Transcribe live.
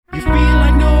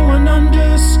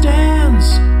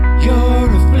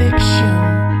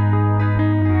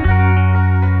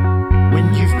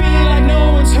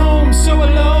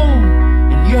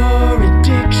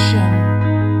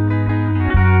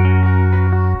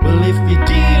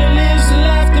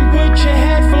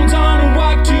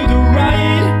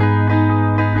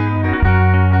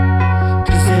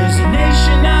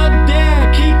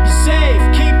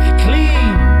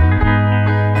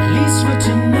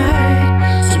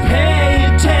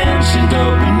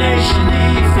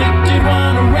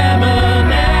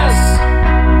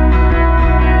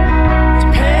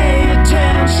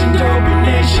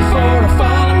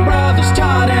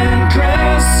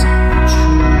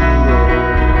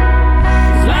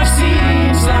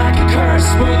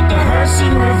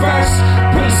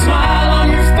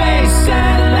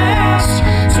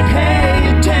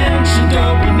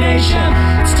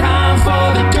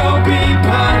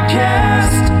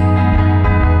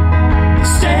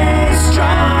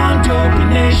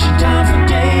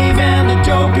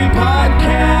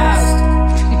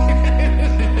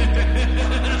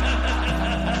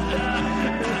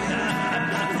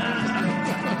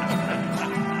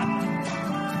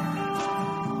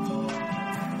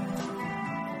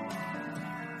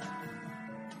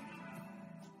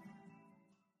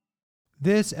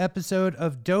This episode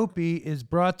of Dopey is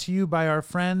brought to you by our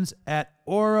friends at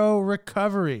Oro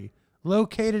Recovery,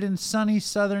 located in sunny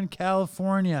Southern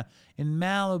California, in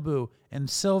Malibu and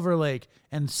Silver Lake,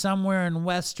 and somewhere in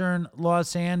Western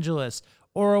Los Angeles.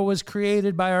 Oro was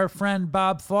created by our friend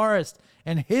Bob Forrest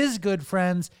and his good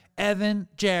friends Evan,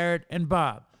 Jared, and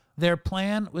Bob. Their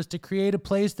plan was to create a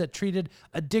place that treated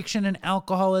addiction and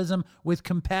alcoholism with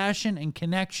compassion and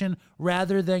connection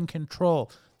rather than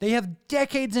control. They have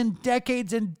decades and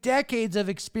decades and decades of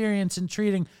experience in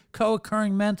treating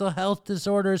co-occurring mental health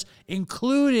disorders,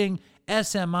 including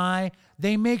SMI.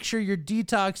 They make sure your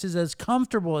detox is as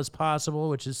comfortable as possible,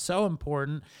 which is so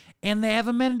important. And they have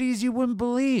amenities you wouldn't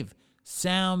believe.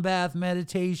 Sound bath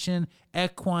meditation,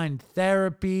 equine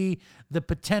therapy, the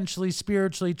potentially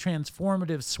spiritually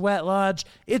transformative sweat lodge.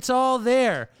 It's all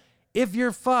there. If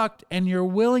you're fucked and you're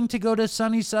willing to go to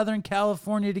sunny Southern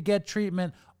California to get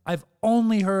treatment, I've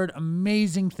only heard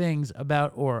amazing things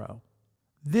about Oro.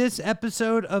 This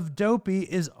episode of Dopey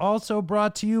is also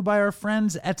brought to you by our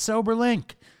friends at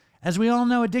SoberLink. As we all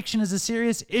know, addiction is a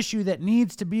serious issue that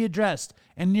needs to be addressed,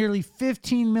 and nearly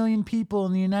 15 million people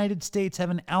in the United States have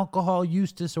an alcohol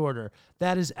use disorder.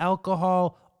 That is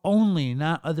alcohol only,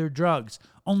 not other drugs.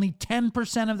 Only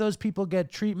 10% of those people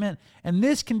get treatment, and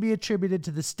this can be attributed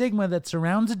to the stigma that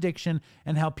surrounds addiction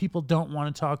and how people don't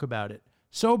want to talk about it.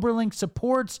 SoberLink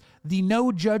supports the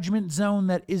no judgment zone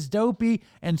that is Dopey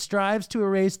and strives to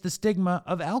erase the stigma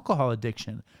of alcohol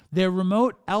addiction. Their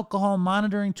remote alcohol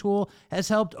monitoring tool has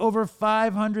helped over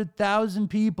 500,000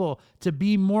 people to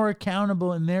be more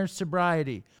accountable in their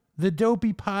sobriety. The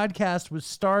Dopey podcast was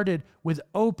started with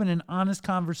open and honest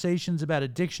conversations about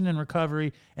addiction and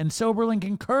recovery, and SoberLink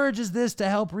encourages this to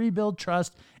help rebuild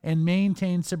trust and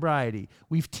maintain sobriety.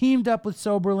 We've teamed up with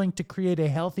SoberLink to create a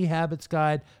healthy habits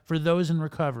guide for those in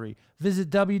recovery. Visit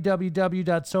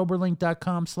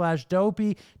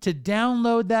www.soberlink.com/dopey to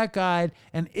download that guide,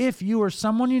 and if you or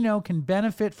someone you know can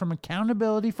benefit from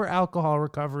accountability for alcohol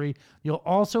recovery, you'll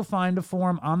also find a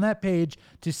form on that page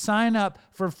to sign up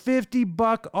for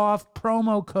 $50 off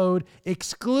promo code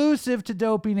exclusive to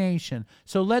Dopey Nation.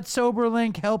 So let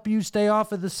SoberLink help you stay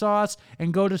off of the sauce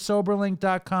and go to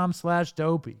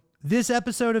soberlink.com/dopey. This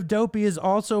episode of Dopey is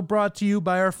also brought to you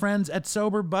by our friends at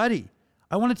Sober Buddy.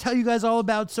 I want to tell you guys all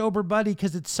about Sober Buddy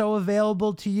because it's so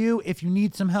available to you if you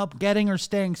need some help getting or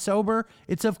staying sober.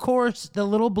 It's, of course, the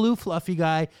little blue fluffy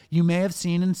guy you may have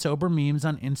seen in sober memes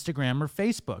on Instagram or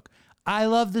Facebook. I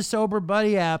love the Sober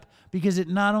Buddy app because it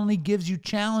not only gives you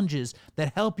challenges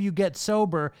that help you get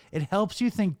sober, it helps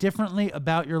you think differently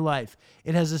about your life.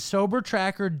 It has a sober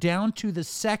tracker down to the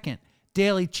second,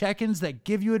 daily check-ins that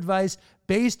give you advice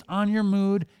based on your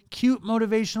mood, cute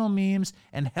motivational memes,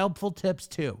 and helpful tips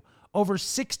too. Over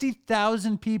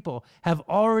 60,000 people have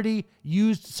already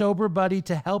used Sober Buddy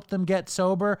to help them get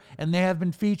sober, and they have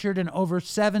been featured in over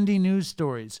 70 news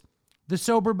stories. The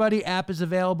Sober Buddy app is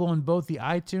available in both the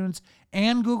iTunes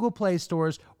and Google Play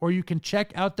stores, or you can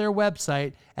check out their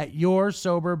website at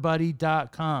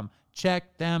yoursoberbuddy.com.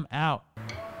 Check them out.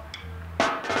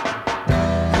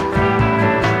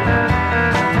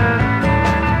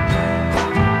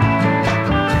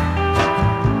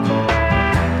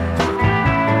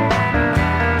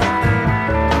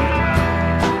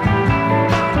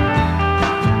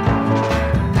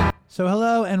 So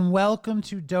hello and welcome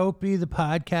to Dopey, the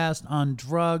podcast on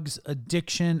drugs,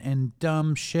 addiction, and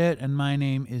dumb shit. And my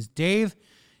name is Dave,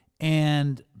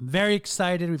 and I'm very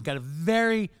excited. We've got a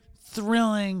very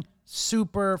thrilling,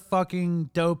 super fucking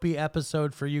dopey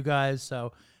episode for you guys.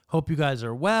 So hope you guys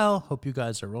are well. Hope you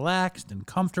guys are relaxed and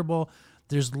comfortable.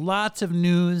 There's lots of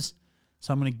news,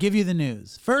 so I'm going to give you the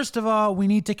news. First of all, we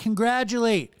need to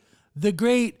congratulate the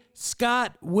great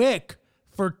Scott Wick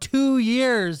for 2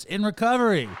 years in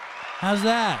recovery. How's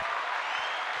that?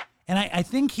 And I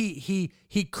think he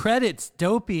credits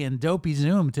Dopey and Dopey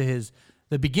Zoom to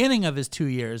the beginning of his 2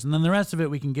 years, and then the rest of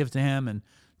it we can give to him and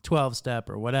 12-step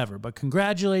or whatever. But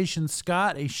congratulations,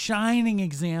 Scott, a shining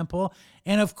example.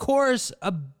 And of course,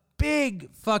 a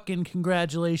big fucking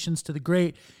congratulations to the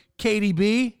great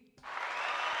KDB,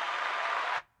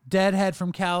 Deadhead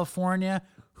from California,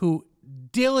 who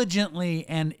diligently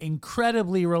and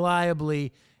incredibly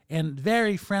reliably and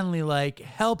very friendly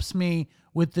helps me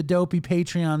with the Dopey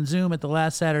Patreon Zoom at the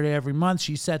last Saturday every month.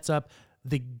 She sets up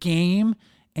the game,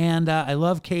 and I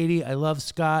love Katie. I love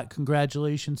Scott.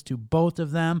 Congratulations to both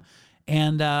of them,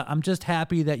 and I'm just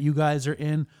happy that you guys are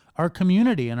in our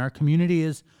community, and our community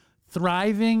is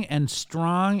thriving and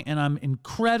strong, and I'm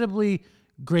incredibly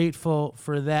grateful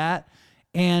for that.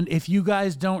 And if you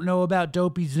guys don't know about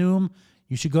Dopey Zoom,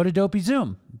 you should go to Dopey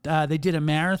Zoom. They did a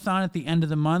marathon at the end of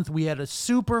the month. We had a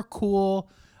super cool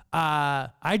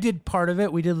I did part of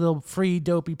it. We did a little free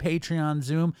Dopey Patreon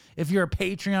Zoom. If you're a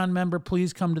Patreon member,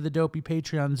 please come to the Dopey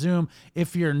Patreon Zoom.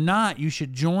 If you're not, you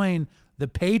should join the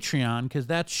Patreon because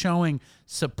that's showing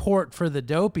support for the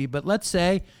Dopey. But let's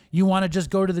say you want to just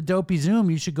go to the Dopey Zoom,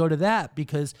 you should go to that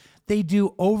because they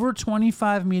do over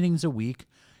 25 meetings a week.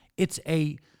 It's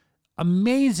an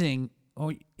amazing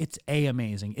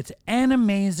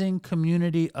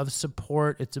community of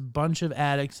support. It's a bunch of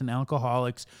addicts and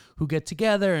alcoholics who get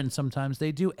together, and sometimes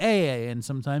they do AA, and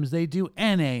sometimes they do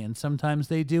NA, and sometimes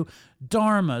they do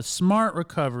Dharma, Smart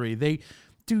Recovery. They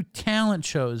do talent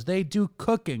shows. They do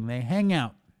cooking. They hang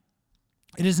out.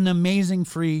 It is an amazing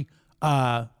free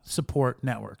support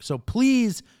network. So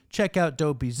please check out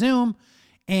Dopey Zoom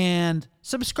and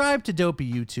subscribe to Dopey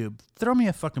YouTube. Throw me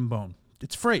a fucking bone.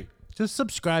 It's free. Just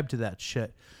subscribe to that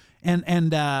shit. And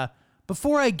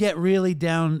before I get really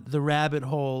down the rabbit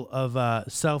hole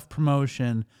of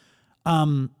self-promotion,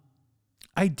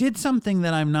 I did something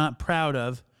that I'm not proud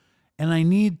of, and I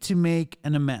need to make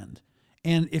an amend.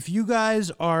 And if you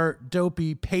guys are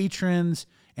Dopey patrons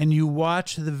and you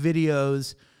watch the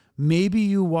videos, maybe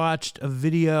you watched a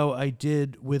video I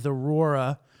did with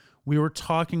Aurora. We were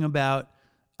talking about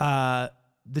the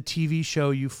TV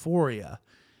show Euphoria.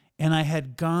 And I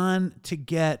had gone to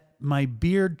get my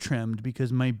beard trimmed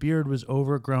because my beard was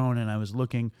overgrown and I was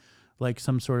looking like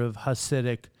some sort of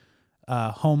Hasidic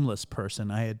homeless person.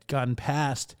 I had gotten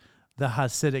past the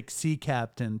Hasidic sea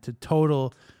captain to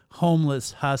total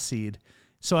homeless Hasid.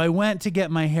 So I went to get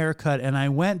my hair cut, and I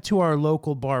went to our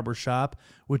local barbershop,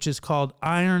 which is called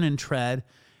Iron and Tread.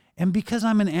 And because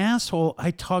I'm an asshole,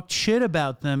 I talked shit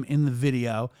about them in the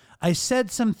video. I said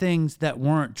some things that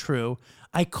weren't true.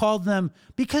 I called them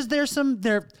because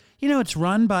it's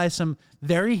run by some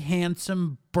very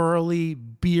handsome, burly,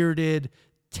 bearded,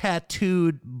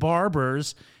 tattooed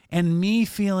barbers, and me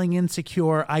feeling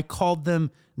insecure, I called them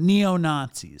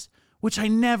neo-Nazis, which I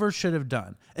never should have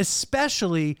done,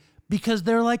 especially because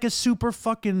they're like a super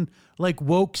fucking like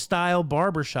woke style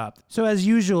barbershop. So as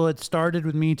usual, it started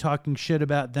with me talking shit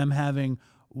about them having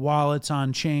wallets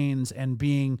on chains and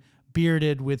being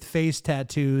bearded with face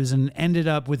tattoos, and ended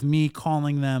up with me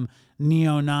calling them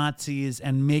neo-Nazis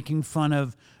and making fun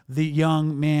of the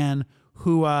young man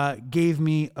who gave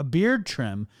me a beard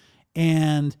trim.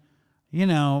 And, you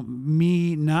know,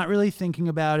 me not really thinking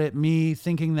about it, me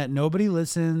thinking that nobody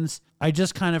listens. I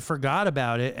just kind of forgot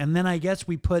about it. And then I guess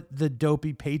we put the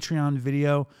Dopey Patreon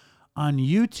video on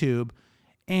YouTube.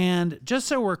 And just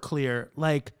so we're clear,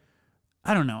 like,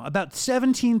 I don't know, about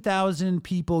 17,000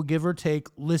 people, give or take,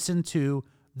 listen to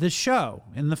the show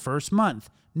in the first month.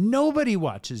 Nobody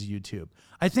watches YouTube.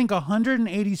 I think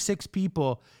 186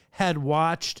 people had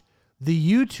watched the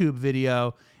YouTube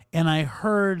video, and I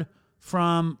heard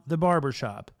from the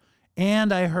barbershop,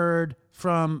 and I heard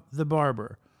from the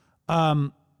barber.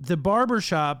 The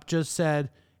barbershop just said,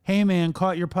 "Hey man,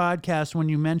 caught your podcast when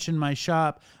you mentioned my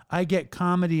shop. I get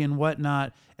comedy and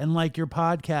whatnot, and like your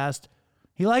podcast."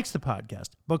 He likes the podcast,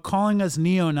 but calling us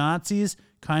neo-Nazis,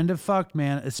 kind of fucked,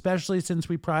 man, especially since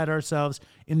we pride ourselves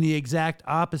in the exact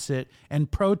opposite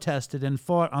and protested and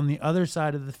fought on the other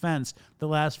side of the fence the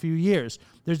last few years.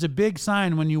 There's a big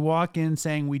sign when you walk in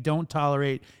saying we don't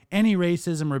tolerate any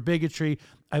racism or bigotry.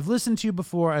 I've listened to you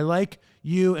before. I like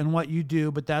you and what you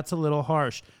do, but that's a little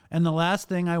harsh. And the last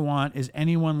thing I want is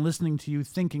anyone listening to you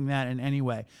thinking that in any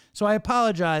way. So I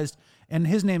apologized, and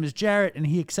his name is Jarrett, and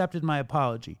he accepted my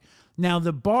apology. Now,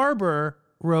 the barber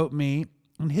wrote me,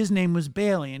 and his name was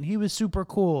Bailey, and he was super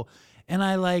cool. And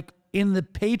in the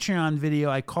Patreon video,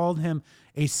 I called him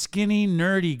a skinny,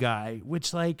 nerdy guy,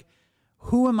 which, like,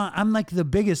 who am I? I'm like the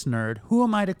biggest nerd. Who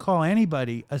am I to call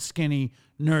anybody a skinny,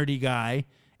 nerdy guy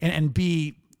and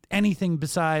be anything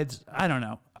besides, I don't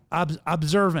know,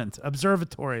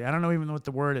 observatory. I don't know even what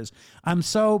the word is. I'm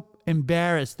so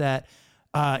embarrassed that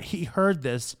he heard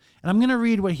this. And I'm going to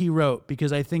read what he wrote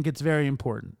because I think it's very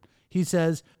important. He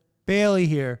says, "Bailey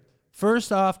here.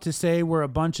 First off, to say we're a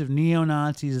bunch of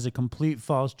neo-Nazis is a complete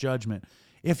false judgment.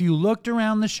 If you looked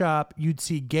around the shop, you'd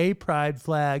see gay pride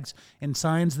flags and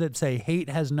signs that say hate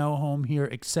has no home here,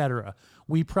 etc.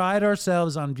 We pride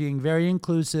ourselves on being very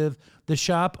inclusive. The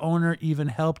shop owner even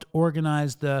helped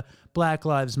organize the Black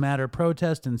Lives Matter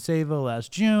protest in Sayville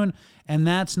last June, and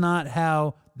that's not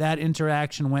how that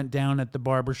interaction went down at the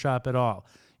barbershop at all.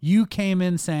 You came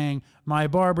in saying, 'My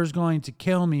barber's going to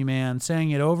kill me, man,' saying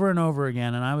it over and over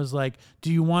again. And I was like,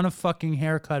 'Do you want a fucking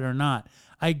haircut or not?'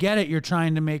 I get it. You're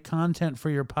trying to make content for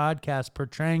your podcast.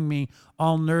 Portraying me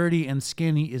all nerdy and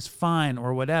skinny is fine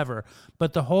or whatever.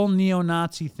 But the whole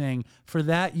neo-Nazi thing, for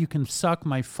that, you can suck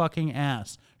my fucking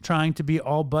ass. Trying to be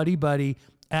all buddy-buddy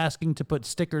asking to put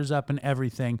stickers up and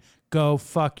everything. Go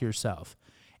fuck yourself.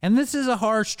 And this is a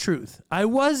harsh truth. I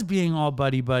was being all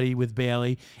buddy-buddy with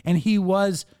Bailey, and he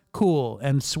was cool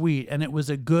and sweet, and it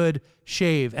was a good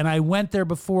shave. And I went there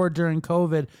before during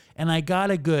COVID, and I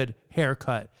got a good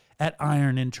haircut at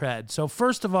Iron and Tread. So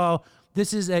first of all,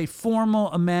 this is a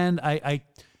formal amend. I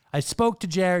spoke to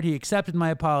Jared. He accepted my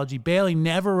apology. Bailey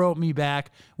never wrote me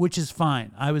back, which is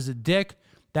fine. I was a dick.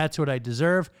 That's what I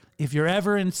deserve. If you're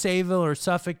ever in Sayville or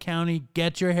Suffolk County,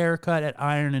 get your haircut at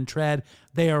Iron and Tread.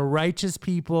 They are righteous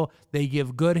people. They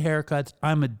give good haircuts.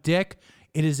 I'm a dick.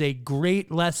 It is a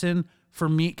great lesson for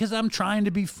me because I'm trying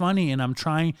to be funny, and I'm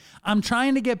trying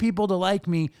to get people to like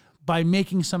me by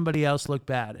making somebody else look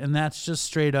bad. And that's just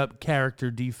straight up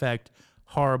character defect,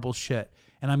 horrible shit.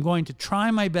 And I'm going to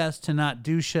try my best to not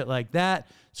do shit like that.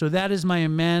 So that is my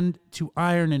amend to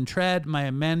Iron and Tread, my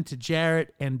amend to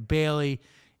Jarrett and Bailey.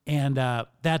 And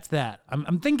that's that.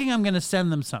 I'm thinking I'm going to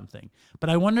send them something, but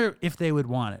I wonder if they would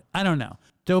want it. I don't know.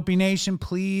 Dopey Nation,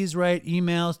 please write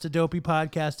emails to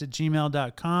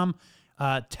dopeypodcast@gmail.com.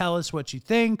 Tell us what you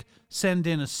think. Send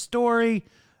in a story.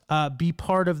 Be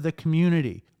part of the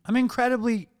community. I'm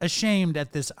incredibly ashamed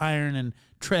at this Iron and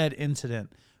Tread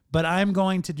incident, but I'm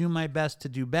going to do my best to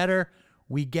do better.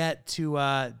 We get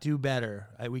to do better.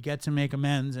 We get to make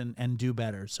amends and do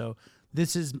better. So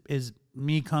this is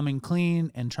me coming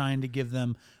clean and trying to give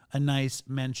them a nice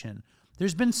mention.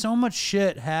 There's been so much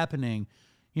shit happening.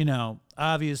 You know,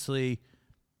 obviously,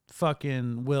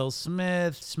 fucking Will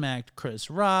Smith smacked Chris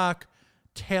Rock.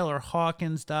 Taylor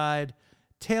Hawkins died.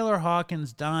 Taylor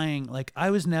Hawkins dying, like, I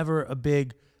was never a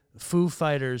big Foo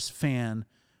Fighters fan,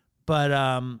 but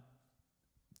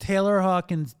Taylor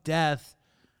Hawkins' death,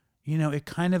 you know, it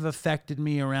kind of affected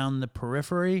me around the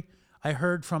periphery. I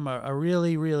heard from a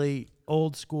really, really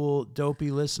old school Dopey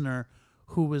listener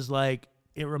who was like,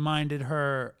 it reminded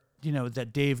her, you know,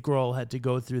 that Dave Grohl had to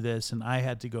go through this and I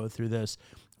had to go through this.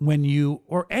 When you,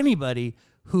 or anybody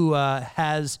who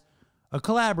has a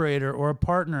collaborator or a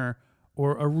partner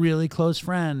or a really close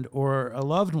friend or a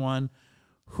loved one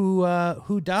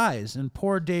who dies. And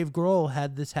poor Dave Grohl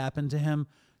had this happen to him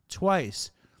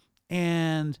twice.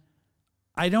 And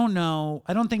I don't know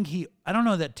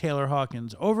that Taylor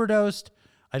Hawkins overdosed.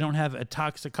 I don't have a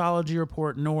toxicology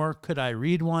report, nor could I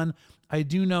read one. I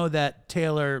do know that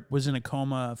Taylor was in a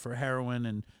coma for heroin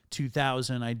in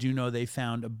 2000. I do know they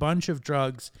found a bunch of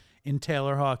drugs in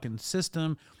Taylor Hawkins'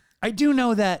 system. I do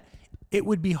know that it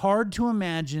would be hard to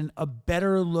imagine a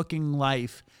better looking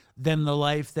life than the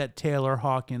life that Taylor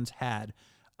Hawkins had.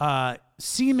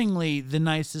 Seemingly the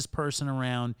nicest person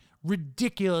around,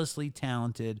 ridiculously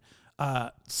talented,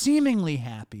 seemingly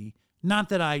happy. Not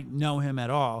that I know him at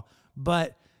all,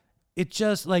 but it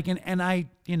just like, and I,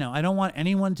 you know, I don't want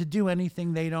anyone to do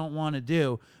anything they don't want to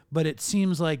do, but it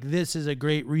seems like this is a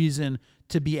great reason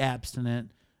to be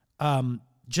abstinent,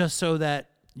 just so that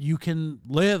you can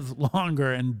live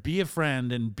longer and be a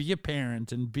friend and be a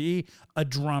parent and be a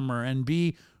drummer and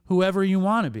be whoever you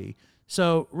want to be.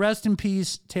 So rest in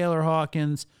peace, Taylor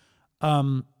Hawkins.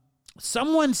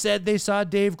 Someone said they saw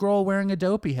Dave Grohl wearing a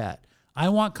Dopey hat. I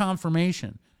want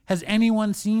confirmation. Has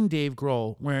anyone seen Dave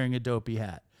Grohl wearing a Dopey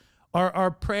hat?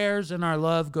 Our prayers and our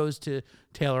love goes to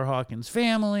Taylor Hawkins'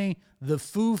 family, the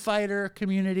Foo Fighter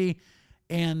community,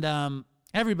 and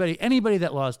anybody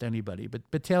that lost anybody.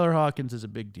 But Taylor Hawkins is a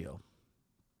big deal.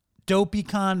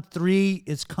 DopeyCon 3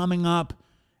 is coming up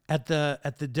at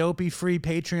the Dopey Free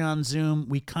Patreon Zoom.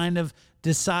 We kind of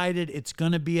decided it's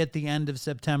going to be at the end of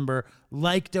September,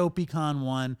 like DopeyCon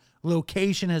 1.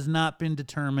 Location has not been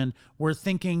determined. We're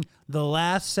thinking the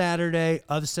last Saturday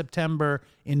of September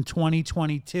in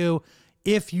 2022.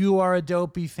 If you are a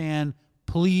Dopey fan,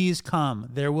 please come.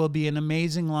 There will be an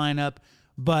amazing lineup,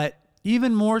 but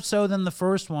even more so than the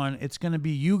first one, it's going to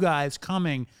be you guys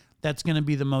coming. That's going to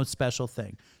be the most special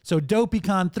thing. So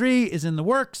DopeyCon 3 is in the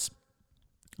works.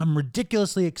 I'm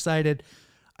ridiculously excited.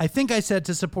 I think I said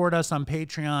to support us on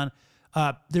Patreon.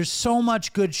 There's so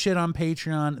much good shit on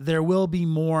Patreon. There will be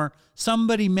more.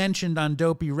 Somebody mentioned on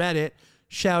Dopey Reddit,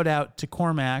 shout out to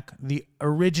Cormac, the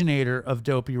originator of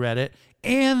Dopey Reddit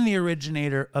and the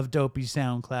originator of Dopey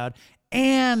SoundCloud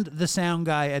and the sound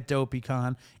guy at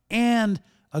DopeyCon and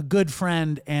a good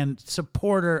friend and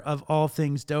supporter of all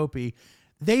things Dopey.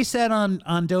 They said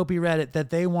on Dopey Reddit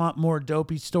that they want more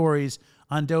Dopey stories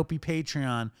on Dopey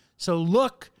Patreon. So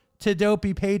look to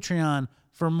Dopey Patreon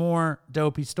for more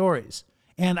Dopey stories.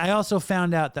 And I also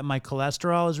found out that my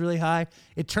cholesterol is really high.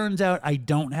 It turns out I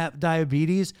don't have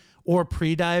diabetes or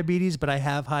pre-diabetes, but I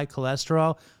have high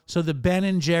cholesterol. So the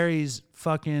Ben & Jerry's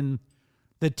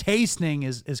the tasting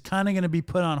is kind of going to be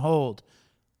put on hold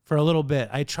for a little bit.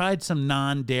 I tried some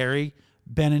non-dairy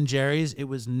Ben and Jerry's, it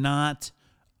was not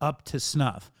up to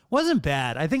snuff. Wasn't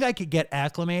bad. I think I could get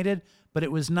acclimated, but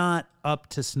it was not up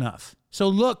to snuff. So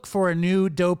look for a new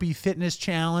Dopey fitness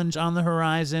challenge on the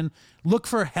horizon. Look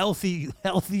for healthy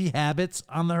habits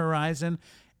on the horizon.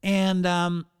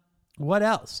 And what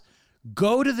else?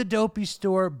 Go to the Dopey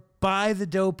store, buy the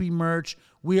Dopey merch.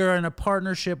 We are in a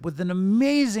partnership with an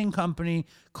amazing company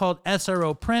called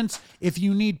SRO Prints. If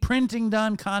you need printing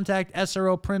done, contact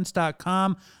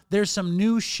sroprints.com. There's some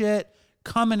new shit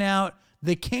coming out.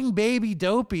 The King Baby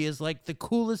Dopey is like the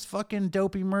coolest fucking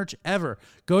Dopey merch ever.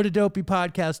 Go to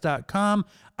dopeypodcast.com.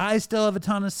 I still have a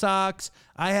ton of socks.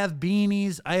 I have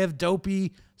beanies. I have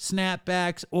Dopey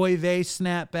snapbacks, Oy vey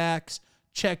snapbacks.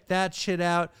 Check that shit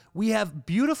out. We have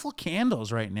beautiful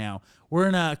candles right now. We're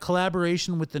in a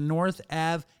collaboration with the North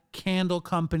Ave Candle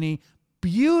Company.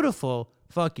 Beautiful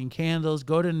fucking candles.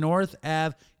 Go to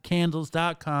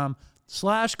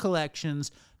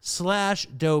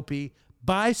northavecandles.com/collections/Dopey.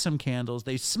 Buy some candles.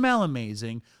 They smell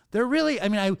amazing. They're really,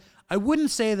 I wouldn't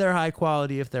say they're high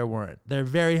quality if there weren't. They're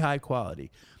very high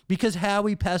quality. Because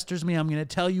Howie pesters me, I'm going to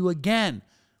tell you again.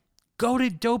 Go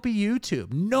to Dopey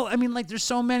YouTube. No, there's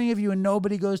so many of you and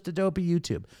nobody goes to Dopey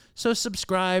YouTube. So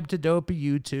subscribe to Dopey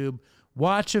YouTube.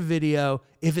 Watch a video.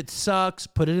 If it sucks,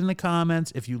 put it in the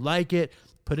comments. If you like it,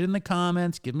 put it in the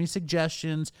comments. Give me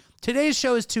suggestions. Today's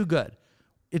show is too good.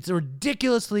 It's a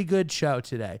ridiculously good show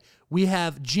today. We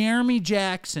have Jeremy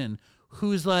Jackson,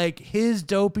 who's like, his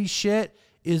Dopey shit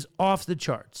is off the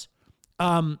charts.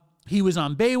 He was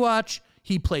on Baywatch.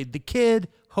 He played the kid,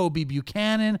 Hobie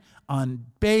Buchanan, on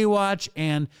Baywatch,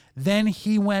 and then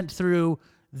he went through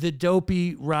the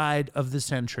Dopey ride of the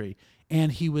century,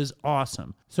 and he was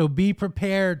awesome. So be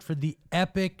prepared for the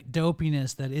epic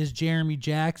dopiness that is Jeremy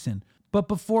Jackson. But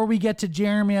before we get to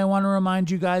Jeremy, I want to remind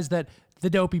you guys that the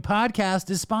Dopey podcast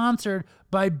is sponsored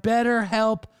by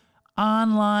BetterHelp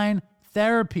Online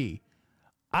Therapy.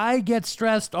 I get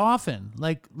stressed often.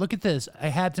 Like, look at this. I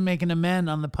had to make an amend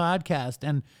on the podcast,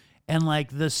 and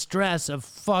like the stress of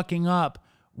fucking up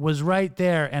was right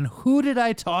there. And who did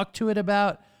I talk to it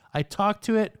about? I talked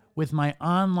to it with my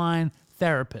online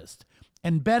therapist.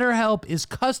 And BetterHelp is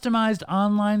customized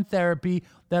online therapy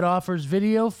that offers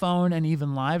video, phone, and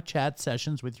even live chat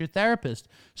sessions with your therapist,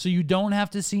 so you don't have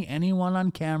to see anyone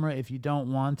on camera if you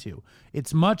don't want to.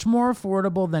 It's much more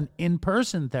affordable than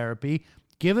in-person therapy.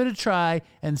 Give it a try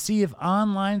and see if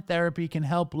online therapy can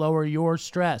help lower your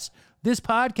stress. This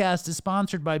podcast is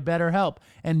sponsored by BetterHelp,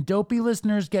 and Dopey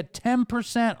listeners get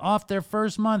 10% off their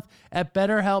first month at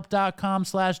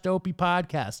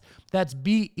betterhelp.com/dopeypodcast. That's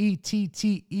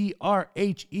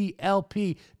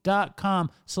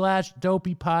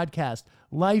BetterHelp.com/dopeypodcast.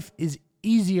 Life is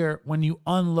easier when you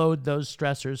unload those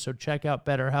stressors, so check out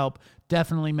BetterHelp.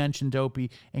 Definitely mention Dopey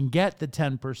and get the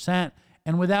 10%.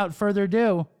 And without further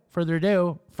ado,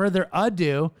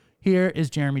 here is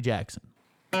Jeremy Jackson.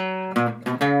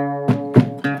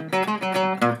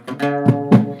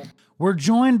 We're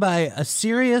joined by a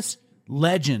serious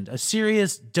legend, a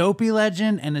serious Dopey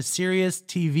legend, and a serious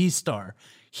TV star.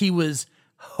 He was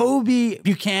Hobie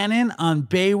Buchanan on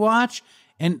Baywatch,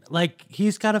 and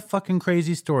he's got a fucking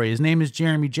crazy story. His name is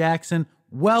Jeremy Jackson.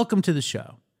 Welcome to the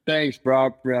show. Thanks,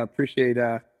 bro. Appreciate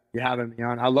you having me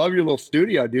on. I love your little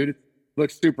studio, dude. It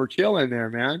looks super chill in there,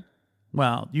 man.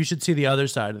 Well, you should see the other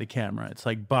side of the camera. It's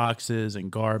like boxes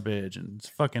and garbage, and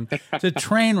it's a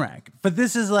train wreck. But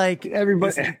this is like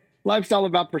everybody. Life's all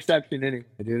about perception, anyway,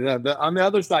 dude. On the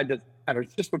other side, doesn't matter.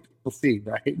 It's just what people see,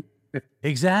 right?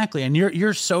 Exactly. And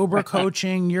you're sober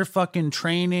coaching, you're fucking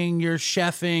training, you're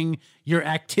chefing, you're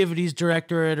activities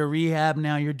director at a rehab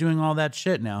now. You're doing all that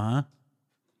shit now, huh?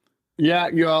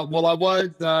 Yeah. Well, I was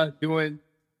doing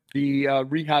the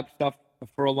rehab stuff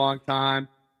for a long time,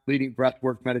 leading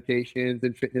breathwork meditations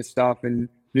and fitness stuff and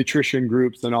nutrition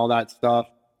groups and all that stuff.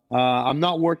 I'm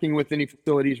not working with any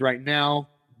facilities right now.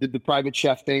 Did the private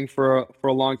chef thing for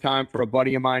a long time for a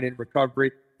buddy of mine in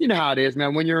recovery. You know how it is,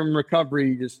 man. When you're in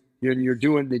recovery, you're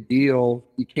doing the deal.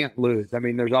 You can't lose.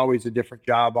 There's always a different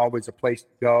job, always a place to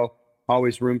go,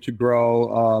 always room to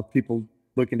grow, people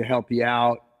looking to help you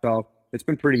out. So it's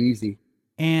been pretty easy.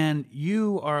 And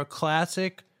you are a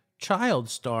classic child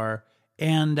star,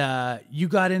 and you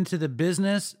got into the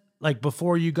business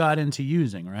before you got into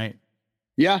using, right?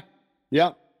 Yeah.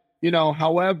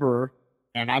 However,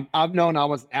 and I've known I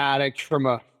was an addict from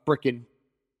a freaking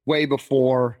way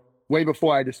before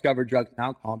I discovered drugs and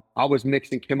alcohol. I was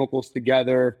mixing chemicals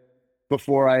together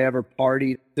before I ever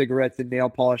partied, cigarettes and nail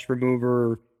polish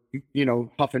remover,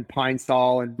 huffing Pine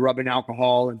Sol and rubbing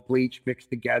alcohol and bleach mixed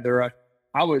together.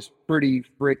 I was pretty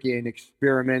freaking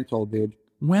experimental, dude.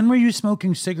 When were you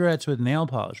smoking cigarettes with nail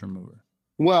polish remover?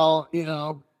 Well,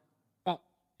 about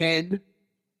 10,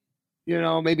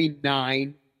 maybe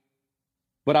 9.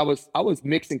 But I was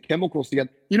mixing chemicals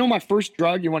together. My first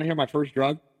drug, you want to hear my first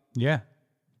drug? Yeah.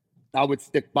 I would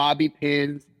stick bobby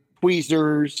pins,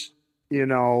 tweezers,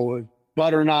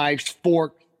 butter knives,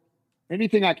 forks,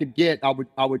 anything I could get. I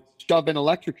would shove in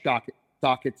electric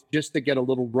sockets just to get a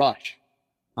little rush.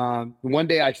 One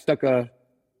day I stuck a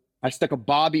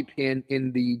bobby pin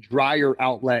in the dryer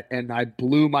outlet and I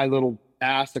blew my little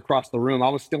ass across the room. I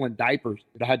was still in diapers,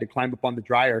 but I had to climb up on the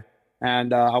dryer.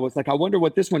 And I was like, I wonder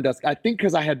what this one does. I think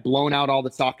because I had blown out all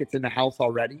the sockets in the house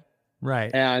already.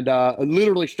 Right. And I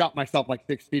literally shot myself like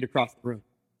 6 feet across the room.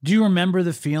 Do you remember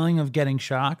the feeling of getting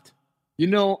shocked?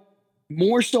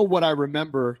 More so what I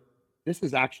remember, this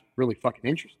is actually really fucking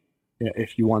interesting.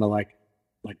 If you want to like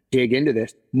dig into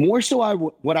this, more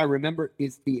so what I remember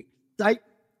is the excitement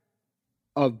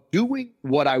of doing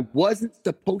what I wasn't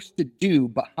supposed to do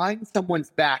behind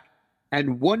someone's back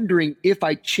and wondering if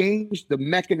I changed the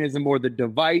mechanism or the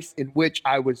device in which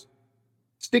I was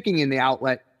sticking in the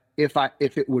outlet, if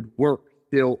it would work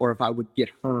still, or if I would get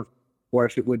hurt, or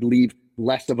if it would leave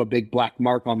less of a big black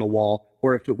mark on the wall,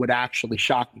 or if it would actually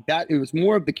shock me. It was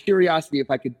more of the curiosity if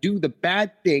I could do the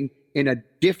bad thing in a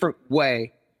different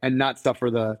way and not suffer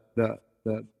the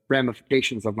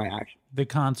ramifications of my action. The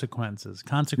consequences.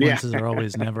 Consequences are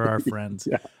always never our friends.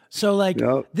 Yeah. So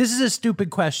this is a stupid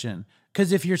question.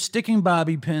 Because if you're sticking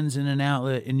bobby pins in an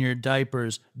outlet in your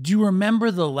diapers, do you remember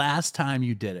the last time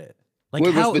you did it? Like,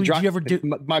 how did you ever do?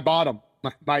 My bottom,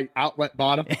 my outlet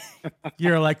bottom.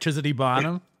 Your electricity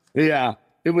bottom? Yeah,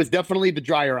 it was definitely the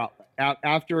dryer outlet.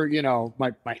 After,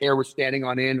 my hair was standing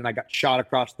on end and I got shot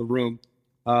across the room.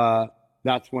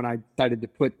 That's when I decided to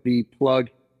put the plug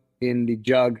in the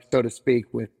jug, so to speak,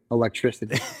 with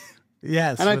electricity.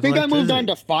 Yes. And I think I moved on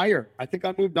to fire.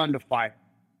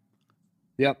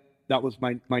 Yep. That was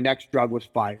my next drug was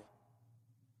fire.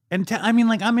 And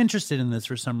I'm interested in this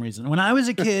for some reason. When I was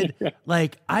a kid,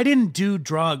 I didn't do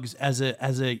drugs as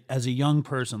a young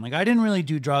person. I didn't really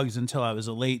do drugs until I was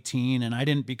a late teen, and I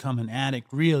didn't become an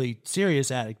addict, really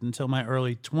serious addict, until my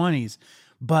early 20s.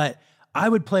 But I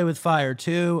would play with fire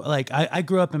too. I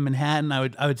grew up in Manhattan.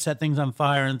 I would set things on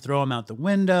fire and throw them out the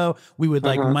window. We would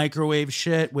microwave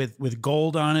shit with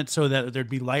gold on it so that there'd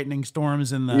be lightning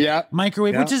storms in the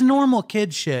microwave, which is normal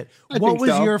kid shit. What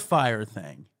was your fire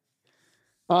thing?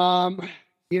 It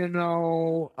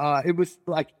was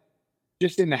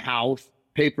just in the house,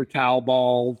 paper towel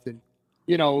balls and,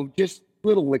 just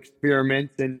little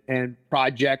experiments and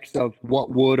projects of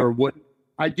what would or wouldn't.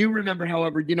 I do remember,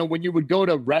 however, when you would go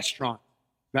to restaurants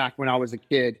back when I was a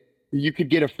kid, you could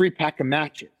get a free pack of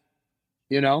matches,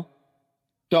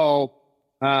 So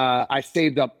I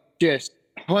saved up just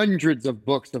hundreds of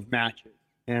books of matches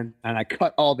and I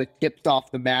cut all the tips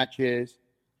off the matches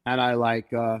and I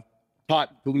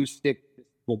hot glue stick this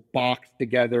little box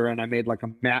together and I made a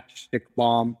matchstick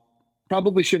bomb.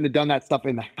 Probably shouldn't have done that stuff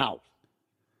in the house.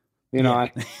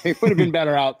 It would have been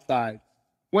better outside.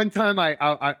 One time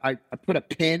I put a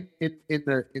pin in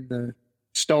the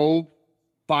stove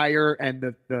fire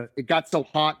and it got so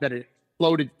hot that it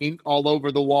exploded ink all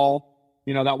over the wall.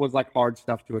 That was hard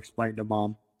stuff to explain to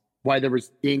Mom, why there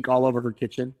was ink all over her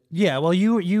kitchen. Yeah, well,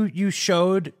 you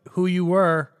showed who you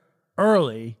were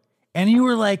early, and you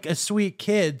were a sweet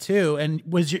kid too. And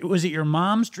was it your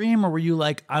mom's dream, or were you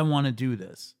I want to do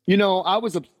this? I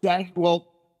was obsessed. Well,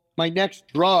 my next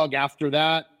drug after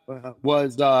that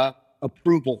was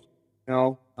approval,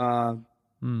 and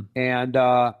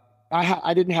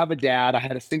I didn't have a dad. I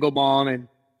had a single mom, and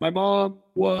my mom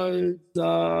was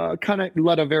kind of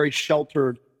led a very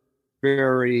sheltered,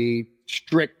 very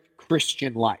strict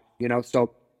Christian life,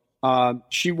 so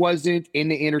she wasn't in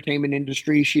the entertainment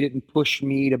industry. She didn't push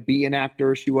me to be an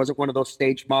actor. She wasn't one of those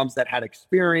stage moms that had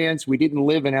experience. We didn't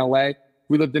live in LA.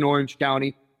 We lived in Orange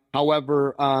County.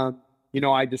 However,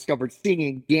 I discovered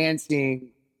singing,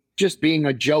 dancing, just being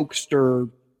a jokester,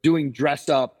 doing dress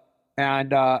up,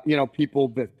 and people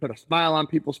that put a smile on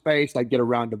people's face. I'd get a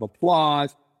round of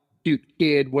applause, cute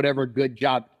kid, whatever, good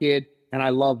job kid, and I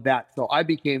love that. So I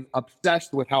became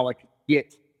obsessed with how I could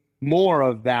get more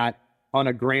of that on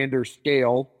a grander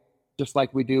scale, just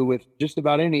like we do with just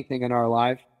about anything in our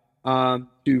life,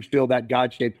 to fill that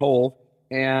God-shaped hole.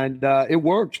 And it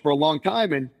worked for a long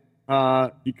time. And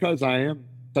because I am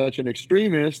such an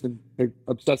extremist and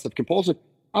obsessive compulsive,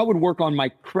 I would work on my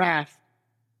craft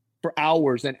for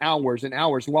hours and hours and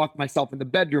hours, lock myself in the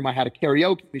bedroom. I had a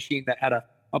karaoke machine that had a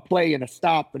play and a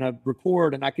stop and a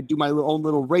record, and I could do my own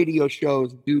little radio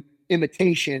shows, do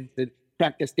imitations and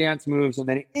practice dance moves. And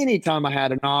then anytime I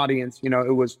had an audience,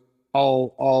 it was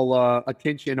all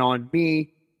attention on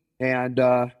me. And,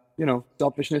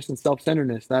 selfishness and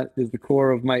self-centeredness, that is the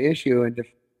core of my issue. And if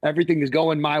everything is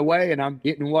going my way and I'm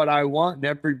getting what I want and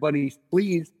everybody's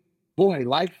pleased, boy,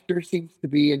 life sure seems to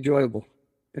be enjoyable.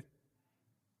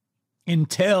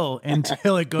 Until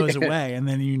it goes away and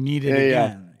then you need it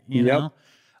again, you know?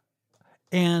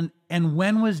 And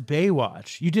when was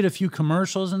Baywatch? You did a few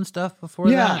commercials and stuff before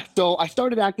that? Yeah, so I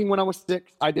started acting when I was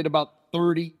 6. I did about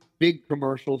 30 big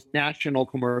commercials, national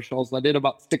commercials. I did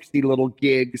about 60 little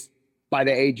gigs by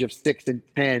the age of 6 and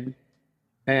 10.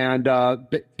 And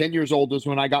 10 years old was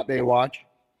when I got Baywatch.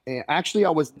 And actually, I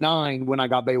was 9 when I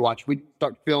got Baywatch. We didn't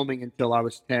start filming until I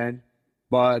was 10.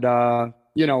 But,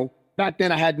 back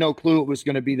then I had no clue it was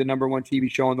going to be the #1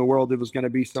 TV show in the world. It was going to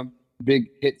be some big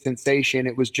hit sensation.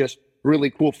 It was just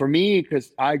really cool for me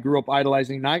because I grew up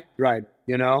idolizing Knight Rider,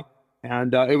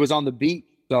 and it was on the beat.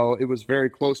 So it was very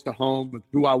close to home with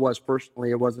who I was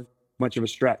personally. It wasn't much of a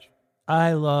stretch.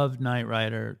 I love Knight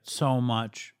Rider so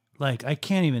much. Like, I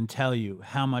can't even tell you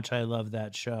how much I love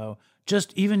that show.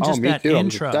 Just that too.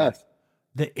 intro,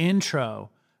 the intro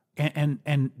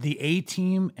and the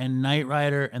A-Team and Knight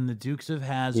Rider and the Dukes of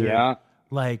Hazzard. Yeah.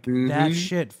 Like that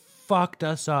shit fucked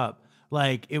us up.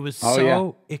 Like it was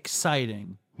so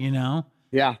exciting,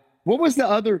 Yeah. What was the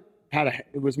other?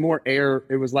 It was more air.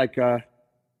 It was like I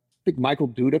think Michael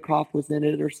Dudikoff was in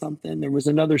it or something. There was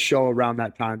another show around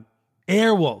that time.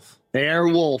 Airwolf.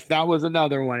 That was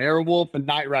another one. Airwolf and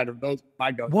Knight Rider. Those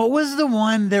my go. What was the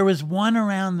one? There was one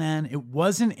around then. It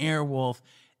wasn't Airwolf.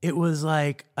 It was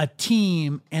like a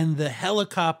team, and the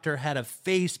helicopter had a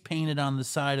face painted on the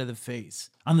side of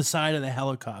the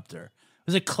helicopter. It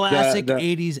was a classic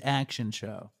 80s action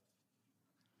show.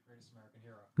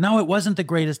 No, it wasn't The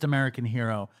Greatest American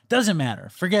Hero. Doesn't matter.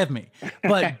 Forgive me.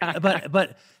 But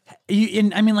I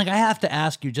have to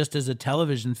ask you, just as a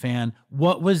television fan,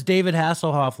 what was David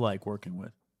Hasselhoff like working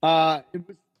with?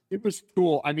 It was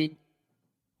cool. I mean,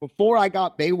 before I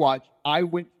got Baywatch, I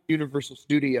went to Universal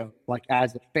Studios like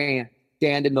as a fan,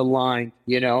 stand in the line,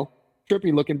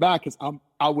 trippy looking back because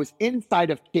I was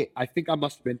inside of Kit. I think I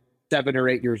must have been 7 or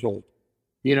 8 years old.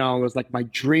 It was like my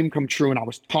dream come true, and I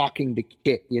was talking to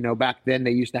Kit. Back then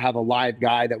they used to have a live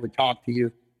guy that would talk to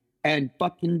you, and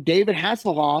fucking David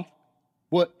Hasselhoff,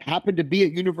 what happened to be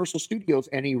at Universal Studios,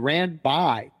 and he ran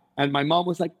by, and my mom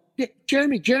was like,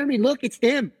 Jeremy, look, it's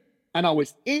him. And I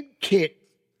was in Kit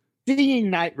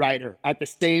seeing Knight Rider at the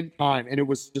same time, and it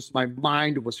was just, my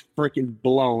mind was freaking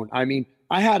blown. I mean,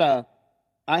 I had a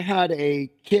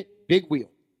Kit big wheel,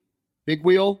 the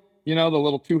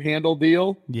little 2-handle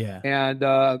deal. Yeah.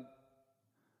 And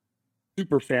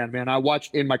super fan, man. I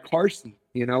watched in my car seat,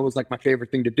 it was like my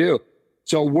favorite thing to do.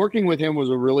 So working with him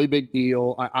was a really big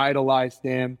deal. I idolized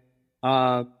him.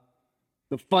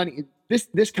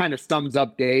 This kind of sums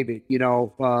up David,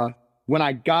 when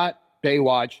I got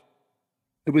Baywatch,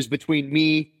 it was between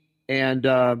me and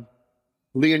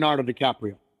Leonardo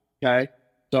DiCaprio. Okay.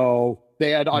 So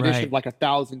they had auditioned like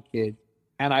 1,000 kids.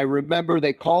 And I remember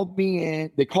they called me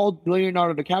in. They called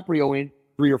Leonardo DiCaprio in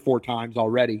 3 or 4 times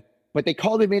already. But they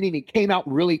called him in and he came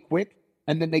out really quick.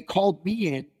 And then they called me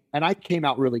in and I came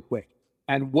out really quick.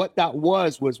 And what that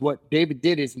was what David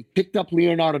did is he picked up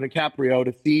Leonardo DiCaprio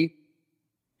to see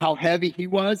how heavy he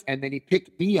was. And then he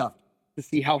picked me up to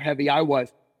see how heavy I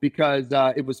was, because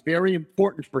it was very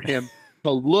important for him to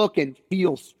look and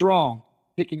feel strong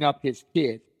picking up his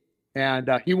kid. And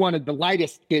he wanted the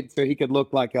lightest kid so he could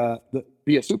look like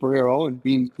be a superhero and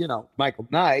be, Michael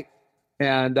Knight.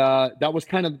 And that was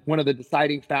kind of one of the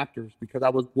deciding factors, because I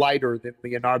was lighter than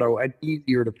Leonardo and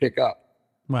easier to pick up.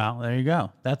 Well, there you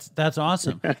go. That's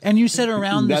awesome. And you said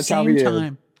around the same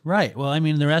time, right? Well, I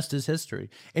mean, the rest is history.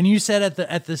 And you said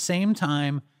at the same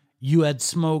time you had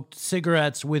smoked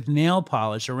cigarettes with nail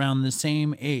polish around the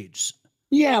same age.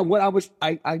 Yeah,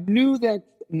 I knew that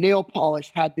nail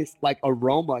polish had this like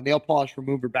aroma, nail polish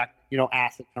remover back,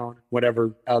 acetone,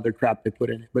 whatever other crap they put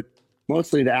in it, but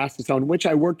mostly the acetone, which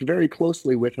I worked very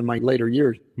closely with in my later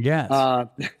years. Yes.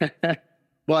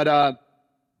 But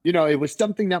it was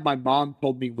something that my mom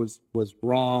told me was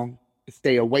wrong to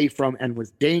stay away from and was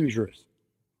dangerous.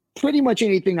 Pretty much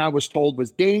anything I was told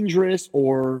was dangerous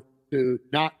or to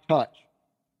not touch,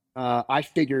 I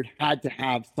figured had to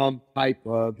have some type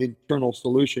of internal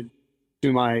solution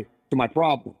to my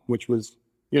problem, which was,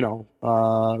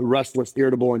 restless,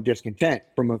 irritable, and discontent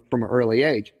from an early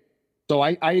age. So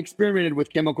I experimented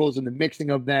with chemicals and the mixing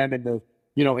of them and the,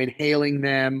 inhaling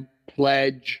them,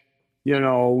 Pledge,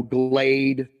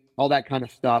 Glade, all that kind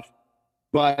of stuff.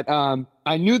 But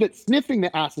I knew that sniffing the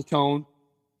acetone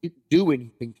didn't do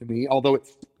anything to me, although it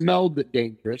smelled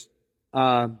dangerous,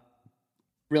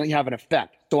 really have an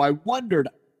effect. So I wondered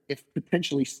if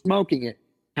potentially smoking it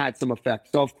had some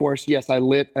effect. So of course, yes, I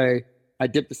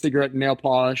dipped a cigarette in nail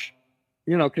polish,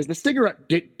 because the cigarette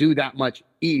didn't do that much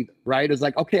either, right? It's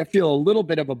like, okay, I feel a little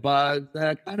bit of a buzz,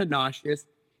 kind of nauseous.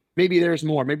 Maybe there's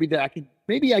more. Maybe I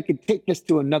could take this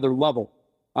to another level.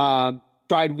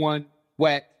 Tried one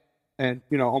wet and,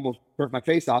 almost burnt my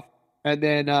face off. And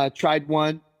then tried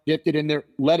one, dipped it in there,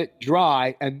 let it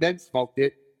dry, and then smoked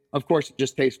it. Of course, it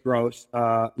just tastes gross.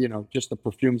 Just the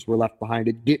perfumes were left behind.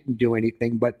 It didn't do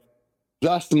anything, but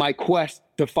thus my quest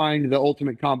to find the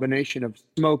ultimate combination of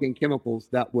smoke and chemicals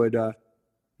that would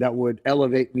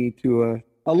elevate me to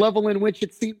a level in which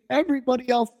it seemed everybody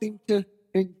else seemed to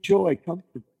enjoy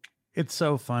comfortably. It's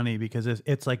so funny because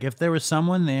it's like if there was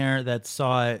someone there that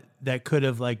saw it that could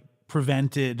have like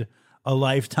prevented a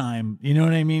lifetime, you know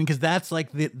what I mean? Because that's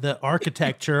like the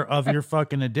architecture of your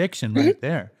fucking addiction right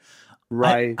there.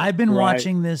 Right. I've been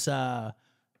watching this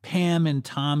Pam and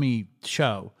Tommy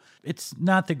show. It's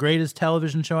not the greatest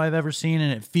television show I've ever seen,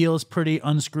 and it feels pretty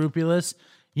unscrupulous.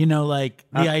 Like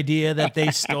the idea that they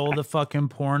stole the fucking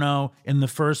porno in the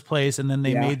first place, and then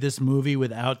they made this movie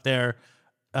without their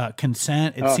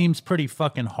consent. It seems pretty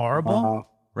fucking horrible,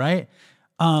 right?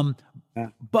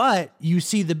 But you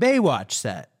see the Baywatch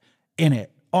set in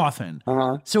it often.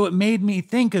 So it made me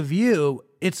think of you.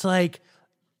 It's like,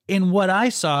 in what I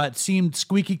saw, it seemed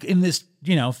squeaky in this,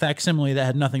 facsimile that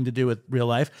had nothing to do with real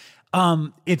life.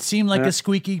 It seemed like a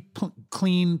squeaky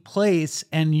clean place,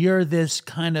 and you're this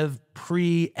kind of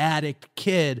pre-addict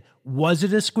kid. Was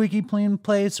it a squeaky clean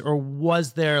place, or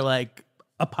was there like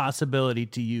a possibility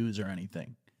to use or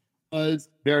anything? It was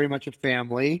very much a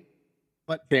family,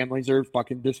 but families are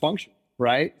fucking dysfunctional,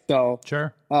 right? So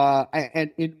sure.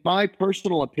 And in my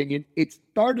personal opinion, it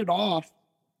started off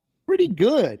pretty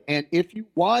good. And if you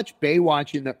watch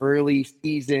Baywatch in the early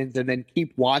seasons and then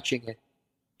keep watching it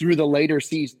through the later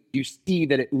seasons, you see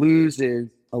that it loses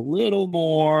a little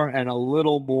more and a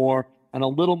little more and a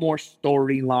little more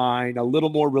storyline, a little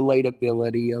more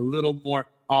relatability, a little more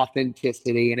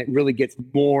authenticity, and it really gets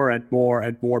more and more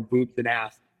and more boobs and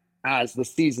ass as the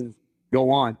seasons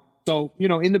go on. So,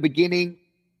 in the beginning,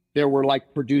 there were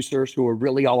like producers who were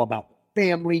really all about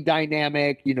family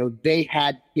dynamic. They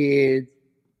had kids,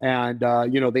 and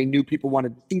they knew people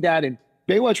wanted to see that. And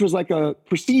Baywatch was like a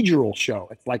procedural show.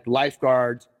 It's like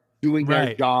lifeguards doing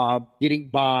their job, getting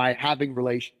by, having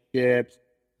relationships,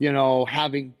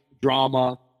 having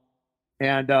drama.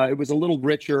 And it was a little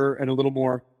richer and a little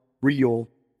more real.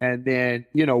 And then,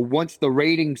 once the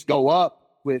ratings go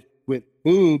up with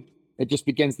boobs, it just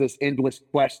begins this endless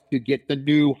quest to get the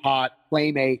new hot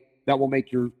playmate that will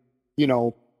make your,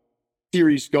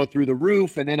 series go through the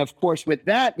roof. And then, of course, with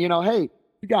that, hey,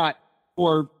 you got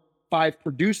 4 or 5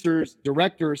 producers,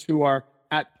 directors who are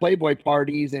at Playboy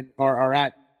parties and are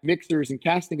at mixers and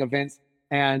casting events,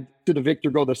 and to the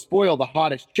victor go the spoil, the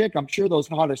hottest chick. I'm sure those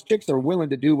hottest chicks are willing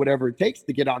to do whatever it takes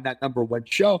to get on that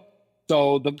 #1 show.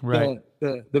 So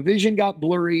the vision got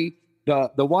blurry,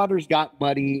 the waters got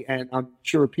muddy, and I'm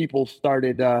sure people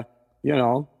started,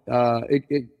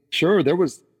 sure there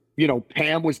was,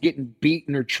 Pam was getting beat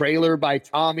in her trailer by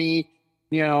Tommy.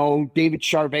 David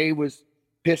Charvet was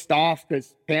pissed off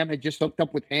because Pam had just hooked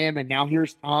up with him, and now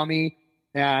here's Tommy.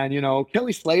 And,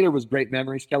 Kelly Slater was great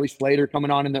memories. Kelly Slater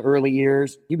coming on in the early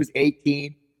years. He was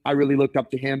 18. I really looked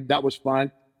up to him. That was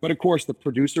fun. But of course, the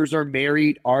producers are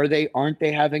married. Aren't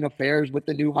they having affairs with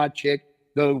the new hot chick?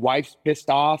 The wife's pissed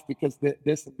off because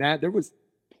this and that. There was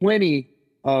plenty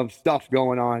of stuff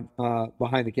going on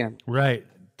behind the camera. Right.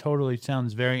 Totally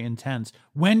sounds very intense.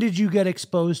 When did you get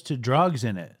exposed to drugs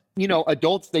in it?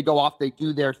 Adults, they go off, they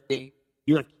do their thing.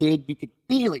 You're a kid, you can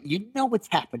feel it. You know what's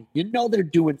happening. They're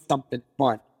doing something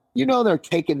fun. They're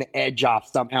taking the edge off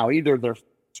somehow. Either they're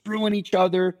screwing each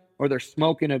other or they're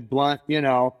smoking a blunt,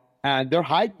 and they're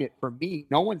hiding it from me.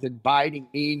 No one's inviting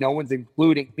me. No one's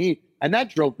including me. And that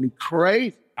drove me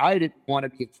crazy. I didn't want to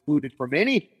be excluded from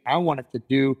anything. I wanted to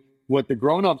do what the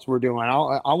grown-ups were doing.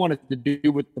 I wanted to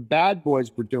do what the bad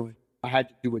boys were doing. I had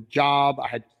to do a job. I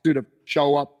had to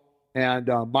show up and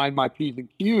mind my P's and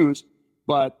Q's.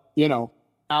 But,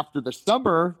 after the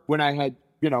summer, when I had,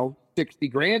 60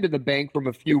 grand in the bank from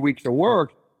a few weeks of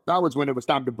work, that was when it was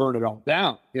time to burn it all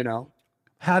down,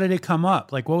 How did it come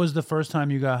up? Like, what was the first time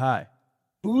you got high?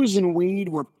 Booze and weed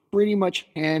were pretty much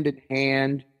hand in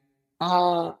hand.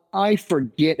 I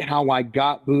forget how I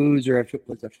got booze, or if it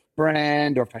was a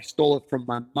friend, or if I stole it from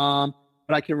my mom.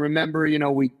 But I can remember,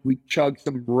 we chugged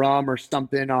some rum or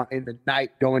something in the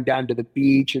night going down to the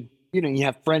beach. And, you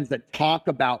have friends that talk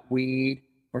about weed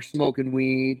or smoking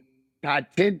weed. God,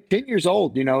 10 years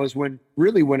old, is when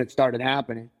it started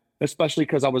happening, especially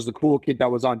because I was the cool kid that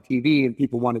was on TV and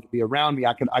people wanted to be around me.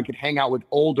 I could hang out with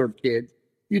older kids,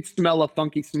 you'd smell a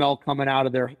funky smell coming out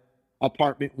of their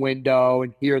apartment window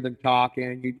and hear them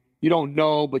talking. You don't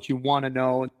know, but you want to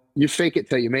know. You fake it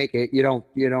till you make it. You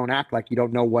don't act like you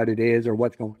don't know what it is or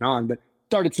what's going on. But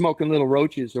started smoking little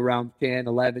roaches around 10,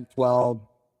 11, 12,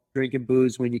 drinking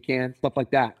booze when you can, stuff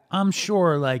like that. I'm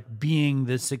sure like being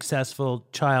the successful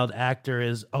child actor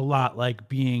is a lot like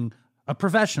being a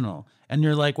professional. And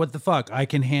you're like, what the fuck? I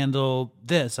can handle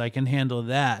this. I can handle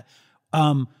that.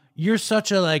 You're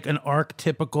such a like an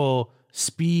archetypical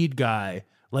speed guy.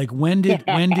 Like when did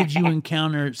you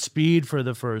encounter speed for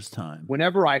the first time?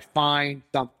 Whenever I find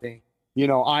something,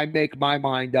 I make my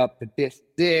mind up that this is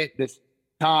it, this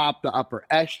top, the upper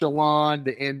echelon,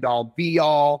 the end all be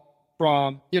all.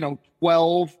 From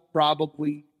 12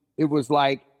 probably, it was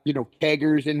like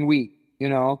keggers and weed,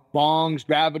 bongs,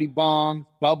 gravity bongs,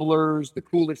 bubblers, the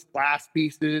coolest glass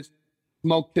pieces,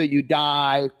 smoke till you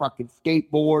die, fucking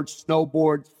skateboards,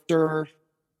 snowboards, surf.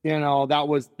 That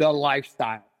was the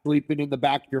lifestyle. Sleeping in the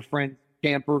back of your friend's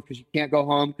camper because you can't go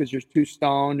home because you're too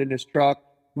stoned in his truck,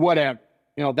 whatever.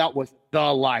 That was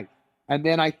the life. And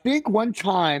then I think one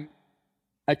time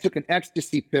I took an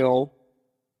ecstasy pill,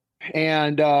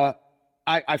 and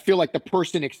I feel like the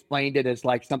person explained it as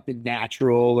like something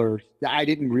natural, or I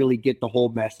didn't really get the whole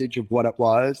message of what it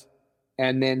was.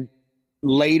 And then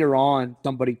later on,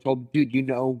 somebody told me, dude, you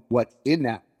know what's in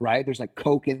that, right? There's like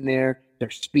coke in there,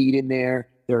 there's speed in there,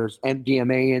 there's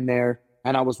MDMA in there.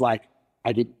 And I was like,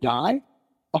 I didn't die?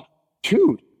 Oh,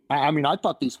 dude. I mean, I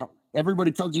thought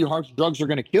everybody tells you hard drugs are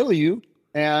going to kill you.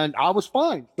 And I was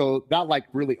fine. So that like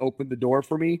really opened the door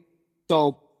for me.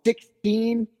 So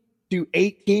 16 to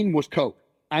 18 was coke.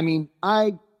 I mean,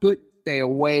 I couldn't stay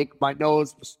awake. My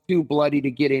nose was too bloody to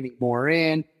get any more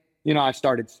in. I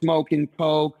started smoking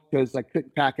coke because I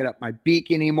couldn't pack it up my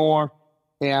beak anymore.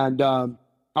 And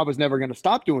I was never going to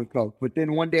stop doing coke. But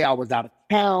then one day I was out of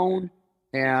town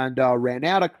and ran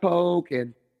out of coke. And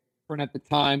a friend at the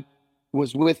time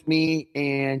was with me.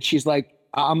 And she's like,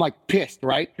 I'm like pissed,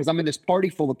 right? Because I'm in this party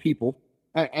full of people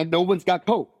and no one's got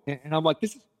coke. And I'm like,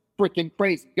 this is freaking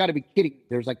crazy. You got to be kidding.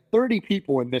 There's like 30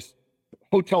 people in this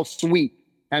hotel suite,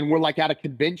 and we're like at a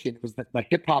convention. It was the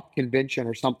hip hop convention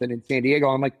or something in San Diego.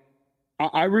 I'm like,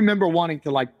 I remember wanting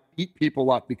to like beat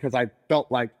people up because I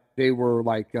felt like they were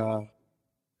like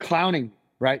clowning,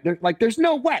 right? There's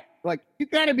no way. Like, you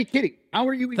gotta be kidding. How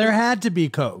are you even? There had to be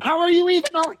coke. How are you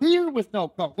even out here with no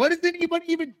coke? What is anybody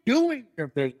even doing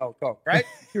if there's no coke, right?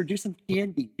 Here, do some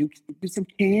candy. Do some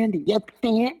candy. Yeah,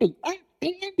 candy. Yeah,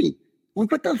 candy. Well,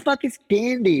 what the fuck is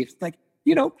candy? It's like,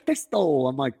 crystal.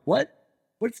 I'm like, what?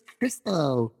 What's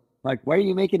crystal? Like, why are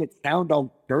you making it sound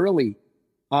all girly?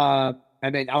 And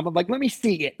then I'm like, let me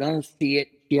see it. Let me see it.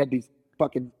 She had these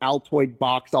fucking Altoid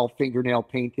box all fingernail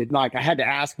painted. Like, I had to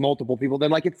ask multiple people. They're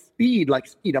like, it's speed, like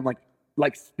speed. I'm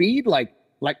like speed, like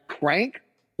crank,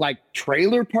 like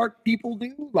trailer park people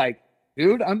do. Like,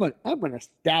 dude, I'm an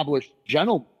established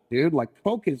gentleman, dude. Like,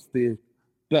 coke is the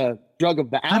drug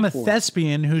of the I'm a affluent.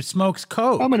 thespian who smokes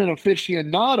coke. I'm an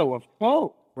aficionado of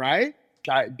coke, right?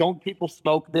 Don't people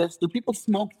smoke this? Do people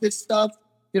smoke this stuff?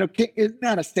 Isn't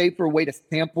that a safer way to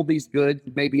sample these goods?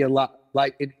 Maybe a lot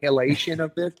like inhalation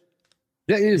of this.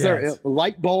 Is there a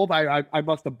light bulb? I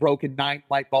must have broken 9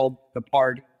 light bulbs at the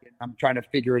party. And I'm trying to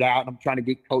figure it out. I'm trying to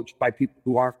get coached by people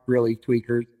who aren't really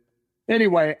tweakers.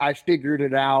 Anyway, I figured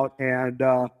it out, and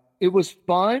it was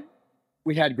fun.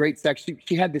 We had great sex.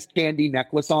 She had this candy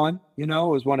necklace on, it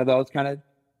was one of those kind of,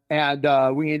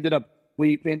 and we ended up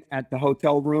sleeping at the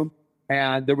hotel room,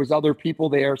 and there was other people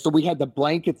there. So we had the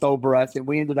blankets over us, and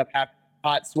we ended up having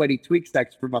hot, sweaty tweak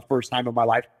sex for my first time in my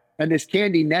life. And this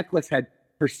candy necklace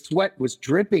her sweat was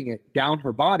dripping it down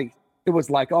her body. It was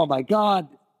like, oh my God,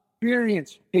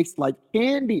 experience tastes like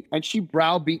candy. And she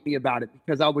browbeat me about it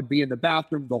because I would be in the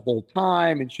bathroom the whole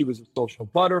time, and she was a social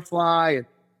butterfly, and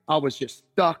I was just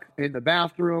stuck in the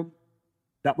bathroom.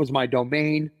 That was my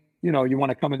domain. You want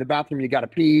to come in the bathroom, you got to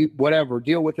pee, whatever,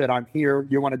 deal with it. I'm here.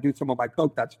 You want to do some of my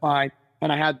coke, that's fine.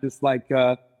 And I had this like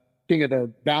king of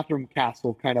the bathroom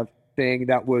castle kind of thing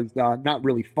that was not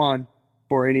really fun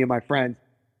for any of my friends.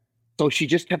 So she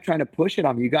just kept trying to push it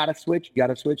on me. You got to switch. You got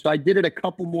to switch. So I did it a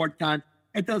couple more times.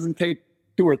 It doesn't take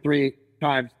 2 or 3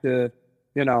 times to,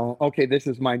 okay, this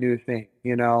is my new thing,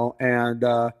 and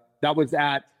that was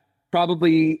at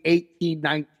probably 18,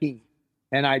 19.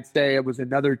 And I'd say it was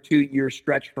another 2-year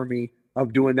stretch for me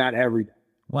of doing that every day.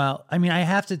 Well, I mean, I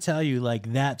have to tell you,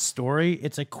 like, that story,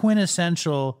 it's a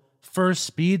quintessential first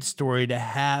speed story to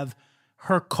have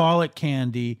her call it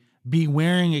candy, be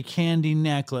wearing a candy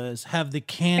necklace, have the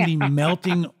candy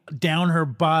melting down her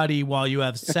body while you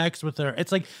have sex with her.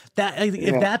 It's like that.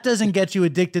 If that doesn't get you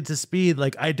addicted to speed,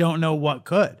 like, I don't know what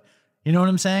could. You know what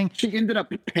I'm saying? She ended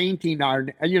up painting our,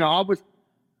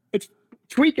 it's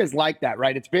Tweak is like that,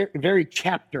 right? It's very, very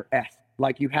chapter-esque.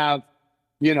 Like you have,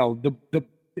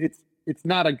 it's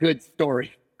not a good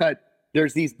story, but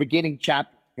there's these beginning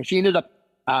chapters. And she ended up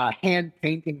hand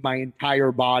painting my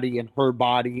entire body and her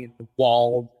body and the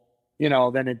walls.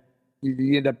 Then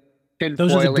you end up tinfoiling.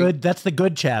 Those are the good. That's the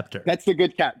good chapter. That's the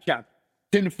good chapter.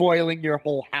 Tinfoiling your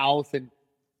whole house and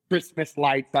Christmas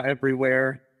lights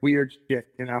everywhere. Weird shit,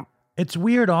 It's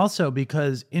weird also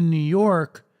because in New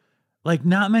York, like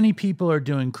not many people are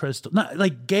doing crystal. Not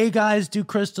like gay guys do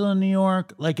crystal in New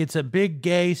York. Like it's a big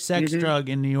gay sex drug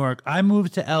in New York. I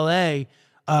moved to LA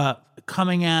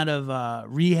coming out of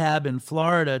rehab in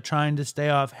Florida trying to stay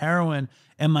off heroin,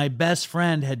 and my best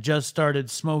friend had just started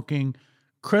smoking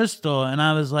crystal, and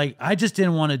I was like, I just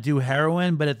didn't want to do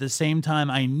heroin, but at the same time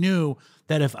I knew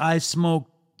that if I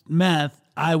smoked meth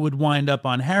I would wind up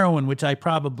on heroin, which I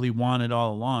probably wanted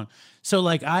all along. So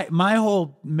like my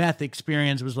whole meth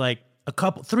experience was like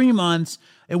 3 months.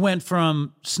 It went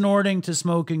from snorting to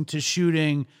smoking to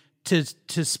shooting to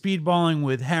speedballing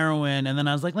with heroin. And then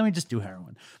I was like, let me just do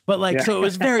heroin. But like, so it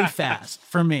was very fast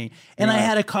for me. And I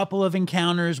had a couple of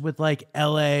encounters with like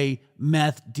LA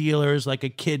meth dealers, like a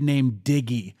kid named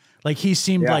Diggy. Like he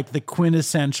seemed like the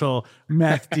quintessential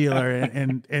meth dealer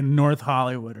in North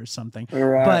Hollywood or something.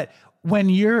 Right. But when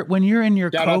you're in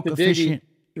your coke efficient,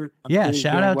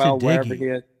 shout out to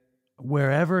Diggy.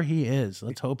 Wherever he is,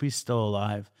 let's hope he's still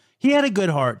alive. He had a good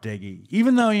heart, Diggy.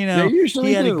 Even though he had a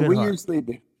good heart. Usually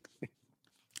do.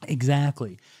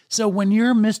 Exactly. So when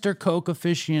you're Mr. Coke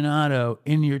aficionado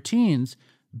in your teens,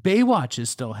 Baywatch is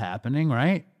still happening,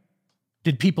 right?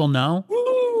 Did people know?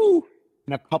 Woo!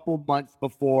 And a couple months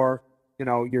before,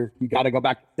 you got to go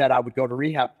back to set. I would go to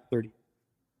rehab for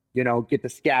 30. Get the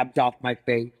scabs off my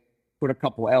face, put a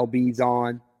couple LBs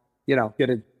on, get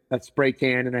a spray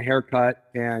tan and a haircut,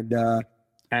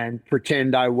 and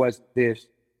pretend I was this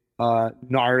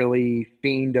gnarly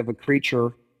fiend of a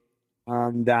creature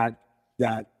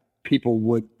that people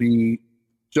would be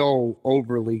so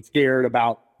overly scared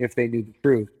about if they knew the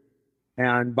truth.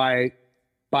 And by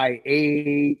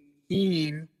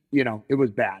 18, it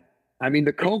was bad. I mean,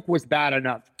 the coke was bad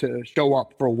enough to show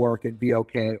up for work and be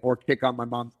okay, or kick on my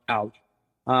mom's couch.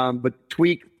 But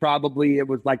tweak, probably it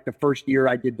was like the first year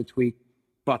I did the tweak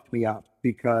fucked me up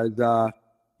because,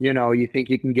 you think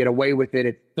you can get away with it.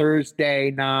 It's Thursday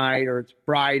night or it's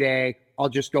Friday. I'll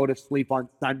just go to sleep on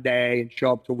Sunday and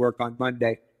show up to work on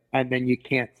Monday. And then you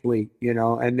can't sleep,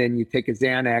 and then you take a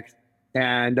Xanax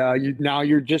and now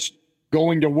you're just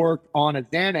going to work on a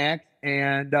Xanax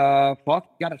and you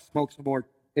got to smoke some more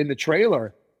in the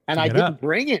trailer. And I didn't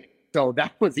bring it. So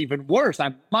that was even worse.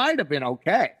 I might have been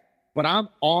okay, but I'm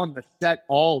on the set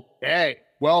all day,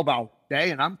 12-hour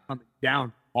day, and I'm coming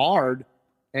down hard.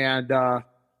 And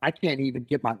I can't even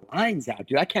get my lines out,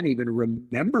 dude. I can't even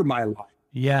remember my lines.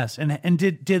 Yes. And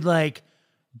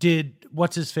did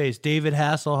what's his face, David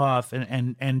Hasselhoff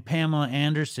and Pamela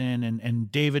Anderson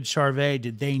and David Charvet,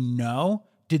 did they know?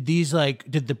 Did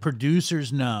the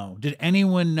producers know? Did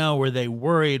anyone know? Were they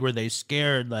worried? Were they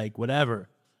scared? Like whatever?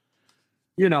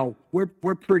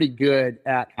 We're pretty good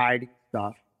at hiding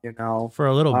stuff, for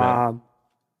a little bit.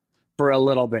 For a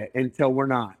little bit until we're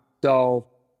not. So,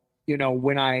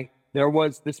 when there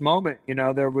was this moment,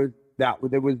 there was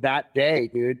that day,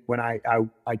 dude, when I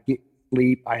get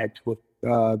sleep. I had to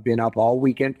have been up all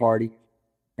weekend party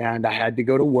and I had to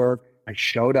go to work. I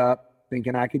showed up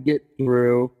thinking I could get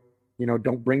through,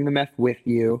 don't bring the meth with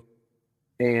you.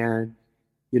 And,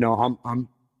 I'm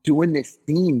doing this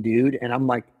scene, dude. And I'm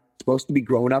like supposed to be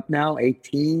grown up now,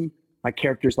 18. My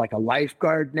character's like a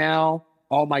lifeguard now.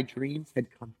 All my dreams had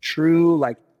come true.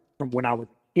 Like from when I was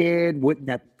a kid, wouldn't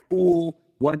that be cool?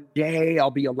 One day I'll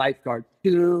be a lifeguard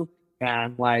too.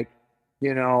 And like,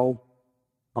 I'll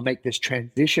make this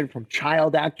transition from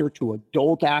child actor to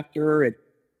adult actor and,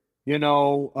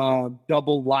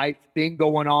 double life thing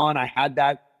going on. I had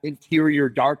that interior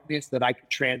darkness that I could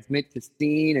transmit to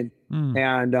scene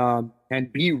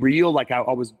and be real. Like I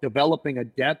was developing a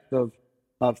depth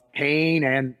of pain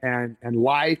and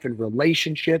life and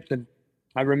relationships. And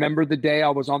I remember the day I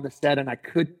was on the set and I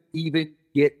couldn't even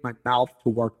get my mouth to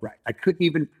work right. I couldn't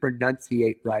even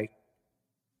pronunciate right.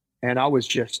 And I was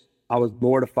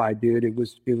mortified, dude. It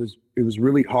was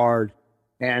really hard.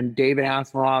 And David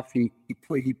Hasselhoff, he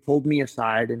pulled me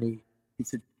aside and he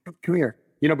said, come here,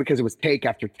 because it was take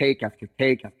after take after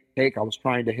take after take. I was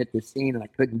trying to hit this scene and I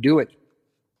couldn't do it.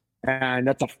 And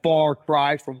that's a far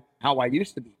cry from how I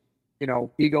used to be,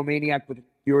 egomaniac with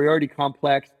inferiority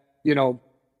complex,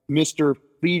 Mr.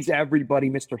 please everybody,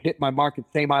 Mr. Hit My Mark and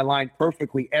Say My Line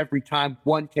perfectly every time.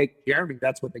 One take Jeremy,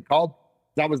 that's what they called.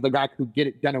 That was the guy who could get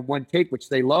it done in one take, which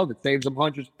they love. It saves them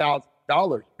hundreds of thousands of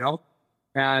dollars, you know?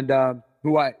 And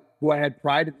who I had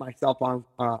prided myself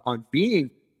on being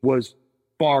was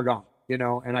far gone, you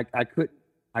know, and I couldn't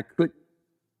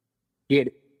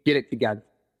get it together.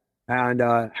 And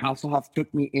Hasselhoff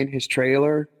took me in his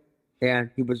trailer, and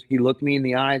he looked me in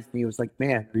the eyes and he was like,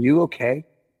 "Man, are you okay?"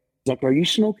 He's like, "Are you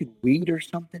smoking weed or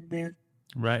something, man?"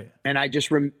 Right. And I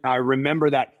just I remember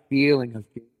that feeling of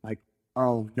like,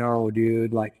 "Oh no,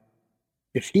 dude! Like,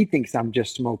 if he thinks I'm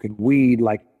just smoking weed,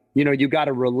 like, you know, you got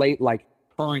to relate like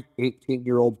current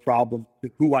 18-year-old problem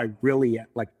to who I really am.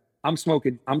 Like, I'm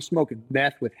smoking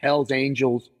meth with Hell's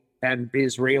Angels and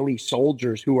Israeli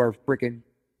soldiers who are freaking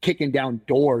kicking down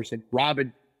doors and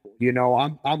robbing. You know,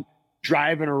 I'm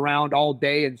driving around all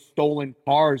day in stolen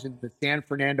cars in the San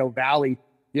Fernando Valley,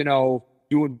 you know,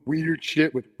 doing weird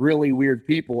shit with really weird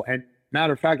people. And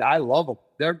matter of fact, I love them.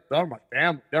 They're my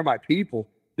family. They're my people.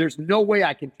 There's no way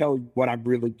I can tell you what I'm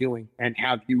really doing and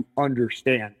have you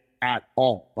understand at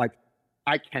all. Like,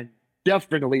 I can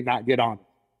definitely not get on it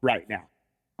right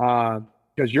now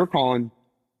because you're calling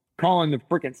the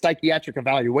freaking psychiatric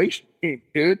evaluation team,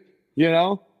 dude. You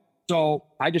know, so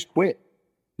I just quit.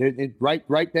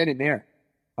 Right then and there.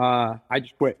 I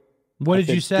just quit. What did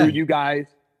you say? Screw you guys.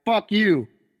 Fuck you.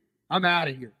 I'm out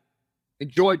of here.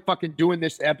 Enjoyed fucking doing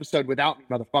this episode without me,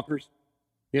 motherfuckers.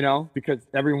 You know, because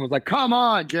everyone was like, "Come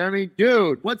on, Jeremy,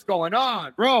 dude, what's going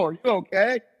on, bro? Are you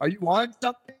okay? Are you on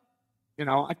something?" You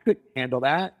know, I couldn't handle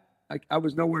that. I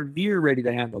was nowhere near ready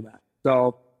to handle that.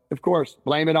 So, of course,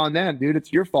 blame it on them, dude.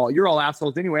 It's your fault. You're all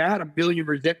assholes anyway. I had a million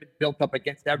resentment built up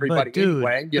against everybody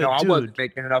anyway. You know, I wasn't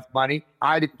making enough money.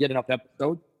 I didn't get enough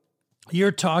episodes.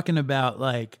 You're talking about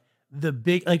like the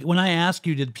big, like when I ask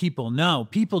you, did people know?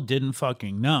 People didn't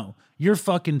fucking know. You're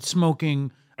fucking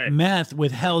smoking meth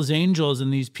with Hell's Angels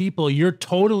and these people. You're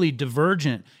totally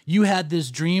divergent. You had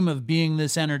this dream of being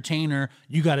this entertainer.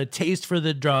 You got a taste for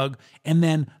the drug, and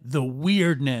then the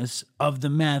weirdness of the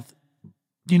meth,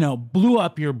 you know, blew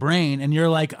up your brain, and you're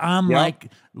like, I'm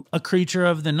like a creature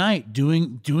of the night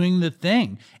doing the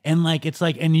thing. And like, it's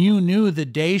like, and you knew the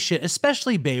day shit,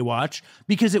 especially Baywatch,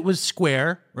 because it was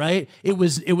square, right? It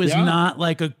was not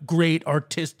like a great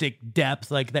artistic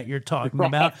depth like that you're talking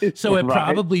about. So it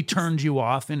probably turned you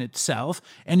off in itself.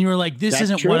 And you were like, this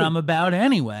isn't what I'm about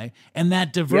anyway. And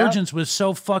that divergence was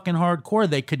so fucking hardcore,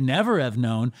 they could never have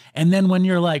known. And then when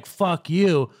you're like, fuck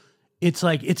you, it's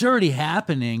like, it's already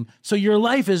happening. So your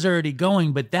life is already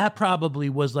going, but that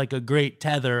probably was like a great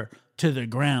tether to the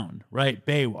ground, right?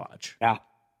 Baywatch. Yeah.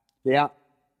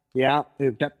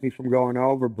 It kept me from going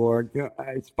overboard. You know,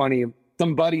 it's funny.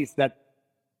 Some buddies that,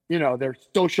 you know, they're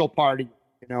social party,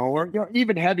 you know, or you know,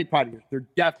 even heavy partiers, they're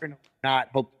definitely not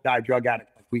hope to die drug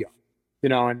addicts like we are, you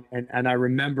know, and I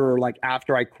remember like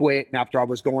after I quit and after I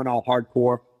was going all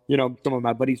hardcore, you know, some of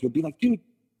my buddies would be like, "Dude,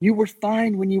 you were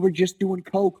fine when you were just doing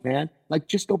coke, man. Like,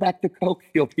 just go back to coke.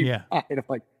 You'll be fine." I'm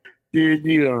like, "Dude,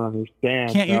 you don't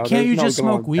understand. Can't you just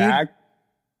smoke weed?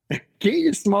 Can't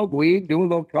you smoke weed, do a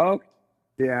little coke?"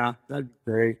 Yeah, that'd be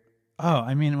great. Oh,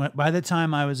 I mean, by the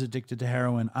time I was addicted to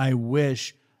heroin, I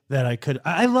wish that I could.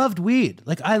 I loved weed.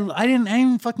 Like I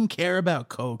didn't fucking care about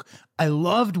coke. I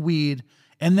loved weed,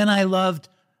 and then I loved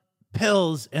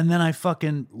pills, and then I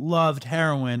fucking loved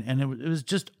heroin, and it was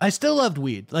just, I still loved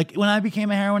weed. Like when I became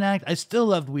a heroin addict, I still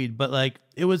loved weed, but like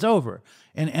it was over.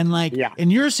 And like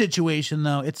in your situation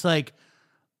though, it's like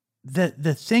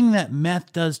the thing that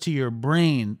meth does to your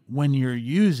brain when you're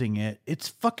using it, it's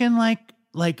fucking like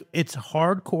it's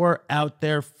hardcore out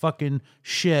there fucking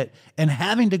shit, and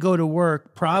having to go to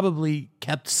work probably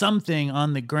kept something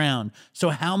on the ground.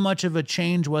 So how much of a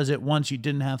change was it once you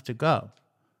didn't have to go?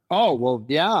 Oh, well,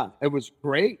 yeah, it was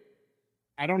great.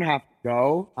 I don't have to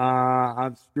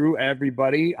go. Screw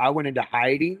everybody. I went into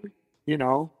hiding, you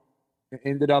know,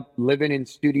 ended up living in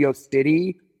Studio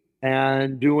City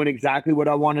and doing exactly what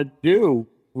I wanted to do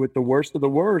with the worst of the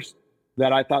worst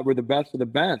that I thought were the best of the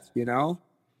best, you know,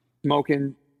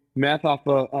 smoking meth off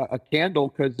a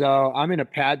candle because I'm in a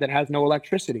pad that has no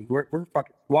electricity. We're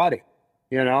fucking squatting,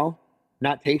 you know,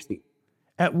 not tasty.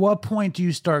 At what point do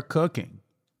you start cooking?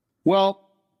 Well,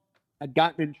 I'd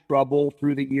gotten in trouble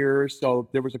through the years, so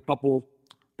there was a couple,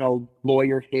 you know,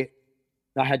 lawyer hits.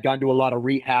 I had gone to a lot of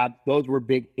rehab. Those were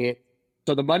big hits.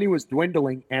 So the money was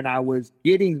dwindling, and I was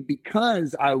getting,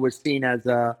 because I was seen as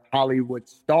a Hollywood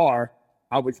star,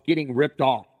 I was getting ripped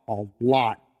off a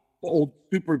lot. Old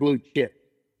super glue chip,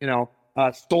 you know,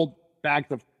 stole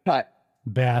bags of cut.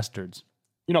 Bastards.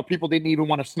 You know, people didn't even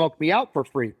want to smoke me out for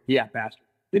free. Yeah, bastards.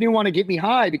 They didn't want to get me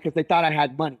high because they thought I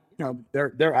had money. You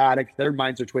know, they're addicts. Their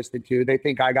minds are twisted too. They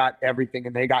think I got everything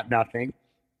and they got nothing.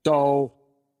 So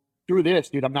through this,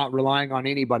 dude, I'm not relying on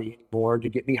anybody anymore to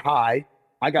get me high.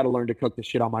 I got to learn to cook this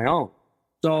shit on my own.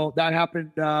 So that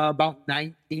happened about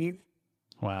 19.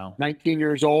 Wow. 19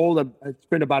 years old. I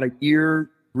spent about a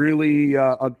year really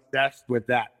obsessed with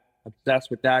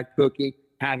that cooking,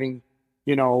 having,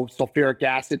 you know, sulfuric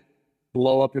acid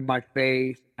blow up in my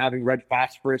face, having red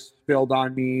phosphorus spilled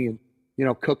on me, and, you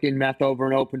know, cooking meth over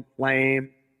an open flame,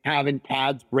 having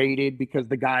pads braided because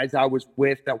the guys I was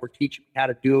with that were teaching me how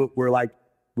to do it were like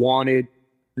wanted,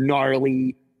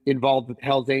 gnarly, involved with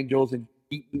Hell's Angels and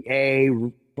DEA,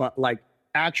 but like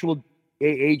actual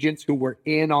agents who were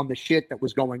in on the shit that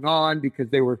was going on because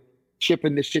they were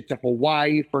shipping this shit to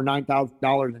Hawaii for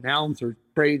 $9,000 an ounce or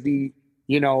crazy,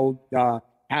 you know,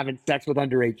 having sex with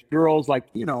underage girls. Like,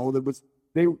 you know,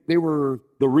 they were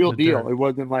the real deal. It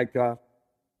wasn't like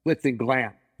glitz and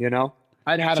glam, you know?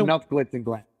 I'd had enough glitz and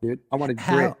glam, dude. I wanted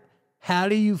grit. How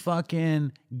do you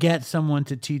fucking get someone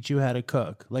to teach you how to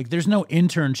cook? Like, there's no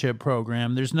internship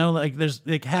program. There's no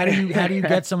how do you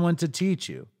get someone to teach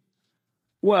you?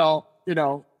 Well, you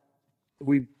know,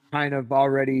 we kind of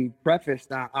already prefaced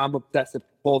that I'm obsessive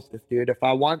compulsive, dude. If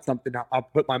I want something, I'll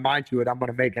put my mind to it. I'm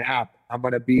going to make it happen. I'm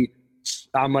going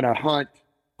to hunt.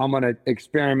 I'm going to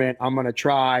experiment. I'm going to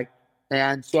try.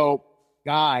 And so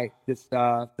the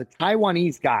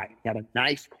Taiwanese guy, he had a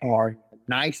nice car, a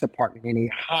nice apartment, and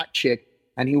a hot chick.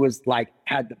 And he was like,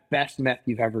 had the best meth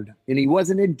you've ever done. And he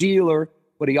wasn't a dealer,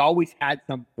 but he always had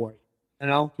some for it. You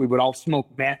know, we would all smoke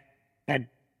meth and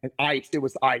ice. It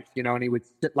was ice, you know, and he would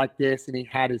sit like this and he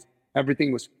had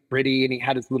everything was pretty and he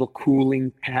had his little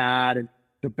cooling pad and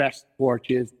the best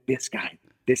torches. This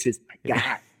is my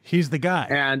guy. He's the guy.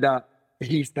 And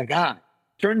he's the guy.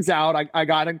 Turns out I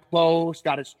got him close,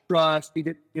 got his trust. He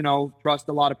didn't, you know, trust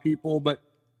a lot of people, but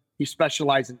he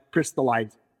specialized in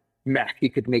crystallizing meth. He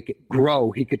could make it grow.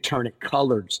 He could turn it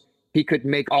colors. He could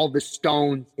make all the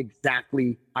stones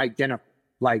exactly identical,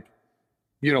 like,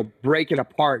 you know, break it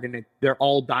apart and they're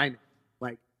all diamonds.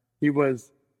 Like, he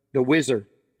was the wizard,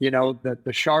 you know,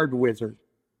 the shard wizard,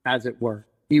 as it were.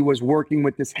 He was working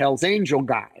with this Hell's Angel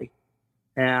guy,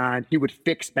 and he would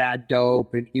fix bad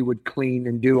dope and he would clean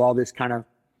and do all this kind of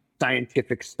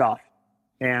scientific stuff.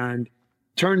 And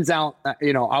turns out,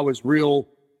 you know, I was real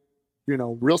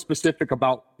specific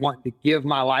about wanting to give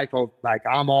my life over. Like,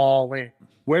 I'm all in.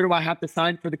 Where do I have to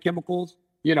sign for the chemicals?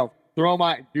 You know,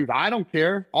 dude, I don't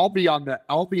care. I'll be on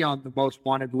the most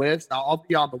wanted list. I'll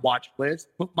be on the watch list.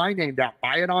 Put my name down.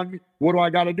 Buy it on me. What do I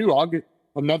got to do? I'll get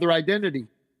another identity,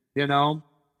 you know?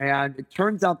 And it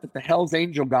turns out that the Hell's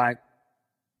Angel guy,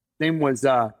 name was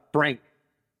Frank.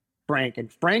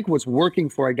 And Frank was working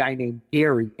for a guy named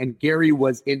Gary, and Gary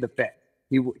was in the Fed.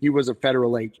 He was a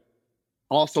federal agent,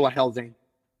 also a Hell's Angel.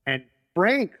 And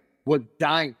Frank was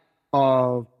dying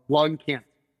of lung cancer.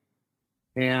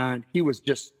 And he was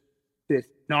just this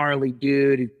gnarly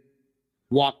dude. He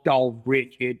walked all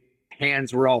rigid,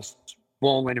 hands were all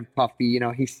swollen and puffy. You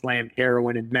know, he slammed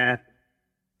heroin and meth,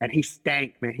 and he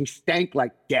stank, man. He stank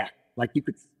like death. Like, you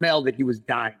could smell that he was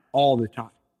dying all the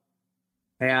time.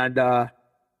 And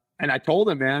I told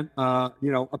him, man,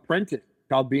 you know, apprentice,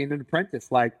 called being an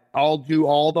apprentice. Like, I'll do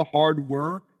all the hard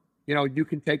work. You know, you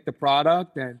can take the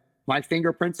product and my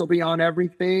fingerprints will be on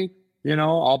everything. You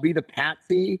know, I'll be the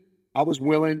patsy. I was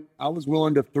willing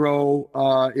to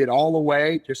throw it all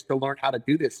away just to learn how to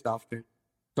do this stuff. And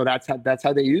so that's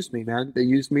how they used me, man. They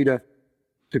used me to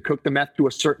cook the meth to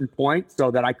a certain point so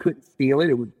that I couldn't steal it.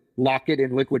 It would lock it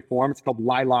in liquid form. It's called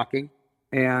lye locking.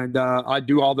 And I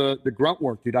do all the grunt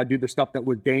work, dude. I do the stuff that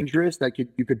was dangerous that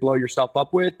you could blow yourself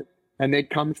up with, and they'd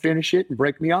come finish it and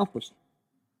break me off with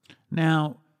something.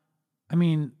 Now, I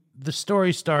mean, the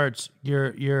story starts,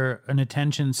 you're an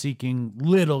attention-seeking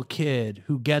little kid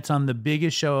who gets on the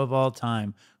biggest show of all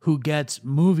time, who gets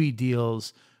movie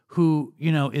deals, who,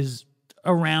 you know, is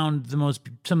around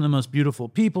some of the most beautiful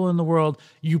people in the world.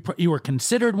 You were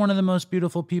considered one of the most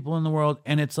beautiful people in the world,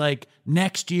 and it's like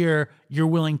next year you're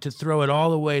willing to throw it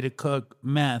all away to cook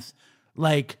meth,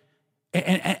 like,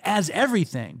 and as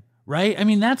everything, right? I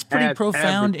mean, that's pretty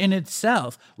profound in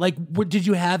itself. Like, did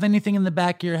you have anything in the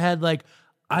back of your head like,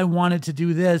 I wanted to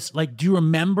do this? Like, do you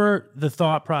remember the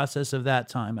thought process of that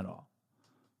time at all?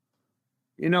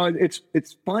 You know,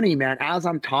 it's funny, man. As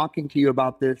I'm talking to you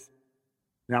about this,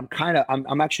 and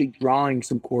I'm actually drawing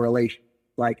some correlation.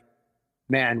 Like,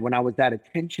 man, when I was that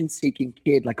attention-seeking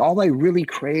kid, like, all I really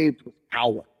craved was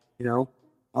power. You know,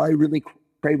 all I really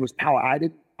craved was power.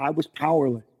 I was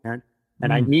powerless, man,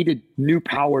 and I needed new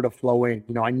power to flow in.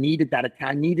 You know, I needed that.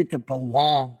 I needed to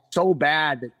belong so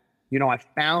bad that I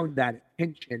found that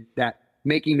attention, that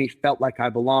making me felt like I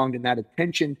belonged, and that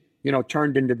attention,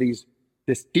 turned into this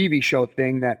TV show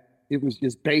thing that it was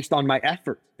just based on my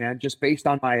efforts, man, just based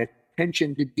on my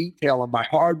attention to detail and my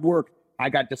hard work. I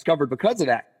got discovered because of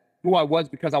that. Who I was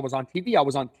because I was on TV. I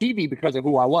was on TV because of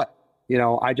who I was.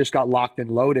 I just got locked and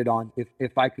loaded on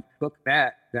if I could cook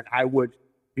that, then I would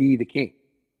be the king.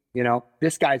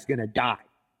 This guy's going to die,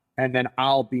 and then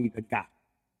I'll be the guy.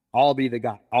 I'll be the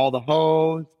guy. All the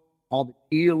hoes, all the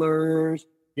dealers,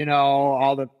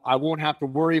 I won't have to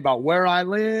worry about where I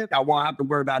live. I won't have to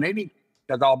worry about anything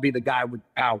because I'll be the guy with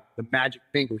power, the magic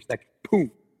fingers that can,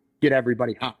 boom, get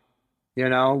everybody hot,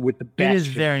 with the best. It is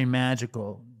very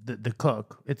magical, the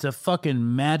cook. It's a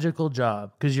fucking magical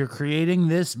job because you're creating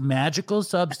this magical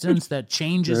substance that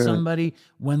changes somebody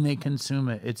when they consume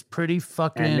it. It's pretty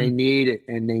fucking... And they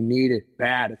need it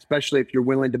bad, especially if you're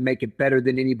willing to make it better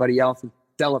than anybody else and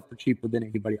sell it for cheaper than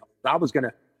anybody else. I was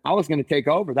gonna take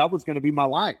over. That was gonna be my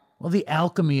life. Well, the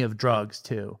alchemy of drugs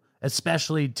too,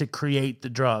 especially to create the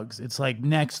drugs. It's like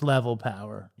next level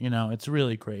power. It's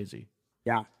really crazy.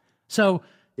 Yeah. So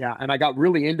yeah, and I got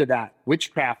really into that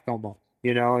witchcraft almost.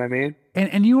 You know what I mean?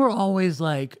 And you were always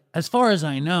like, as far as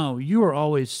I know, you were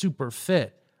always super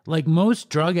fit. Like most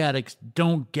drug addicts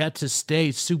don't get to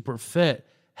stay super fit.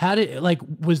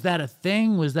 Was that a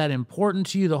thing? Was that important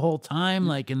to you the whole time?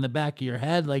 Like in the back of your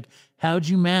head? Like, how'd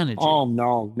you manage it? Oh,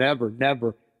 no, never.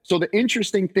 So the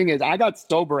interesting thing is I got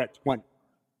sober at 20.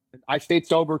 I stayed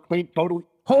sober, clean, totally.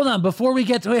 Hold on. Before we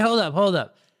get to, hold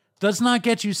up. Let's not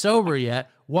get you sober yet.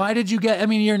 Why did you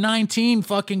you're 19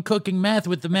 fucking cooking meth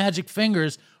with the magic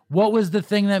fingers. What was the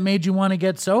thing that made you want to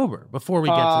get sober before we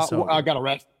get to sober? I got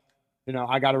arrested.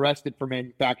 I got arrested for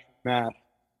manufacturing meth.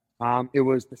 It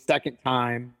was the second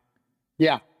time.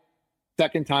 Yeah.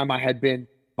 Second time I had been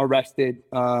arrested,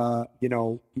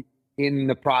 in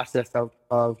the process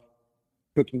of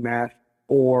cooking meth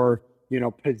or,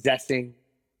 possessing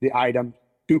the item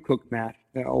to cook meth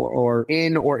or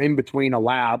in between a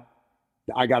lab.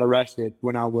 I got arrested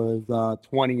when I was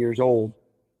 20 years old.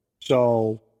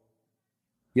 So,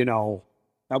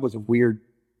 that was a weird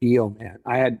deal, man.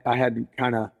 I had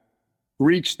kind of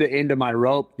reached the end of my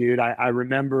rope, dude. I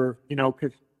remember,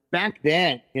 because back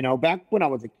then, back when I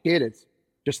was a kid, it's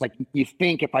just like you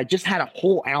think if I just had a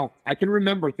whole ounce, I can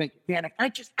remember thinking, man, if I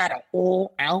just had a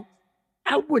whole ounce,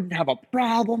 I wouldn't have a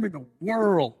problem in the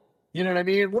world. You know what I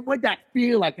mean? What would that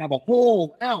feel like to have a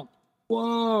whole ounce?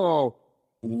 Whoa.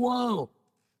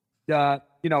 Here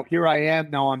I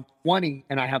am now. I'm 20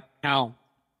 and I have pounds,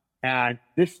 and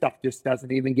this stuff just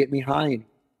doesn't even get me high,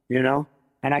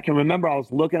 And I can remember I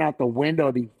was looking out the window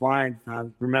of these blinds, and I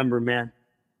remember, man,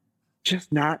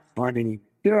 just not fun anymore.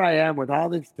 Here I am with all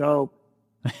this dope,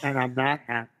 and I'm not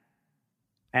happy.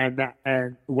 And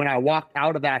when I walked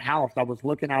out of that house, I was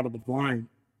looking out of the blind,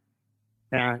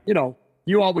 and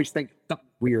you always think something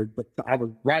weird, but I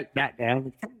was writing that down.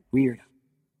 Like, something weird.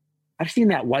 I've seen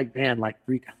that white van like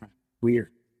 3 times. Weird.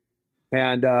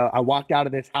 And I walked out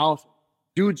of this house,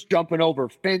 dudes jumping over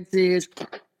fences,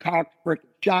 cocked freaking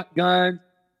shotguns,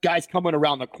 guys coming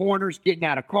around the corners, getting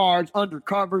out of cars,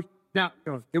 undercovers. Now,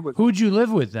 it was. Who'd you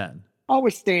live with then? I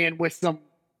was staying with some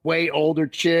way older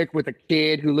chick with a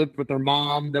kid who lived with her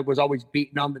mom that was always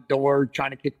beating on the door, trying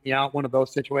to kick me out. One of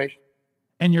those situations.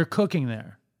 And you're cooking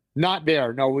there? Not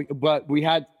there, no. But we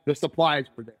had the supplies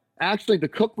were there. Actually, the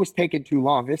cook was taking too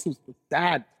long. This was a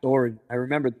sad story. I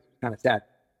remember this was kind of sad.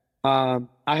 I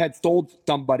had sold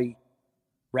somebody,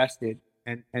 arrested,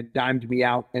 and dimed me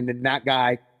out. And then that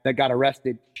guy that got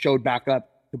arrested showed back up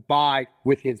to buy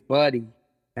with his buddy.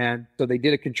 And so they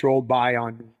did a controlled buy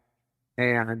on me.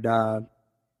 And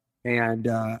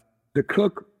the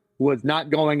cook was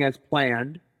not going as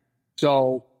planned.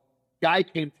 So guy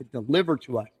came to deliver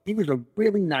to us. He was a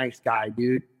really nice guy,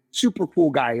 dude. Super cool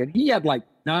guy. And he had like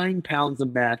 9 pounds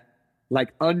of meth,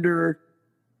 like under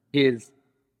his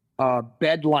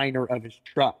bed liner of his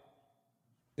truck.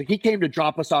 So he came to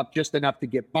drop us off just enough to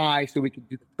get by so we could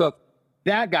do the cook.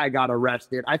 That guy got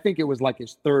arrested. I think it was like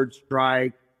his 3rd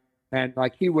strike. And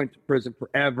like he went to prison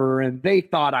forever. And they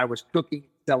thought I was cooking,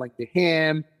 selling to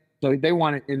him. So it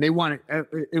was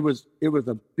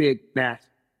a big mess.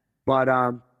 But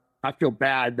I feel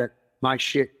bad that my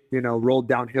shit, rolled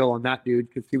downhill on that dude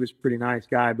because he was a pretty nice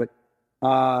guy. But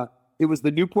it was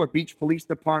the Newport Beach Police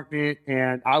Department,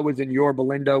 and I was in Yorba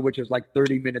Linda, which is like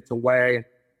 30 minutes away. And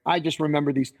I just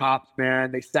remember these cops,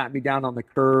 man. They sat me down on the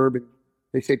curb and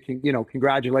they said,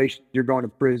 congratulations, you're going to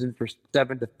prison for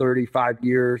 7 to 35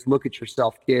 years. Look at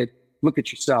yourself, kid. Look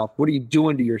at yourself. What are you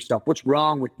doing to yourself? What's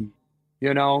wrong with you?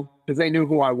 Because they knew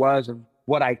who I was and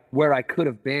where I could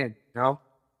have been,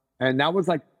 And that was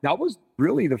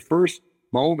really the first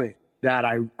moment that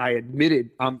I admitted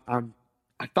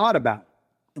I thought about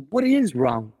what is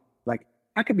wrong. Like,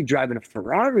 I could be driving a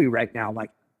Ferrari right now. Like,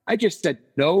 I just said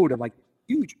no to like a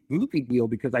huge movie deal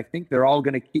because I think they're all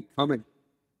going to keep coming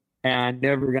and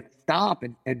never going to stop.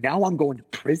 And now I'm going to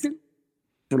prison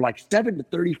for like 7 to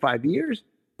 35 years.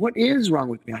 What is wrong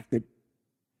with me? I said,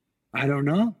 I don't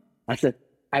know. I said,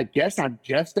 I guess I'm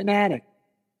just an addict.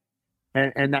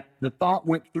 And that the thought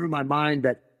went through my mind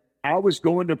that I was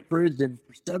going to prison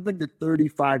for 7 to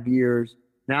 35 years.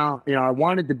 Now, I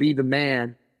wanted to be the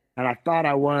man, and I thought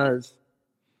I was.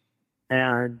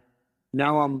 And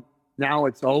now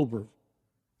it's over.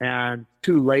 And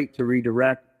too late to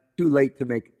redirect, too late to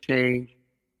make a change.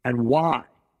 And why?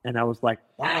 And I was like,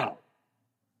 wow.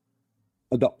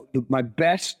 My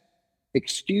best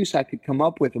excuse I could come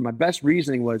up with, and my best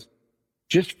reasoning was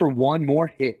just for one more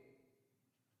hit.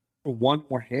 For one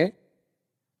more hit?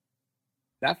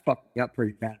 That fucked me up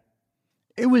pretty bad.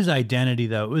 It was identity,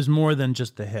 though. It was more than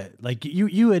just the hit. Like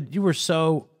you were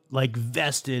so like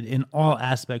vested in all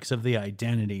aspects of the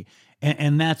identity,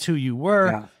 and that's who you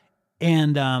were. Yeah.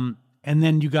 And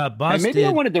then you got busted. And maybe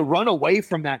I wanted to run away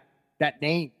from that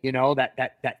name,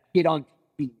 that kid on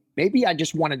TV. Maybe I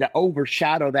just wanted to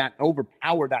overpower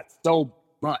that so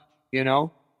much,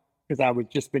 because I was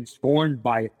just been scorned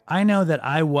by it. I know that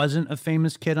I wasn't a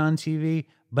famous kid on TV,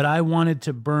 but I wanted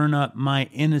to burn up my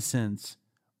innocence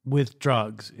with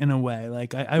drugs in a way.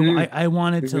 Like I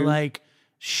wanted to like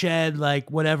shed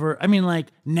like whatever. I mean, like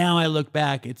now I look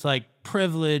back, it's like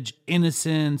privilege,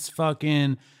 innocence,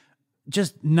 fucking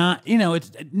just not,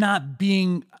 it's not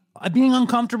being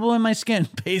uncomfortable in my skin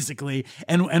basically.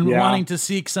 And wanting to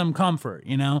seek some comfort,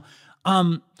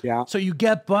 So you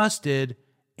get busted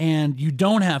and you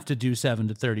don't have to do 7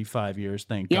 to 35 years.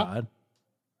 Thank God.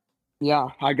 Yeah.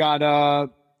 I got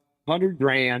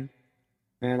 $100,000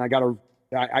 and I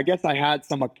guess I had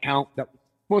some account that was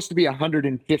supposed to be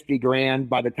 $150,000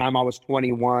 by the time I was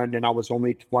 21 and I was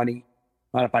only 20.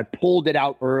 But if I pulled it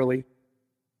out early,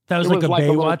 that was like a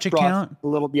Baywatch account? A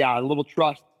little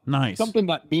trust. Nice. Something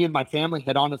that me and my family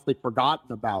had honestly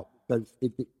forgotten about because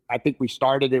I think we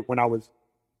started it when I was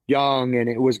young and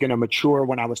it was going to mature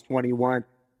when I was 21.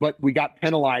 But we got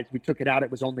penalized. We took it out. It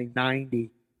was only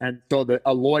 90. And so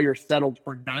a lawyer settled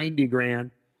for $90,000.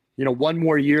 One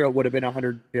more year, it would have been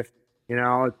 150.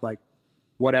 It's like,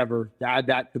 whatever. Add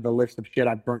that to the list of shit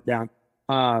I've burnt down.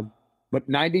 But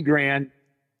 $90,000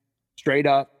 straight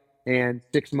up and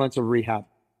 6 months of rehab.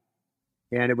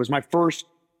 And it was my first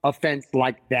offense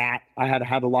like that. I had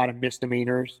a lot of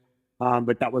misdemeanors,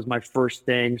 but that was my first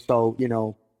thing. So,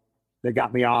 they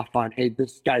got me off on, hey,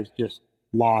 this guy's just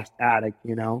lost addict,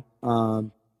 and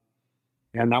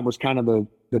that was kind of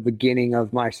the beginning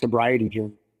of my sobriety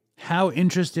journey. How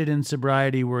interested in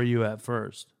sobriety were you at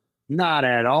first? Not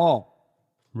at all.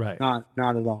 Right. Not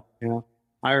at all.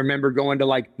 I remember going to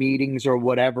like meetings or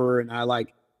whatever, and I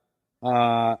like,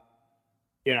 I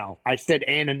said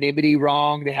anonymity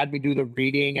wrong. They had me do the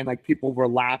reading, and like people were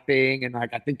laughing, and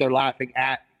like I think they're laughing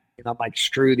at me, and I'm like,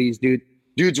 screw these dudes.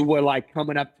 Dudes were like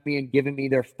coming up to me and giving me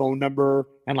their phone number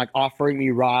and like offering me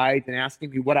rides and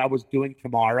asking me what I was doing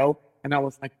tomorrow. And I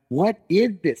was like, what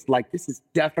is this? Like, this is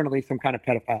definitely some kind of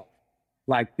pedophile.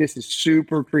 Like, this is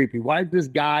super creepy. Why is this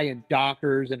guy in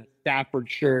Dockers and a Stafford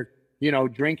shirt,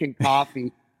 drinking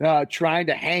coffee, trying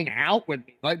to hang out with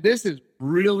me? Like, this is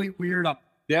really weird. I'm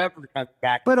never coming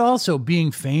back. But also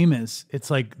being famous,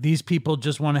 it's like these people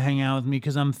just want to hang out with me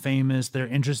because I'm famous. They're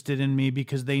interested in me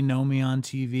because they know me on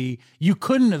TV. You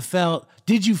couldn't have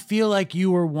did you feel like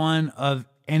you were one of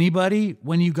anybody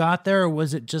when you got there? Or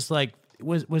was it just like,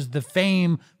 was the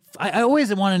fame? I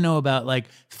always want to know about like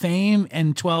fame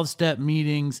and 12-step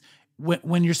meetings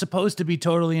when you're supposed to be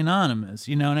totally anonymous,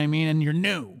 you know what I mean? And you're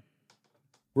new.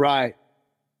 Right.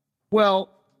 Well,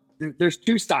 there's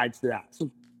two sides to that.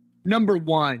 So number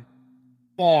one,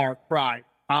 far cry.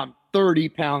 I'm 30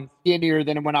 pounds skinnier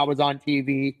than when I was on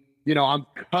TV. I'm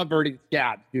covered in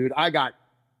scabs, dude. I got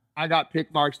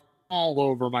pick marks all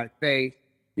over my face.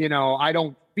 I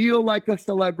don't feel like a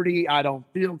celebrity. I don't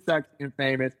feel sexy and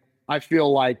famous. I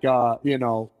feel like,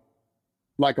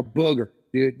 like a booger,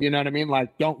 dude. You know what I mean?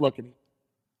 Like, don't look at me.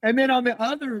 And then on the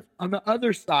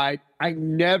other side, I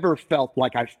never felt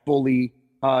like I fully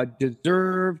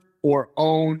deserved or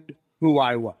owned who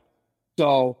I was.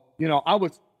 So, I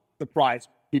was surprised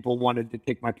people wanted to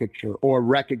take my picture or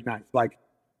recognize, like,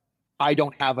 I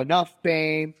don't have enough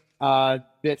fame.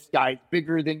 This guy's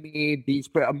bigger than me. These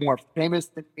are more famous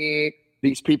than me.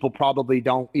 These people probably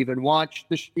don't even watch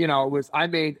this. I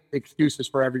made excuses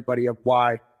for everybody of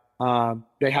why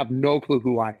they have no clue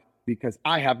who I am because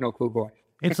I have no clue who I am.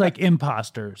 It's like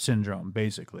imposter syndrome,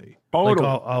 basically. Totally.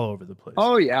 Like all over the place.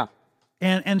 Oh yeah.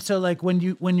 And so like when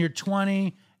you're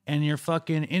 20 and you're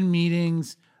fucking in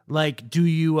meetings, like do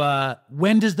you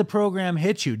when does the program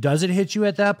hit you? Does it hit you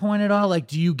at that point at all? Like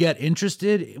do you get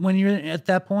interested when you're at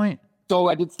that point? So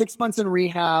I did 6 months in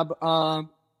rehab.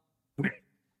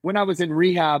 When I was in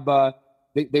rehab,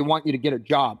 they want you to get a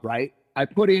job, right? I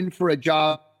put in for a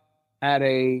job at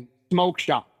a smoke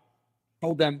shop.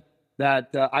 Told them that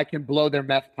I can blow their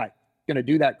meth pipe. Going to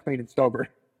do that clean and sober.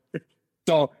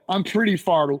 So I'm pretty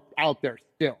far out there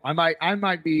still. I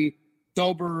might be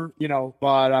sober,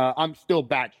 but I'm still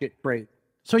batshit crazy.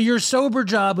 So your sober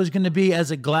job was going to be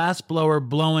as a glass blower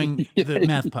blowing the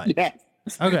meth pipes. Yes.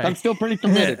 Okay. I'm still pretty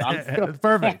committed. I'm still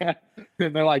perfect.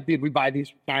 And they're like, dude, we buy these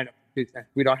from China.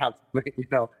 We don't have,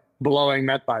 blowing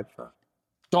meth pipes.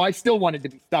 So I still wanted to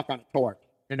be stuck on a torch.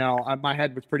 My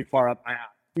head was pretty far up my ass.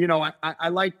 I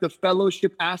like the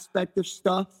fellowship aspect of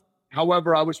stuff.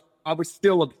 However, I was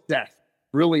still obsessed,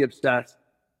 really obsessed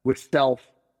with self.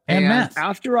 And meth.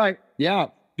 After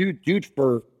dude,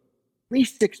 for at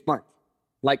least 6 months,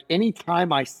 like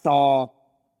anytime I saw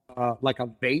like a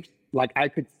vase, like I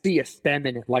could see a stem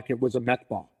in it, like it was a meth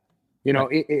ball.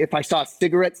 If I saw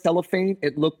cigarette cellophane,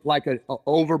 it looked like a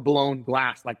overblown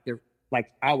glass, it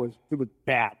was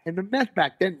bad. And the meth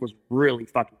back then was really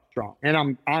fucking strong.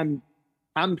 And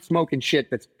I'm smoking shit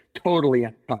that's totally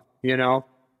uncut,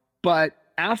 But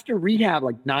after rehab,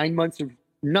 like 9 months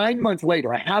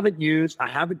later, I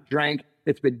haven't drank.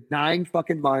 It's been 9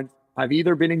 fucking months. I've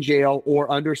either been in jail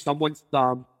or under someone's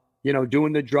thumb,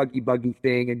 doing the druggy buggy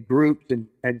thing and groups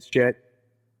and shit.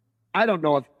 I don't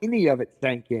know if any of it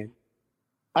sank in.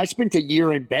 I spent a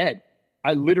year in bed.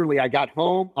 I got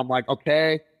home. I'm like,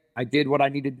 okay, I did what I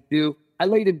needed to do. I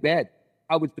laid in bed.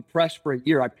 I was depressed for a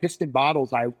year. I pissed in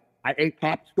bottles. I ate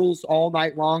popsicles all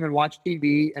night long and watched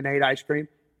TV and ate ice cream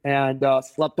and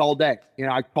slept all day.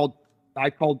 I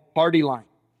called party line.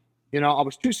 I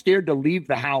was too scared to leave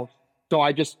the house. So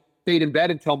I just stayed in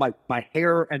bed until my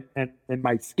hair and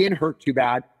my skin hurt too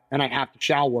bad. And I have to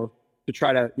shower to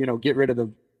try to, get rid of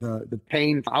the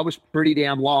pain. I was pretty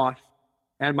damn lost.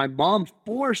 And my mom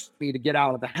forced me to get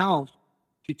out of the house.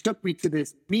 She took me to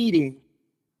this meeting,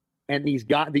 and these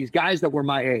guys that were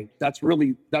my age, that's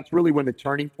really when the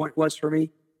turning point was for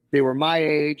me. They were my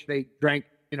age. They drank,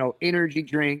 energy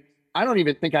drinks. I don't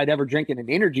even think I'd ever drinking an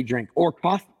energy drink or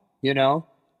coffee,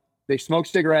 They smoked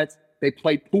cigarettes. They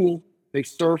played pool. They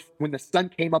surfed. When the sun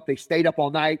came up, they stayed up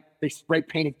all night. They spray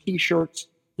painted T-shirts.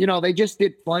 They just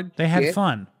did fun. They had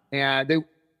fun. And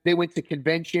they went to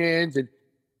conventions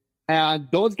and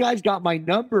those guys got my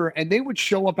number, and they would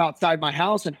show up outside my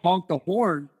house and honk the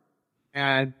horn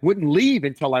and wouldn't leave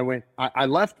until I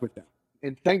left with them.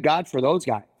 And thank God for those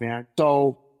guys, man.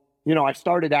 So, I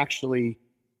started actually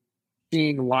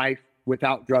seeing life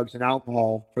without drugs and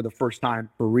alcohol for the first time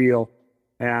for real.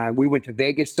 And we went to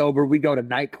Vegas sober. We go to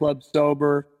nightclubs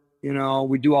sober.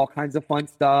 We do all kinds of fun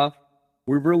stuff.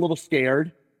 We were a little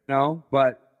scared,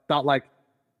 but felt like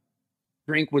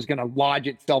drink was going to lodge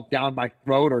itself down my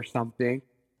throat or something.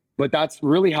 But that's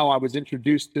really how I was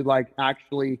introduced to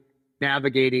actually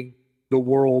navigating the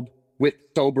world with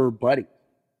sober buddies.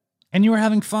 And you were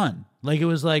having fun. It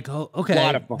was like, oh,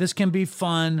 okay, this can be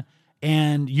fun.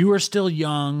 And you were still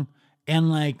young,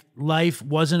 and life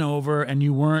wasn't over, and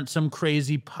you weren't some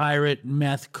crazy pirate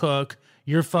meth cook.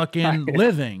 You're fucking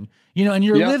living, and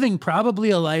you're living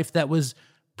probably a life that was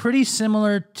pretty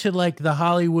similar to the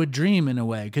Hollywood dream in a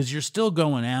way, because you're still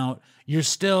going out, you're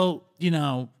still,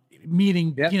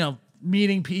 meeting,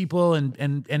 meeting people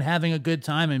and having a good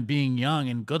time and being young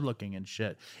and good looking and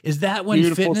shit. Is that when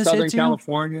beautiful fitness Southern hits you?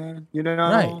 California,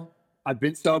 Right. I've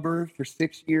been sober for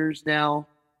 6 years now,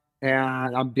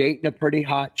 and I'm dating a pretty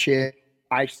hot chick.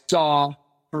 I saw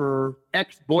her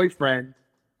ex-boyfriend's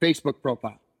Facebook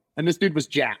profile, and this dude was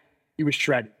jacked. He was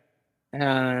shredded.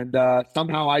 And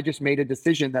somehow I just made a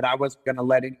decision that I wasn't going to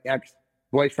let any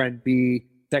ex-boyfriend be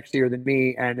sexier than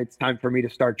me. And it's time for me to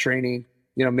start training,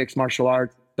 mixed martial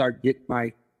arts, start getting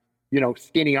my,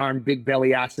 skinny arm, big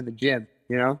belly ass in the gym,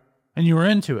 And you were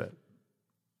into it.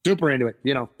 Super into it.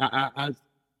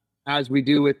 As we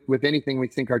do with anything we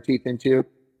sink our teeth into.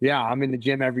 Yeah, I'm in the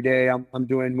gym every day. I'm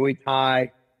doing Muay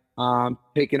Thai,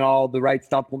 taking all the right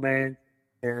supplements,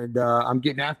 and I'm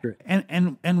getting after it.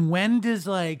 And when does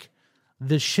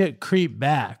the shit creep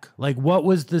back? What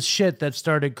was the shit that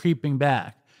started creeping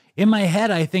back? In my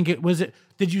head, I think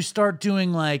did you start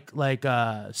doing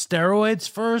steroids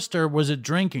first, or was it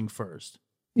drinking first?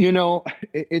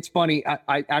 It's funny.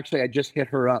 I just hit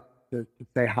her up to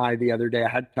say hi the other day. I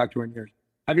hadn't talked to her in years.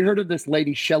 Have you heard of this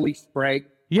lady, Shelley Sprague?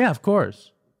 Yeah, of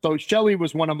course. So Shelly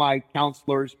was one of my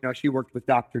counselors. You know, she worked with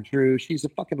Dr. Drew. She's a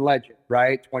fucking legend,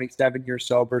 right? 27 years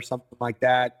sober, something like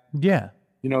that. Yeah.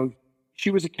 You know,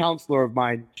 she was a counselor of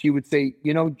mine. She would say,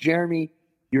 you know, Jeremy,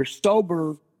 you're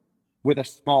sober with a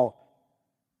small,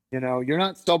 you know, you're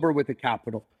not sober with a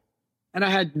capital. And I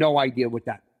had no idea what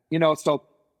that, you know, so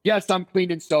yes, I'm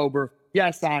clean and sober.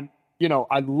 Yes, I'm, you know,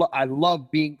 I love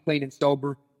being clean and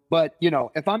sober. But, you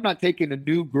know, if I'm not taking a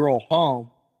new girl home,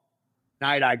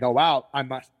 night I go out, I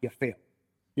must be a fail.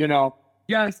 You know,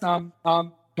 yes, I'm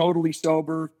totally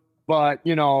sober, but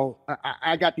you know,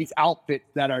 I got these outfits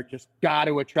that are just got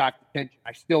to attract attention.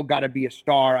 I still got to be a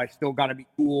star. I still got to be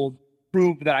cool,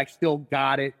 prove that I still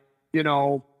got it. You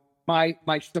know, my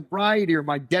sobriety or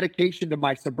my dedication to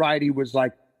my sobriety was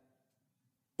like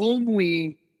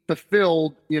only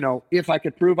fulfilled, you know, if I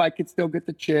could prove I could still get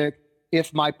the chick,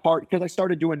 if my part, because I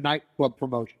started doing nightclub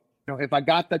promotion. You know, if I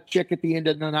got the chick at the end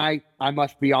of the night, I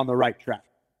must be on the right track.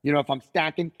 You know, if I'm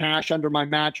stacking cash under my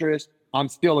mattress, I'm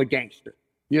still a gangster.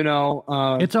 You know,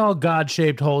 it's all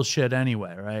God-shaped hole shit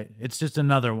anyway, right? It's just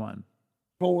another one.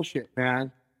 Bullshit,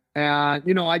 man. And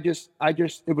you know, I just,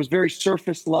 it was very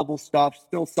surface level stuff,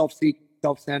 still self-seeking,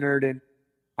 self-centered, and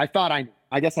I thought I knew.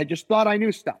 I guess I just thought I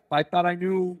knew stuff. I thought I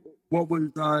knew what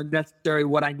was necessary,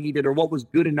 what I needed, or what was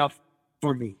good enough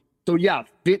for me. So yeah,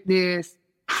 fitness,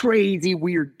 crazy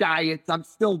weird diets. I'm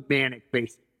still manic,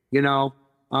 basically, you know.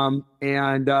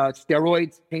 And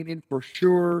steroids came in for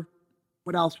sure.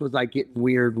 What else was I getting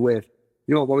weird with?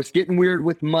 You know, I was getting weird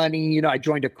with money. You know, I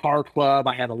joined a car club.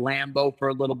 I had a Lambo for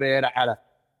a little bit. I had a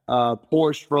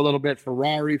Porsche for a little bit,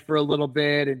 Ferrari for a little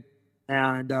bit,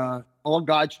 and all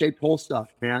God-shaped hole stuff,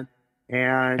 man.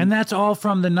 And that's all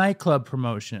from the nightclub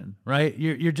promotion, right?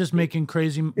 You're just making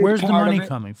crazy. Where's the money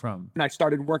coming from? And I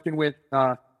started working with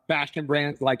fashion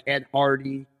brands like Ed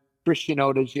Hardy, Christian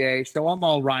Audigier. So I'm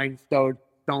all rhinestone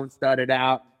studded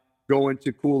out, going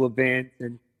to cool events.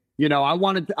 And, you know,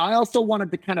 I also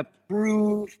wanted to kind of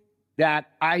prove that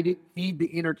I didn't need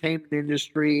the entertainment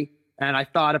industry. And I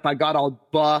thought if I got all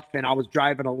buff and I was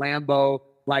driving a Lambo,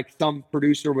 like some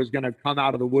producer was going to come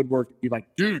out of the woodwork and be like,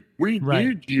 dude, we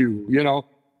need you. You know,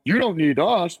 you don't need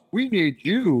us. We need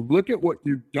you. Look at what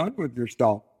you've done with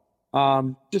yourself.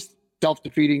 Just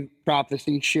self-defeating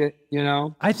prophecy shit, you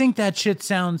know? I think that shit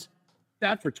sounds...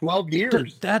 That for 12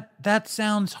 years. That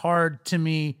sounds hard to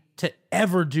me to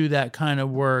ever do that kind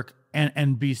of work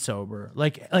and be sober.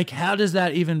 Like how does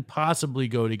that even possibly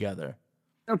go together?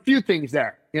 A few things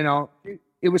there, you know?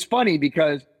 It was funny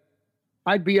because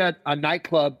I'd be at a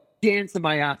nightclub dancing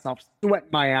my ass off, sweating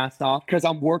my ass off because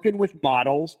I'm working with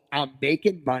models, I'm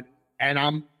making money, and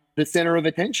I'm the center of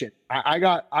attention. I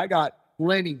got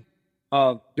plenty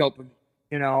of dopamine.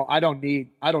 You know, I don't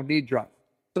need drugs.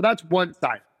 So that's one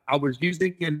side. I was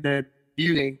using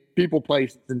people,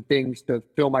 places, and things to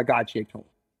fill my God-shaped hole.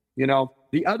 You know,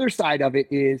 the other side of it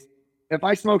is if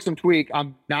I smoke some tweak,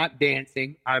 I'm not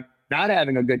dancing. I'm not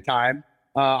having a good time.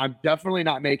 I'm definitely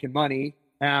not making money,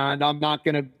 and I'm not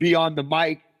going to be on the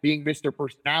mic being Mr.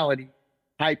 Personality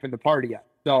hyping the party up.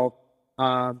 So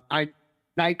I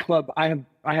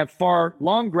have far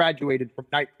long graduated from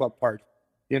nightclub parties.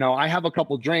 You know, I have a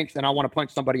couple drinks and I want to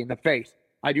punch somebody in the face.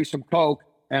 I do some coke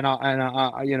and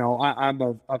I'm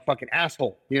a fucking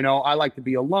asshole. You know, I like to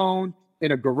be alone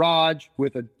in a garage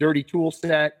with a dirty tool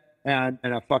set and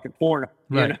a fucking porno.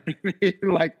 Right. You know what I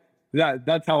mean? Like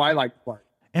that's how I like to party.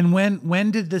 And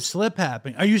when did the slip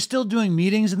happen? Are you still doing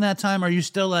meetings in that time? Are you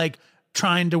still like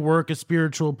trying to work a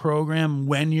spiritual program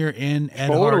when you're in Ed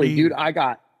Totally, Hardy? Dude. I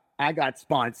got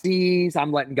sponsees.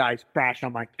 I'm letting guys crash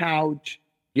on my couch,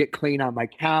 get clean on my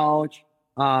couch.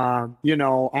 You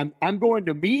know, I'm going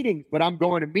to meetings, but I'm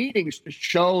going to meetings to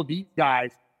show these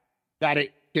guys that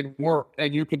it can work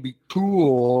and you can be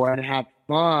cool and have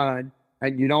fun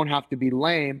and you don't have to be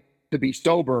lame to be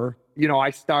sober. You know,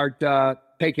 I start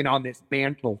taking on this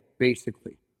mantle,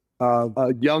 basically, of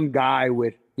a young guy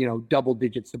with, you know,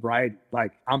 double-digit sobriety.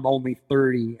 Like, I'm only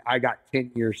 30. I got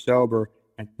 10 years sober,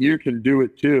 and you can do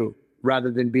it too, rather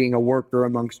than being a worker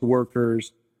amongst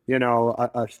workers, you know,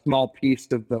 a small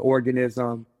piece of the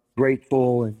organism,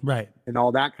 grateful and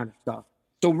all that kind of stuff.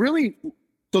 So really,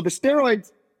 the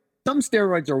steroids, some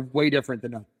steroids are way different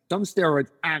than others. Some steroids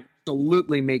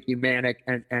absolutely make you manic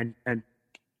and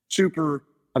super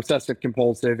obsessive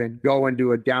compulsive and go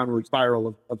into a downward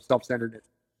spiral of self-centeredness.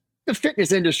 The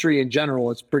fitness industry in general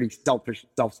is pretty selfish and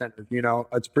self-centered. You know,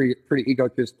 it's pretty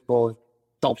egotistical and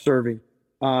self-serving.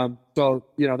 So,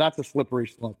 you know, that's a slippery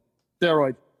slope.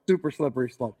 Steroids, super slippery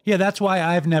slope. Yeah, that's why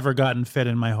I've never gotten fit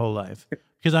in my whole life,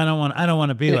 because I don't want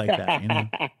to be like that. You know.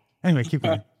 Anyway, keep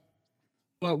going.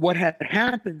 But what had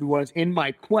happened was, in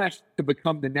my quest to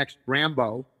become the next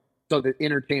Rambo, so the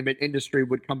entertainment industry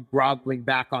would come groveling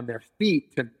back on their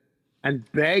feet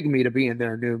and beg me to be in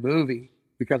their new movie,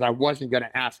 because I wasn't going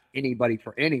to ask anybody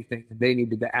for anything. They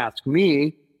needed to ask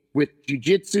me, with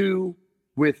jiu-jitsu,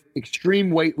 with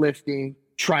extreme weightlifting,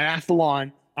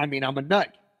 triathlon. I mean, I'm a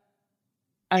nut.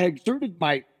 I exerted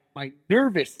my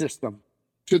nervous system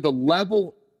to the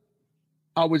level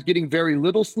I was getting very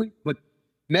little sleep, but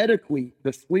medically,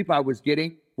 the sleep I was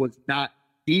getting was not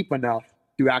deep enough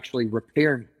to actually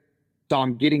repair me. So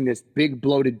I'm getting this big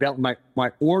bloated belly.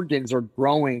 My organs are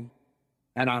growing,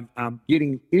 and I'm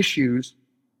getting issues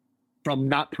from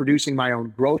not producing my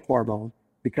own growth hormone,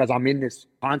 because I'm in this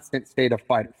constant state of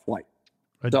fight or flight.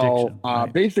 Addiction,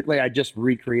 right. Basically, I just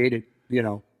recreated,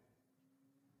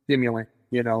 stimulant,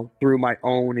 through my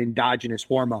own endogenous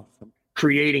hormones. I'm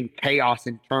creating chaos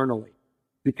internally,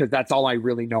 because that's all I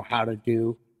really know how to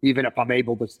do. Even if I'm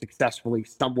able to successfully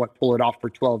somewhat pull it off for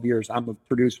 12 years, I'm a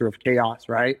producer of chaos,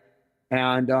 right?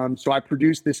 And so I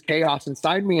produced this chaos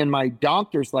inside me, and my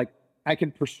doctor's like, I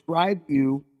can prescribe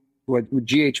you what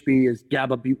GHB is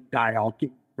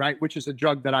gabapentin, right? Which is a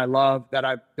drug that I love, that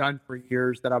I've done for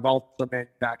years, that I've also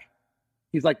manufactured.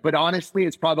 He's like, but honestly,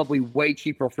 it's probably way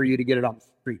cheaper for you to get it on the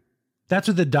street. That's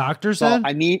what the doctor So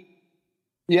said?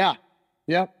 yeah.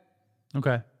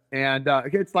 Okay. And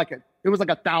it was like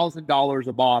 $1,000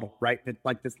 a bottle, right? It's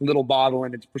like this little bottle,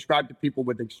 and it's prescribed to people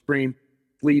with extreme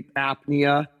sleep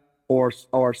apnea or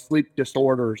sleep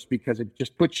disorders, because it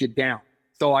just puts you down.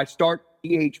 So I start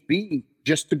GHB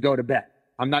just to go to bed.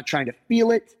 I'm not trying to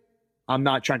feel it. I'm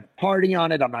not trying to party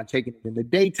on it. I'm not taking it in the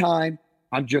daytime.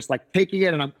 I'm just like taking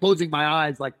it, and I'm closing my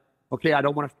eyes like, okay, I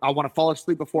want to fall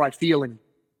asleep before I feel it.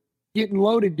 Getting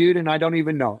loaded, dude, and I don't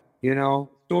even know,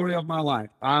 story of my life.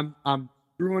 I'm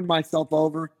screwing myself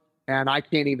over, and I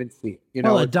can't even see it.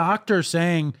 Well, a doctor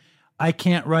saying, I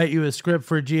can't write you a script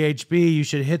for GHB. You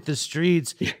should hit the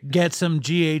streets, get some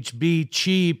GHB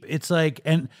cheap. It's like,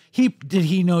 and did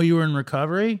he know you were in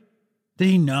recovery? Did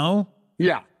he know?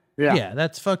 Yeah. Yeah,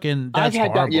 that's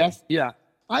horrible. Yes.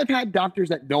 I've had doctors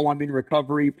that know I'm in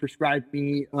recovery prescribe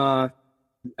me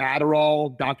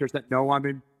Adderall. Doctors that know I'm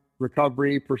in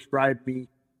recovery prescribe me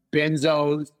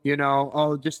benzos.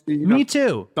 Me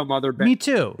too. Some other me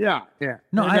too. Yeah.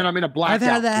 No, I'm in a blackout. I've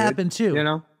had that happen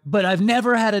too. But I've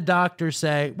never had a doctor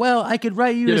say, well, I could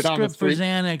write you a script for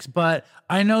Xanax, but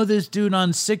I know this dude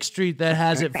on 6th Street that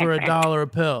has it for $1 a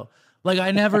pill. Like,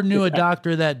 I never knew a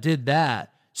doctor that did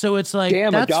that. So it's like,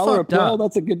 damn, that's $1 a pill, up.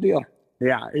 that's a good deal.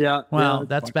 Yeah. Well,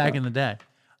 that's back in the day.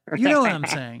 You know what I'm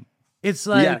saying? It's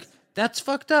like, yes. That's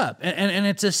fucked up. And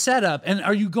it's a setup. And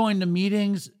are you going to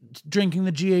meetings, drinking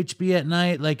the GHB at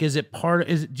night? Like,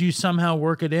 do you somehow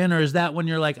work it in, or is that when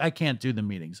you're like, I can't do the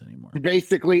meetings anymore?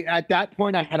 Basically, at that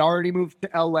point, I had already moved to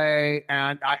LA,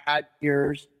 and I had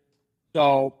years.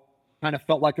 So kind of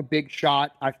felt like a big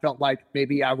shot. I felt like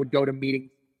maybe I would go to meetings,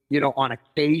 on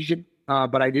occasion,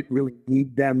 but I didn't really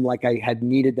need them like I had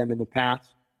needed them in the past.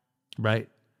 Right.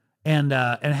 And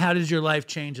how does your life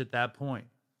change at that point?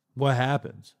 What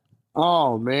happens?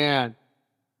 Oh, man.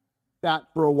 That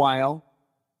for a while.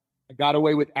 I got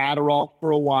away with Adderall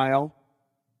for a while.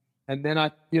 And then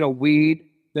weed.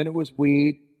 Then it was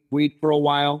weed for a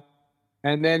while.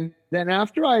 And then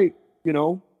after I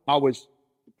was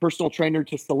personal trainer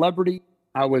to celebrity.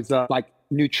 I was like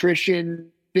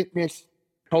nutrition, fitness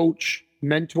coach,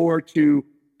 mentor to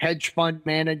hedge fund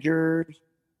managers.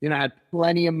 I had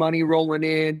plenty of money rolling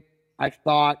in. I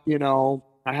thought,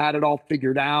 I had it all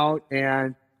figured out.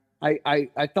 And I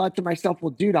thought to myself,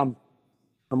 well, dude, I'm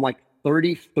like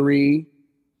 33,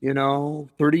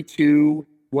 32,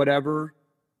 whatever.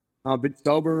 I've been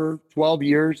sober 12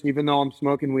 years, even though I'm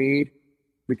smoking weed,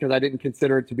 because I didn't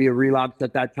consider it to be a relapse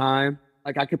at that time.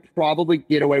 Like, I could probably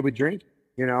get away with drinking,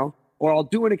 or I'll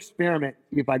do an experiment,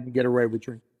 see if I can get away with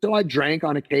drinking. So I drank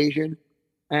on occasion,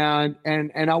 and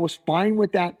I was fine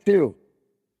with that too.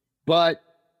 But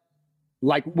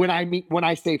like, when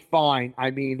I say fine, I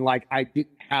mean, like, I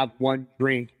didn't have one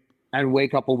drink and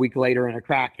wake up a week later in a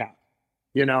crack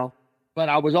house, but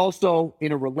I was also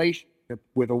in a relationship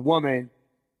with a woman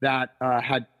that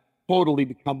had totally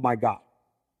become my god.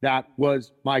 That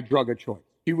was my drug of choice.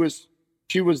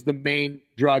 She was the main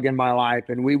drug in my life,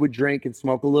 and we would drink and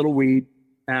smoke a little weed,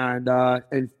 and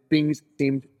things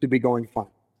seemed to be going fine.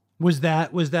 Was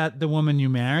that the woman you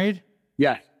married?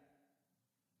 Yes.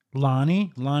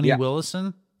 Lonnie yes.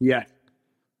 Willison? Yes.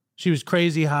 She was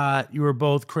crazy hot. You were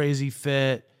both crazy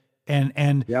fit.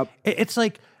 And yep. It's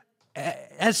like,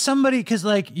 as somebody, because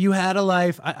like you had a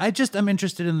life, I'm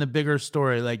interested in the bigger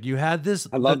story. Like you had this,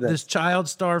 I love this child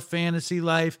star fantasy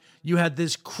life. You had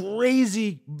this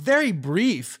crazy, very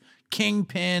brief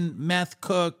kingpin, meth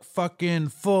cook, fucking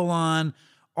full on,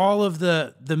 all of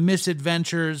the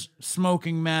misadventures,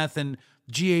 smoking meth and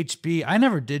GHB. I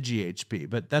never did GHB,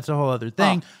 but that's a whole other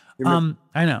thing.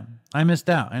 I know. I missed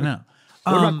out. I know.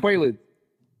 What about Quaaludes?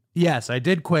 Yes, I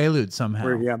did Quaaludes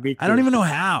somehow. Yeah, me too. I don't even know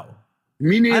how.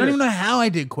 Me neither. I don't even know how I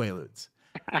did Quaaludes.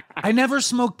 I never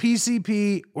smoked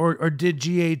PCP or did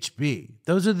GHB.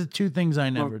 Those are the two things I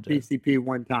never did. PCP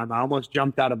one time. I almost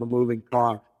jumped out of a moving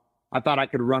car. I thought I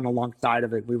could run alongside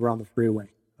of it. We were on the freeway.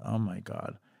 Oh my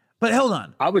God. But hold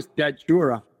on. I was dead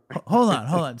sure. Hold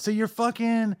on. So you're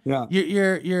fucking,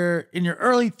 you're in your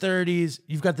early 30s.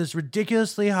 You've got this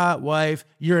ridiculously hot wife.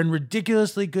 You're in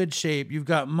ridiculously good shape. You've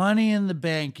got money in the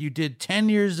bank. You did 10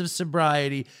 years of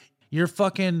sobriety. You're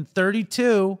fucking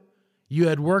 32. You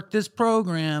had worked this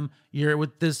program. You're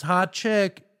with this hot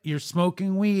chick. You're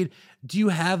smoking weed. Do you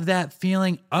have that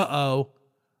feeling,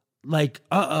 like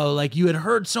you had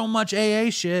heard so much AA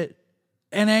shit,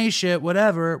 NA shit,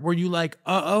 whatever. Were you like,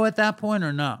 at that point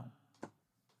or no?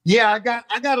 Yeah, I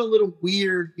got a little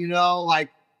weird,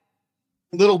 like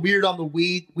a little weird on the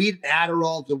weed. Weed and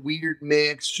Adderall is a weird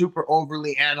mix, super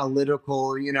overly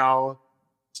analytical,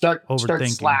 start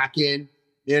slacking,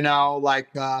 like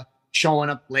showing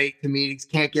up late to meetings,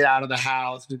 can't get out of the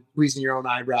house, squeezing your own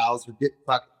eyebrows or getting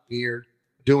fucking weird,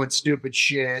 doing stupid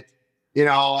shit, and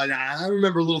I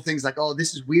remember little things like, oh,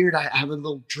 this is weird. I have a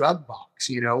little drug box,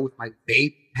 with my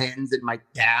vape pens and my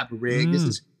dab rig. This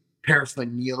is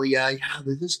paraphernalia. Yeah,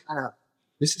 this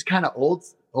is kind of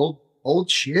old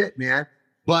shit, man.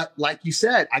 But like you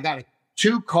said, I got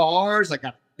 2 cars, I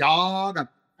got a dog,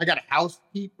 I got a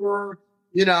housekeeper.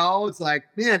 It's like,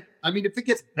 man, I mean, if it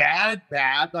gets bad,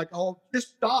 like, I'll just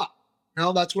stop.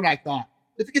 That's what I thought.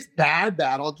 If it gets bad,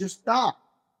 I'll just stop.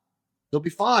 They'll be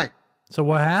fine. So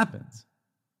what happens?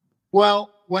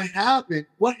 Well, what happened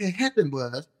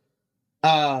was,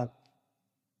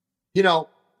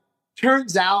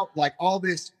 turns out like all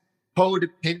this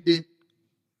codependent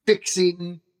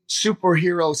fixing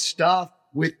superhero stuff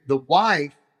with the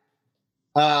wife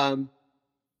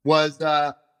was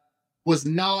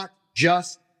not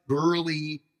just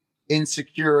girly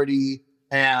insecurity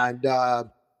and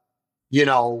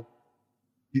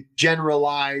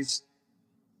generalized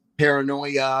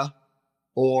paranoia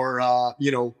or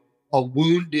a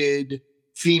wounded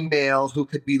female who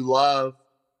could be loved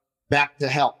back to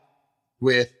health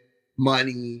with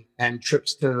money and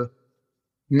trips to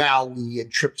Maui and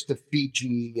trips to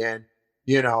Fiji and,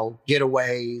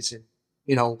 getaways and,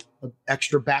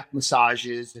 extra back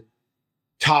massages and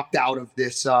topped out of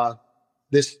this,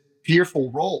 this fearful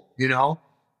role,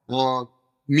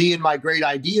 me and my great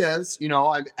ideas,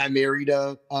 I married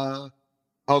a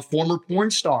former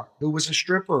porn star who was a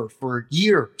stripper for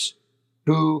years,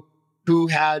 who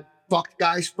had fucked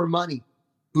guys for money,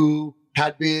 who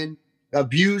had been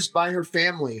abused by her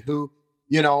family, who,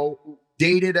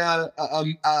 dated a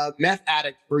meth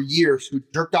addict for years, who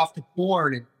jerked off to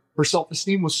porn, and her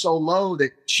self-esteem was so low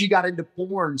that she got into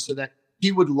porn so that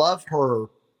he would love her.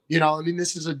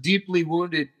 This is a deeply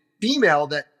wounded female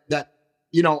that,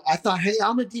 I thought, hey,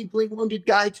 I'm a deeply wounded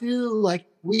guy too. Like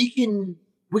we can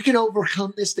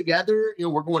overcome this together.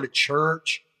 We're going to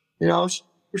church, we're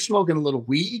smoking a little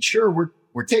weed. Sure.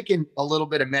 We're taking a little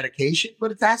bit of medication,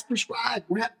 but it's as prescribed.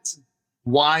 We're having some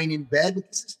wine in bed.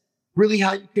 This is really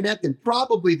how you connect. And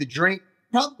probably the drink,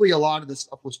 probably a lot of the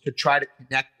stuff was to try to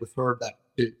connect with her, that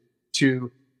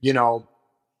to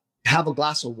have a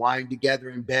glass of wine together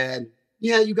in bed.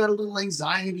 Yeah, you got a little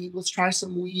anxiety. Let's try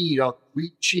some weed.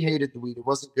 She hated the weed. It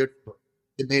wasn't good for her.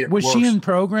 It made it worse. Was she in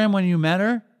program when you met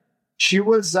her? She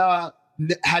was,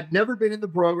 had never been in the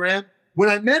program. When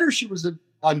I met her, she was a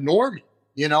normie.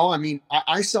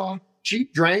 I saw she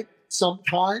drank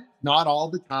sometimes, not all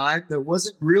the time. There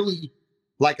wasn't really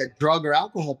like a drug or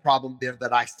alcohol problem there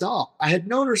that I saw. I had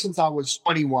known her since I was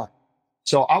 21.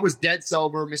 So I was dead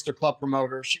sober, Mr. Club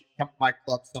Promoter. She would come to my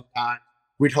club sometimes.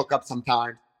 We'd hook up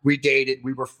sometimes. We dated.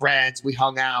 We were friends. We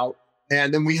hung out.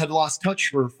 And then we had lost touch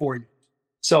for 4 years.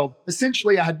 So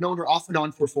essentially, I had known her off and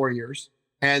on for 4 years.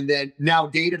 And then now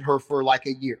dated her for like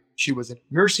a year. She was in a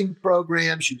nursing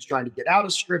program. She was trying to get out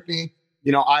of stripping.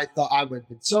 I thought I would have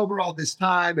been sober all this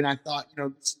time. And I thought,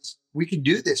 we could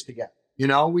do this together.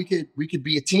 We could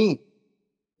be a team.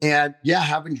 And yeah,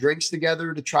 having drinks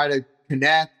together to try to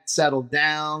connect, settle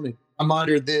down. And I'm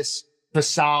under this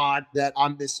facade that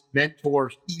I'm this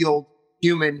mentor, healed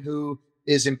human who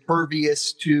is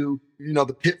impervious to,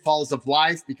 the pitfalls of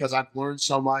life because I've learned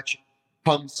so much,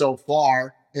 come so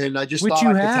far. And I just Which thought you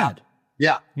I could had.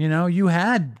 Yeah. You know, you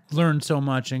had learned so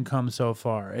much and come so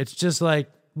far. It's just like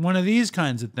one of these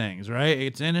kinds of things, right?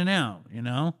 It's in and out, you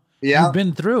know? Yeah. You've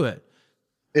been through it.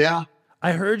 Yeah.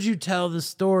 I heard you tell the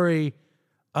story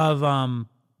of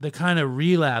the kind of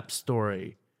relapse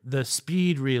story, the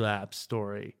speed relapse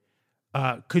story.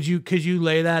 Could you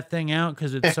lay that thing out?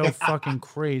 Because it's so fucking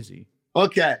crazy.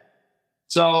 Okay.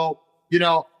 So,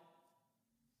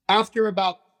 after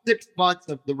about 6 months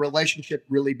of the relationship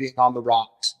really being on the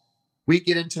rocks, we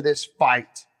get into this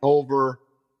fight over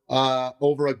a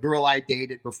girl I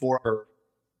dated before her.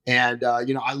 And,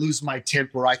 I lose my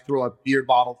temper. I throw a beer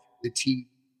bottle through the teeth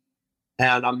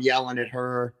and I'm yelling at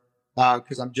her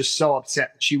because I'm just so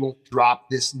upset that she won't drop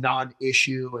this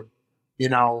non-issue.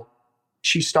 And,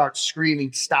 she starts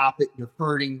screaming, "Stop it, you're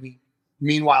hurting me."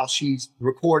 Meanwhile, she's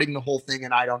recording the whole thing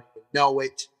and I don't even know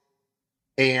it.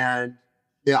 And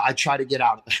I try to get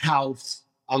out of the house.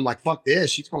 I'm like, fuck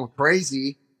this. She's going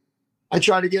crazy. I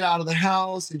try to get out of the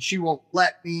house and she won't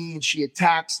let me. And she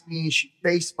attacks me. She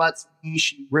face butts me.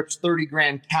 She rips 30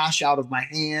 grand cash out of my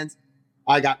hands.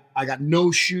 I got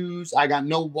no shoes. I got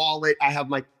no wallet. I have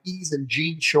my keys and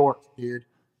jean shorts, dude.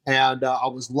 And I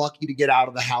was lucky to get out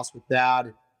of the house with that.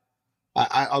 And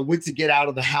I went to get out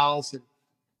of the house and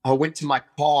I went to my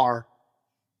car.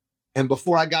 And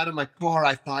before I got in my car,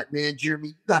 I thought, man, Jeremy,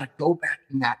 you got to go back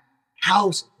in that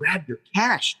house and grab your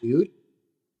cash, dude.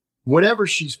 Whatever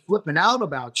she's flipping out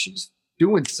about, she's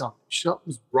doing something.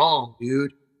 Something's wrong,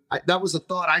 dude. That was a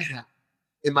thought I had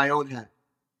in my own head.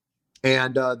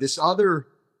 And this other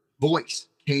voice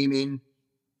came in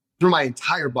through my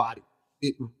entire body.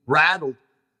 It rattled.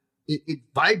 It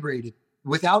vibrated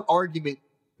without argument.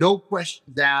 No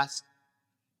questions asked.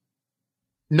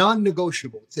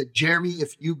 Non-negotiable. It said, "Jeremy,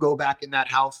 if you go back in that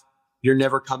house, you're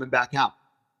never coming back out."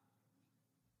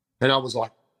 And I was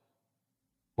like,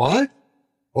 what?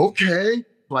 Okay.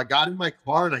 So I got in my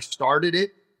car and I started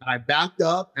it and I backed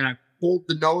up and I pulled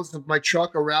the nose of my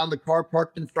truck around the car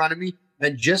parked in front of me.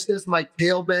 And just as my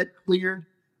tail bed cleared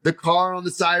the car on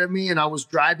the side of me and I was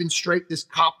driving straight, this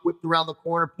cop whipped around the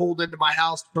corner, pulled into my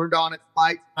house, turned on its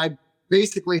lights. I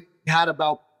basically had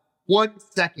about 1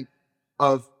 second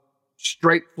of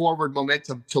straightforward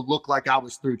momentum to look like I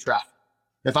was through traffic.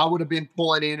 If I would have been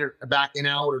pulling in or backing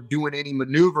out or doing any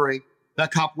maneuvering,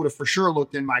 that cop would have for sure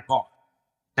looked in my car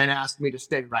and asked me to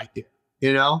stay right there,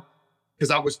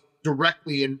 because I was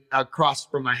directly across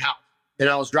from my house. And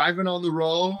I was driving on the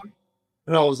road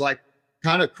and I was like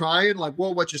kind of crying, like,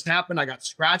 whoa, what just happened? I got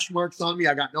scratch marks on me.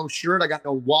 I got no shirt. I got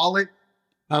no wallet.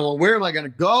 I'm like, where am I going to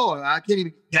go? I can't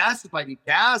even get gas if I need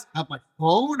gas. I have my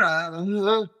phone.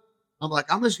 I'm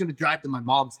like, I'm just going to drive to my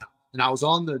mom's house. And I was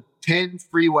on the 10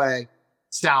 freeway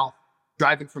south,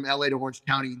 driving from LA to Orange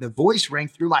County. The voice rang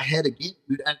through my head again,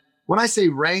 dude. And when I say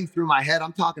rang through my head,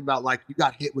 I'm talking about like you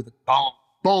got hit with a bomb.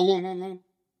 Boom.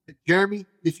 Jeremy,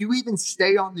 if you even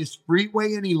stay on this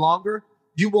freeway any longer,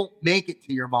 you won't make it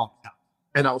to your mom's house.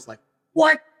 And I was like,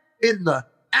 what in the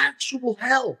actual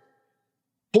hell?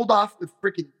 Pulled off the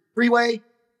freaking freeway.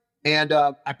 And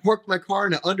I parked my car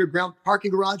in an underground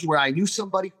parking garage where I knew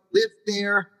somebody who lived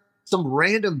there, some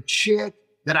random chick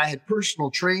that I had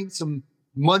personal trained some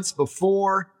months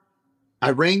before.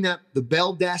 I rang the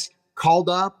bell desk, called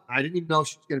up. I didn't even know if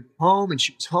she was going to be home, and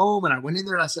she was home. And I went in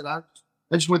there and I said, I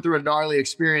just went through a gnarly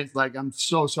experience. Like, I'm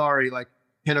so sorry. Like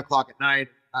 10 o'clock at night.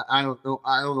 I don't know.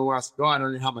 I don't know where else to go. I don't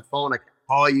even have my phone. I can't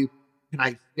call you. Can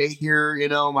I stay here?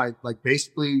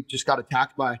 Basically just got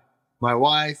attacked by my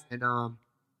wife. And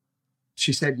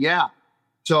she said, yeah.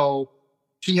 So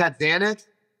she had Xanax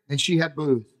and she had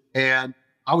booze. And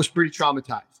I was pretty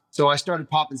traumatized. So I started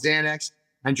popping Xanax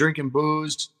and drinking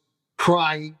booze,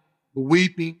 crying,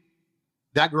 weeping.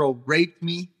 That girl raped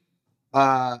me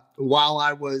while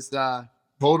I was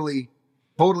totally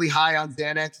high on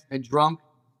Xanax and drunk.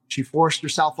 She forced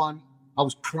herself on me. I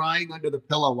was crying under the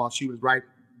pillow while she was raping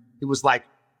me. It was like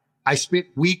I spent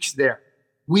weeks there,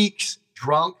 weeks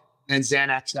drunk and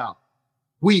Xanax out.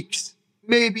 Weeks,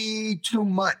 maybe 2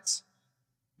 months,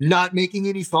 not making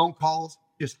any phone calls,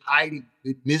 just hiding,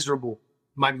 miserable.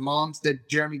 My mom said,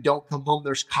 Jeremy, don't come home.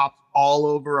 There's cops all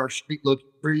over our street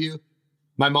looking for you.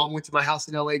 My mom went to my house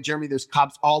in LA. Jeremy, there's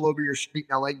cops all over your street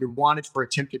in LA. You're wanted for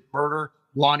attempted murder.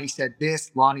 Lonnie said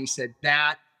this. Lonnie said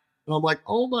that. And I'm like,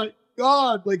 oh my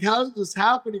God, like, how is this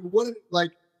happening?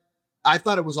 I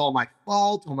thought it was all my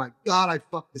fault. Oh my God, I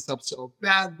fucked this up so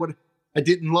bad. What, I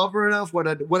didn't love her enough. What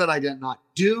did I not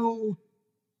do?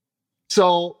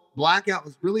 So blackout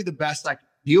was really the best I could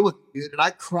deal with, dude. And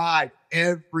I cried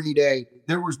every day.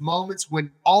 There was moments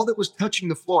when all that was touching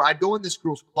the floor, I'd go in this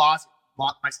girl's closet,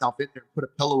 lock myself in there, put a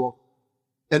pillow over,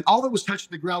 And all that was touching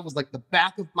the ground was like the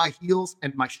back of my heels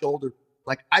and my shoulder.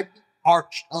 Like I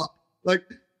arched up. Like,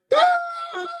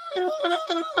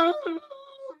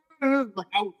 like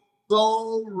I was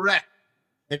so wrecked.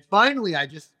 And finally, I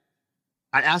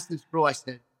asked this girl, I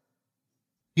said,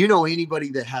 you know anybody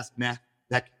that has meth,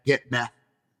 that could get meth?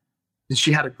 And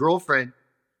she had a girlfriend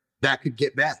that could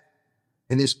get meth.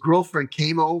 And this girlfriend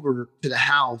came over to the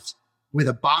house with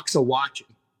a box of watches.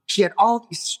 She had all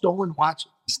these stolen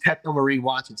watches, these Technomarine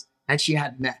watches, and she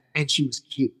had meth, and she was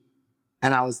cute.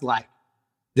 And I was like,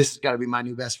 this has got to be my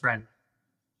new best friend.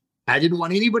 I didn't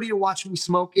want anybody to watch me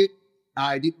smoke it.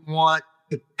 I didn't want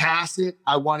to pass it.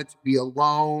 I wanted to be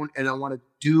alone, and I wanted to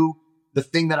do the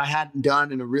thing that I hadn't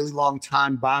done in a really long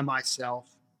time by myself.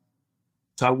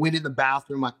 So I went in the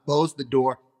bathroom, I closed the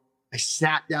door, I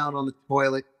sat down on the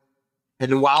toilet,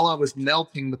 and while I was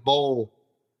melting the bowl,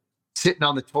 sitting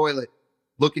on the toilet,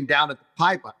 looking down at the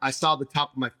pipe, I saw the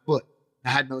top of my foot. I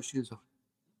had no shoes on.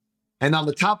 And on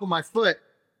the top of my foot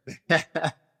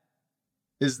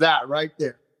is that right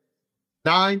there.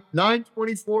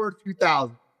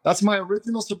 9/24/2000. That's my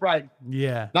original sobriety.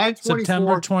 Yeah. 9/24.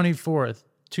 September 24th,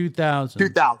 2000.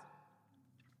 2000.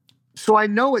 So I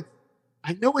know it's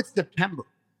September.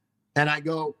 And I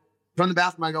go from the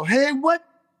bathroom, I go, hey, what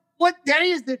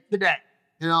day is it today?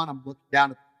 You know, and I'm looking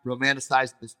down at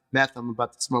romanticize this meth I'm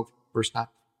about to smoke for the first time.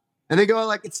 And they go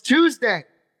like, it's Tuesday.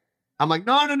 I'm like,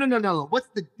 no. What's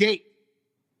the date?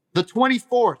 The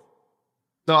 24th.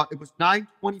 So it was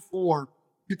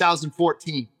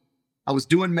 9/24/2014. I was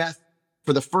doing meth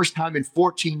for the first time in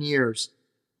 14 years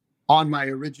on my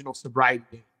original sobriety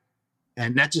day.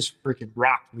 And that just freaking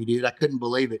rocked me, dude. I couldn't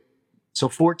believe it. So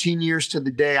 14 years to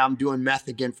the day, I'm doing meth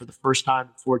again for the first time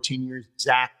in 14 years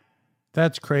exactly.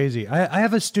 That's crazy. I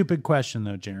have a stupid question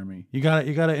though, Jeremy. You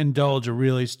gotta indulge a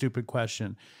really stupid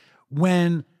question.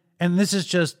 And this is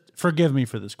just, forgive me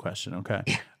for this question, okay?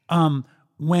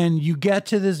 When you get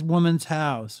to this woman's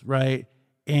house, right,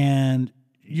 and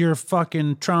you're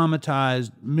fucking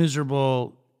traumatized,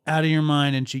 miserable, out of your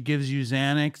mind, and she gives you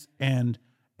Xanax and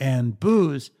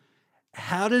booze,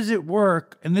 how does it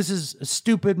work? And this is a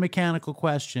stupid mechanical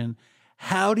question.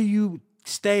 How do you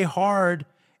stay hard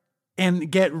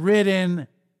and get ridden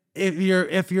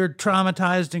if you're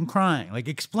traumatized and crying? Like,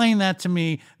 explain that to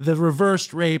me. The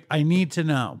reversed rape, I need to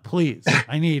know, please.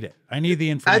 I need it. I need the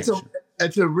information.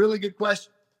 That's a really good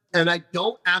question. And I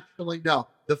don't actually know.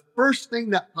 The first thing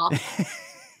that popped,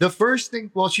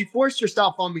 well, she forced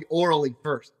herself on me orally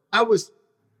first. I was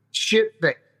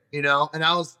shit-faced, you know, and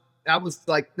I was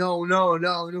like, no,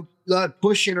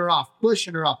 pushing her off.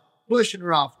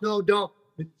 No, don't.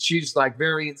 And she's like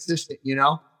very insistent, you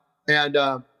know? And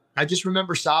I just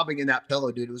remember sobbing in that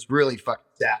pillow, dude. It was really fucking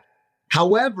sad.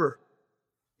 However,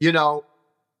 you know,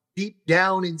 deep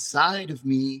down inside of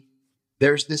me,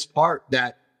 there's this part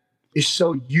that is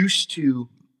so used to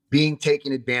being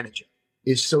taken advantage of,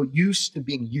 is so used to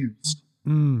being used,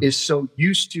 is so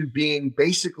used to being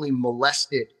basically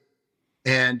molested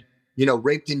and, you know,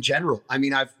 raped in general. I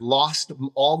mean, I've lost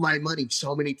all my money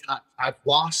so many times. I've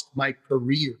lost my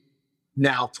career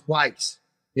now twice.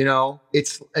 You know,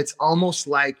 it's almost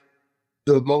like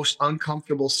the most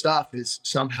uncomfortable stuff has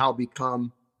somehow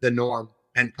become the norm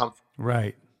and comfort.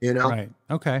 Right. You know? Right.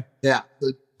 Okay. Yeah.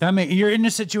 You're in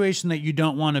a situation that you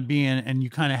don't want to be in, and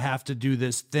you kind of have to do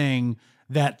this thing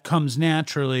that comes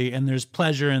naturally, and there's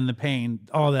pleasure in the pain,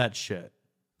 all that shit.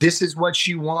 This is what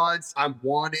she wants. I'm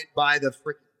wanted by the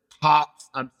freaking cops.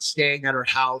 I'm staying at her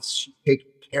house. She's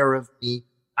taking care of me.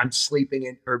 I'm sleeping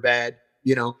in her bed.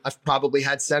 You know, I've probably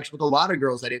had sex with a lot of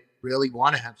girls I didn't really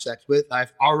want to have sex with.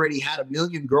 I've already had a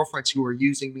million girlfriends who were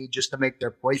using me just to make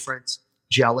their boyfriends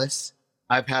jealous.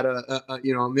 I've had a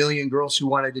million girls who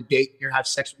wanted to date me or have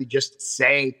sex with me just to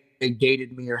say they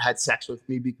dated me or had sex with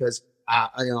me because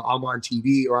I'm on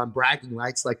TV or I'm bragging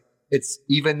rights. Like, it's,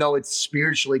 even though it's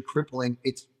spiritually crippling,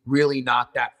 it's really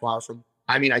not that far from.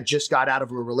 I mean, I just got out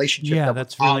of a relationship. Yeah,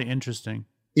 that's really interesting.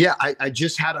 Yeah, I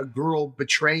just had a girl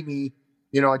betray me.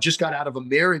 You know, I just got out of a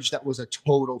marriage that was a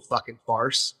total fucking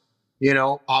farce. You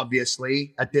know,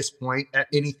 obviously, at this point,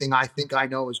 anything I think I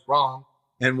know is wrong.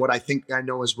 And what I think I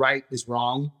know is right is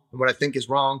wrong. And what I think is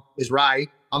wrong is right.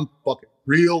 I'm fucking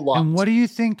real lost. And what do you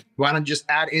think? Why don't just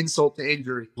add insult to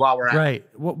injury while we're at it? Right.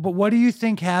 But what do you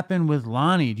think happened with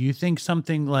Lonnie? Do you think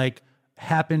something like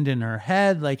happened in her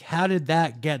head? Like, how did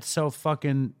that get so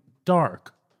fucking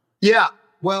dark? Yeah.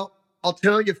 Well, I'll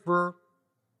tell you, for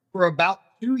about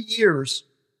 2 years,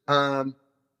 I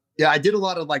did a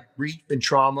lot of like grief and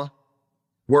trauma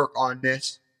work on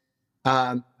this.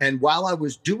 And while I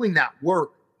was doing that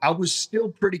work, I was still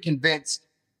pretty convinced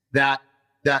that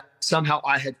somehow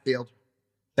I had failed her.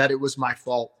 that it was my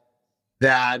fault,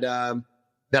 that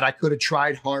that I could have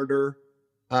tried harder.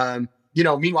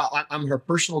 Meanwhile, I'm her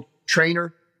personal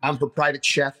trainer. I'm her private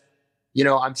chef.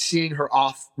 I'm seeing her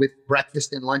off with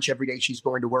breakfast and lunch every day she's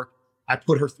going to work. I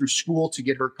put her through school to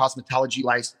get her cosmetology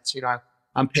license.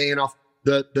 I'm paying off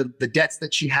the debts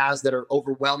that she has that are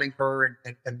overwhelming her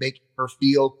and making her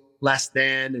feel less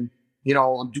than. And,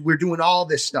 we're doing all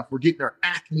this stuff. We're getting her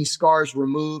acne scars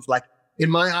removed. Like, in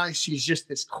my eyes, she's just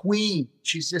this queen.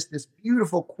 She's just this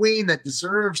beautiful queen that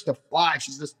deserves to fly.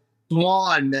 She's this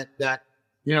swan that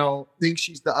thinks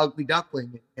she's the ugly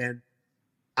duckling. And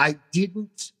I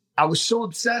was so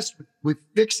obsessed with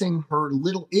fixing her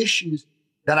little issues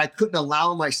that I couldn't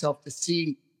allow myself to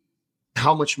see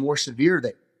how much more severe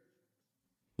they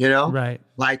were. Right.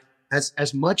 Like,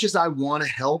 as much as I want to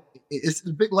help, it's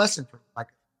a big lesson for me. Like,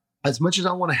 as much as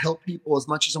I want to help people, as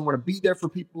much as I want to be there for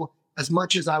people, as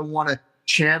much as I want to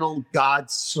channel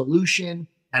God's solution,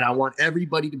 and I want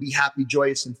everybody to be happy,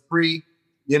 joyous, and free,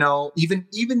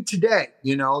 even today,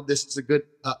 this is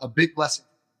a big lesson.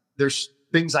 There's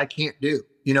things I can't do,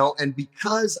 and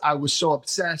because I was so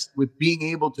obsessed with being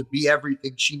able to be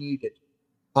everything she needed,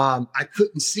 I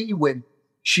couldn't see when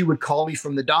she would call me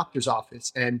from the doctor's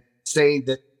office and say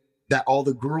that all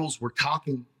the girls were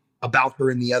talking about her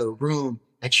in the other room,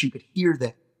 and she could hear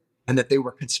them, and that they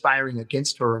were conspiring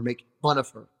against her or making fun of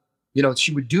her.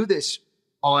 She would do this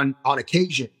on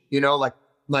occasion,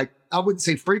 like I wouldn't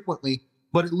say frequently,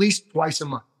 but at least twice a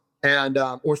month, and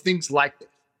or things like this.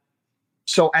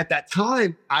 So at that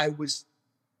time, I was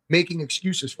making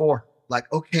excuses for her.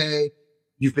 Like, okay,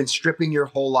 you've been stripping your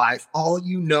whole life. All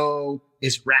you know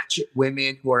is ratchet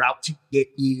women who are out to get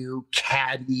you,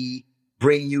 caddy,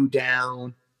 bring you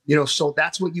down. So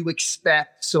that's what you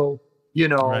expect. So,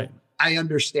 Right. I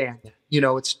understand that.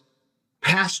 It's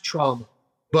past trauma,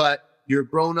 but you're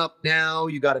grown up now.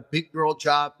 You got a big girl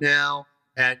job now.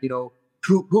 And,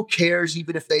 who cares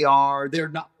even if they are?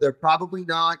 They're probably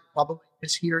not, probably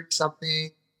just hearing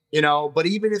something, but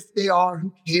even if they are,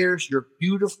 who cares? You're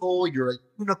beautiful. You're a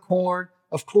unicorn.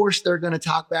 Of course, they're going to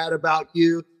talk bad about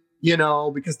you,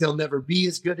 because they'll never be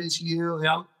as good as you.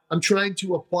 I'm trying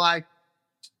to apply,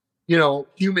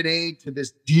 human aid to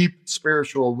this deep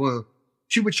spiritual wound.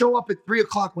 She would show up at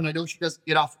 3:00 when I know she doesn't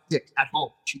get off at 6 at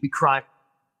home. She'd be crying.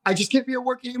 I just can't be at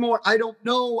work anymore. I don't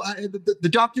know. The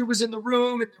doctor was in the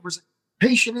room and there was a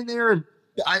patient in there, and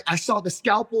I saw the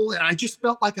scalpel, and I just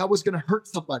felt like I was going to hurt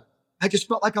somebody.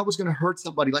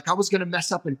 Like I was going to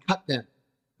mess up and cut them.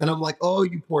 And I'm like, oh,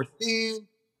 you poor thing.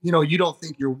 You don't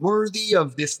think you're worthy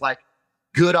of this like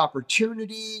good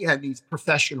opportunity and these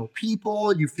professional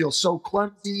people. You feel so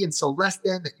clumsy and so less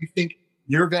than that you think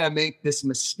you're going to make this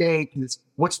mistake. And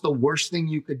what's the worst thing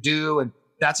you could do? And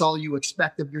that's all you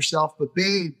expect of yourself. But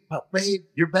babe,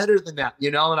 you're better than that,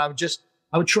 And I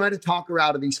would try to talk her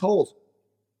out of these holes.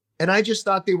 And I just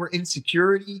thought they were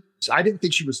insecurity. So I didn't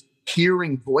think she was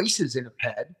hearing voices in her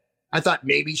head. I thought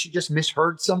maybe she just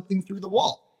misheard something through the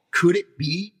wall. Could it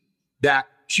be that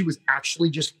she was actually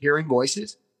just hearing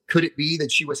voices? Could it be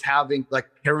that she was having like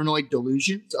paranoid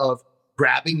delusions of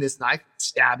grabbing this knife,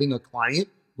 stabbing a client?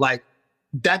 Like,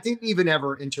 that didn't even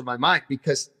ever enter my mind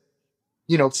because,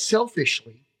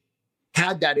 selfishly,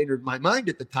 had that entered my mind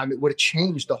at the time, it would have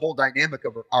changed the whole dynamic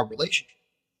of our relationship.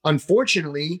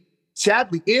 Unfortunately,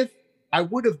 sadly, if I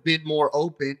would have been more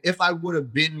open, if I would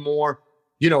have been more,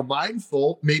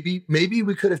 mindful, maybe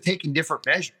we could have taken different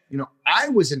measures. I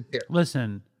was in therapy.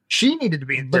 Listen, she needed to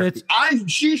be in therapy.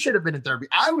 She should have been in therapy.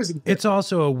 I was in therapy. It's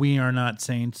also a we are not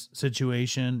saints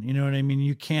situation. You know what I mean?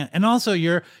 You can't. And also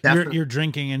you're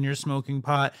drinking and you're smoking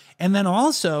pot. And then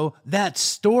also that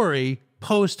story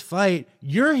post fight,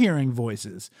 you're hearing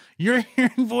voices. You're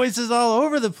hearing voices all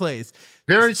over the place.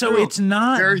 Very so true. It's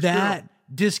not Very that true.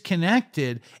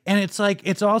 Disconnected. And it's like,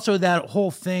 it's also that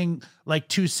whole thing, like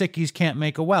two sickies can't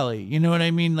make a welly. You know what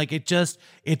I mean? Like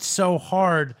it's so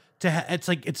hard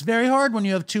it's very hard when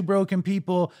you have two broken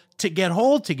people to get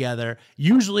whole together.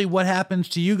 Usually what happens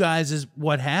to you guys is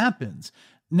what happens.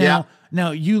 Now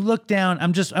you look down,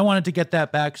 I wanted to get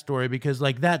that backstory because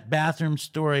like that bathroom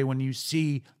story, when you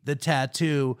see the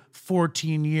tattoo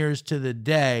 14 years to the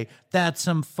day, that's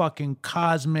some fucking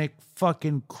cosmic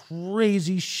fucking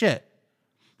crazy shit.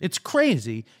 It's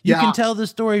crazy. You can tell the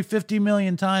story 50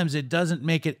 million times. It doesn't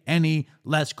make it any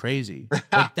less crazy.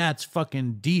 Like that's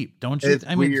fucking deep, don't you?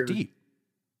 Weird. It's deep.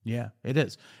 Yeah, it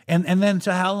is. And then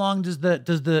so how long does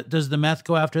the meth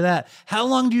go after that? How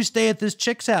long do you stay at this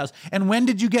chick's house? And when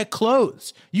did you get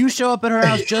clothes? You show up at her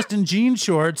house just in jean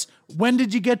shorts. When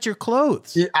did you get your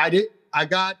clothes? Yeah, I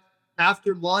got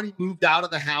after Lonnie moved out of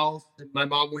the house and my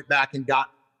mom went back and got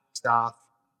stuff.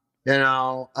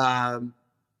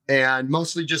 and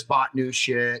mostly just bought new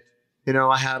shit. You know,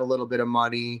 I had a little bit of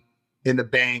money in the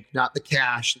bank, not the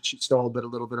cash that she stole, but a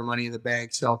little bit of money in the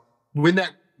bank. So when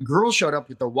that girl showed up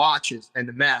with the watches and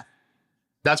the meth,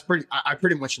 I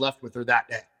pretty much left with her that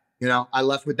day. You know, I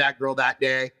left with that girl that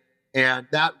day, and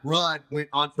that run went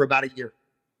on for about a year.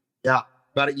 Yeah,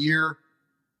 about a year.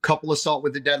 Couple assault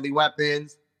with the deadly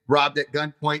weapons, robbed at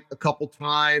gunpoint a couple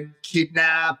times,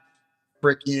 kidnapped,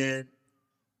 freaking,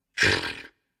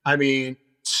 I mean,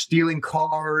 stealing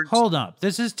cars. Hold up.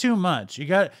 This is too much.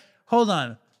 Hold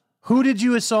on. Who did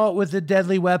you assault with the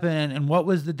deadly weapon, and what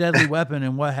was the deadly weapon,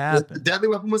 and what happened? The deadly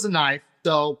weapon was a knife.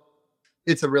 So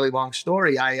it's a really long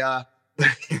story. I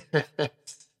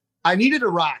needed a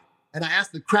ride, and I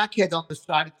asked the crackheads on the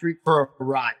side of the street for a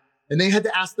ride. And they had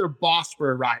to ask their boss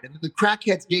for a ride. And the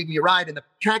crackheads gave me a ride, and the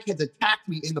crackheads attacked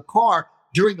me in the car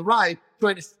during the ride,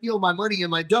 trying to steal my money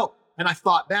and my dope. And I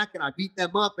fought back, and I beat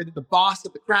them up. And the boss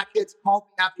of the crackheads called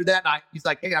me after that. And he's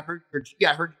like, hey, I heard you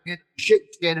handed shit. You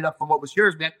standing up for what was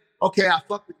yours, man. Okay, I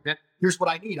fuck with you, man. Here's what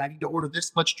I need. I need to order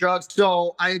this much drugs.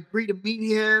 So I agree to meet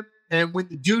him. And when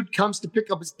the dude comes to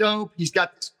pick up his dope, he's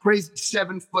got this crazy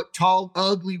 7-foot tall,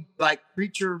 ugly, like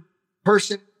creature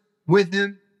person with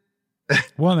him.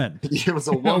 Woman. It was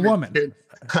a woman. A woman.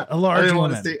 A large woman. I didn't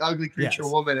want to say ugly creature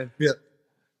woman.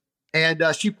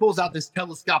 And she pulls out this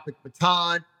telescopic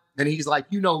baton, and he's like,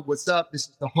 you know what's up? This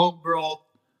is the homegirl,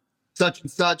 such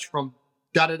and such from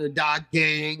da-da-da-da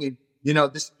gang. And, you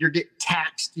know, you're getting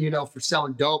taxed, you know, for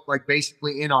selling dope, like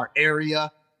basically in our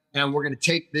area. And we're going to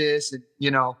take this. And,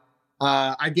 you know,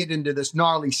 I get into this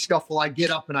gnarly scuffle. I get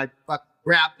up and I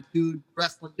grab the dude,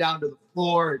 wrestling down to the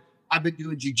floor. I've been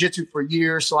doing jiu-jitsu for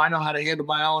years, so I know how to handle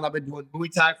my own. I've been doing Muay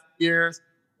Thai for years,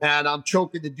 and I'm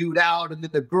choking the dude out, and then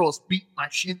the girl's beating my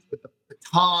shins with the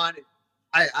baton.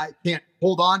 I can't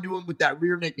hold on to him with that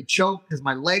rear naked choke because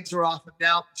my legs are off him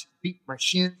now. She's beating my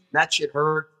shins. That shit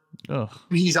hurt. Ugh.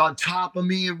 He's on top of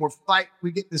me, and we're fighting.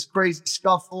 We get this crazy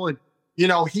scuffle, and, you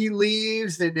know, he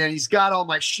leaves, and then he's got all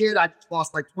my shit. I just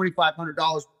lost like $2,500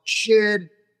 worth of shit.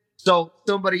 So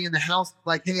somebody in the house is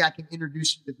like, hey, I can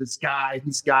introduce you to this guy.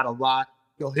 He's got a lot.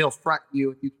 He'll front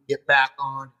you and you can get back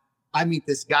on. I meet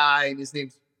this guy, and his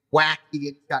name's Wacky, and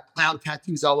he's got clown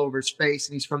tattoos all over his face,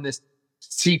 and he's from this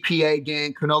CPA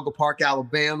gang, Canoga Park,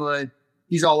 Alabama, and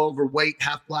he's all overweight,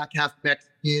 half black, half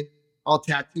Mexican, all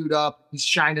tattooed up. He's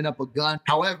shining up a gun.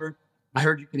 However, I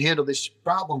heard you can handle this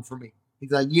problem for me.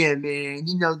 He's like, yeah, man,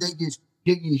 you know, they just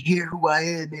didn't hear who I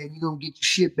am, man. You're going to get your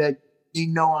shit back. You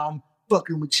know I'm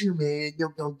fucking with you, man. You're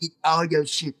gonna get all your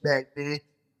shit back, man.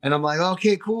 And I'm like,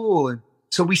 okay, cool. And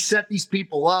so we set these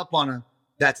people up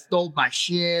that stole my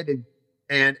shit,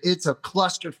 and it's a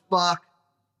clusterfuck.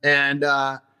 And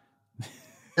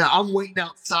I'm waiting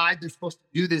outside. They're supposed to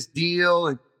do this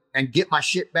deal and get my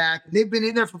shit back. And they've been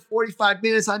in there for 45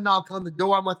 minutes. I knock on the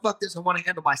door. I'm like, fuck this. I want to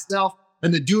handle myself.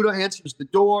 And the dude answers the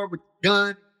door with the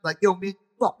gun. Like, yo, man,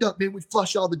 fucked up, man. We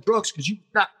flush all the drugs because you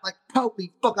not like,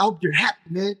 holy fuck. I hope you're happy,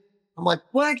 man. I'm like,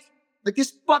 what? Like, this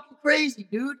is fucking crazy,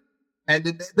 dude. And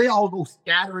then they all go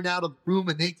scattering out of the room,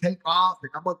 and they take off.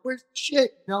 And I'm like, where's the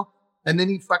shit? You know? And then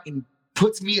he fucking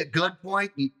puts me at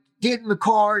gunpoint. He get in the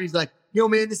car. He's like, yo,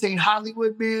 man, this ain't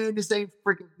Hollywood, man. This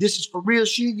is for real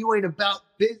shit. You ain't about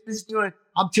business.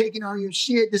 I'm taking all your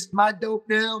shit. This is my dope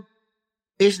now.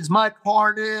 This is my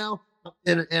car now.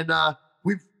 And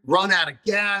we've run out of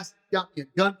gas. Got me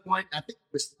at gunpoint. I think he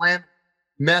was slamming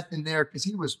meth in there because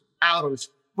he was out of his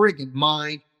friggin'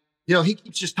 mind. You know, he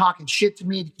keeps just talking shit to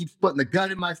me. He keeps putting the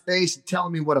gun in my face and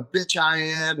telling me what a bitch I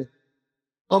am. And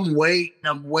I'm waiting.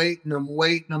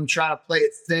 I'm trying to play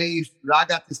it safe. But I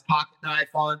got this pocket knife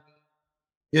on me,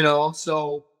 you know.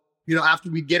 So, you know,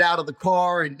 after we get out of the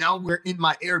car and now we're in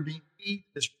my Airbnb,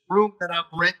 this room that I'm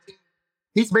renting,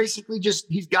 he's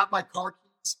got my car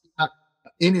keys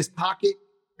in his pocket,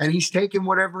 and he's taking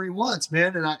whatever he wants,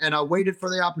 man. And I waited for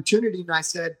the opportunity,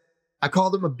 and I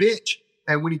called him a bitch.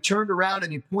 And when he turned around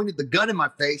and he pointed the gun in my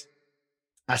face,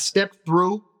 I stepped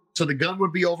through so the gun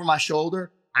would be over my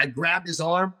shoulder. I grabbed his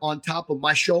arm on top of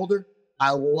my shoulder.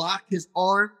 I locked his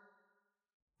arm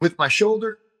with my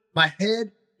shoulder, my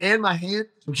head, and my hand,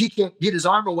 so he can't get his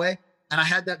arm away. And I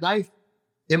had that knife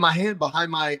in my hand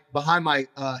behind my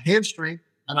hamstring,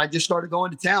 and I just started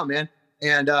going to town, man.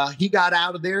 And he got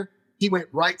out of there. He went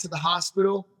right to the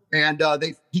hospital, and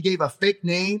he gave a fake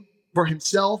name for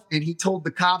himself, and he told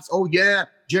the cops, oh yeah,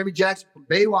 Jeremy Jackson from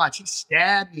Baywatch, he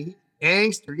stabbed me, he's a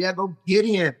gangster, yeah, go get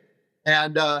him.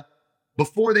 And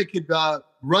before they could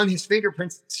run his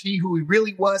fingerprints to see who he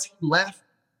really was, he left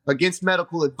against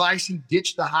medical advice. He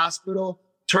ditched the hospital.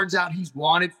 Turns out he's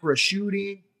wanted for a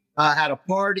shooting at a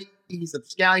party. He's a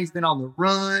scout, he's been on the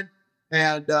run.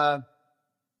 And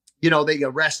they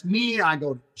arrest me. I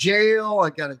go to jail. I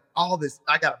got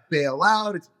to bail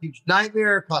out. It's a huge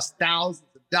nightmare. It costs thousands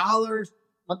of dollars.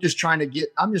 I'm just trying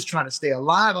to stay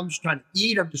alive. I'm just trying to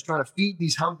eat. I'm just trying to feed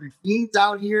these hungry fiends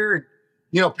out here and,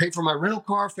 pay for my rental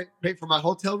car, pay for my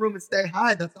hotel room and stay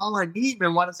high. That's all I need,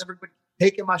 man. Why does everybody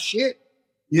taking my shit?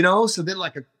 So then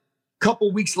like a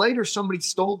couple weeks later, somebody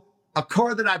stole a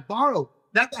car that I borrowed.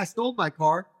 That guy stole my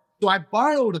car. So I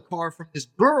borrowed a car from this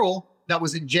girl that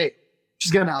was in jail.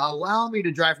 She's going to allow me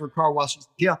to drive her car while she's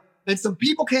in jail. And some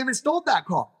people came and stole that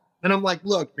car. And I'm like,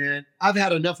 look, man, I've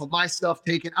had enough of my stuff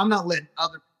taken. I'm not letting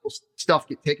other people's stuff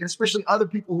get taken, especially other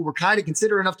people who were kind of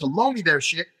considerate enough to loan me their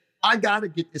shit. I got to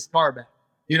get this car back.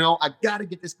 I got to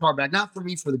get this car back. Not for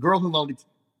me, for the girl who loaned it to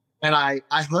me. And I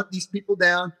hunt these people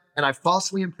down and I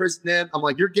falsely imprison them. I'm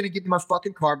like, you're going to give me my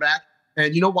fucking car back.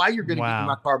 And you know why you're going to give me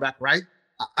my car back, right?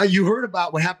 You heard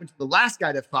about what happened to the last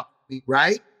guy that fucked me,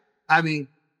 right? I mean,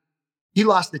 he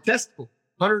lost the testicle,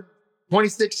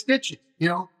 126 stitches.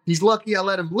 He's lucky I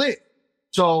let him live.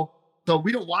 So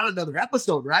we don't want another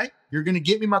episode, right? You're going to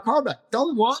give me my car back.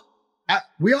 Tell me what.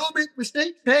 We all make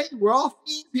mistakes. Hey, we're all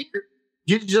fiends here.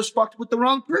 You just fucked with the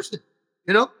wrong person.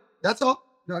 That's all.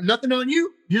 No, nothing on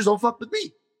you. You just don't fuck with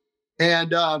me.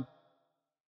 And,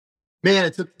 man,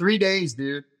 it took 3 days,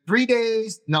 dude. 3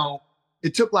 days. No,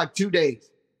 it took like 2 days.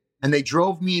 And they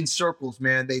drove me in circles,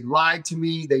 man. They lied to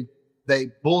me. They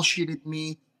bullshitted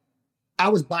me. I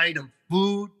was buying them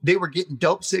food. They were getting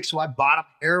dope sick, so I bought them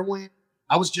heroin.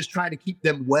 I was just trying to keep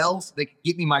them well so they could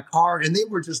get me my car, and they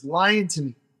were just lying to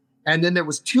me. And then there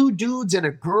was 2 dudes and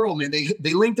a girl, man.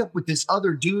 They linked up with this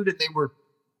other dude, and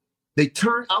they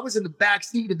turned. I was in the back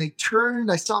seat, and they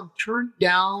turned. I saw them turn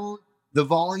down the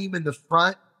volume in the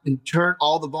front and turn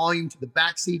all the volume to the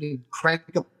back seat and crank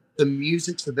up the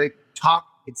music so they could talk,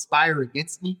 conspire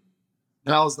against me.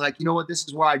 And I was like, you know what? This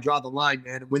is where I draw the line,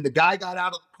 man. And when the guy got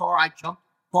out of the car, I jumped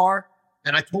the car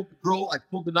and I told the girl, I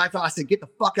pulled the knife out. I said, get the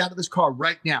fuck out of this car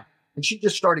right now. And she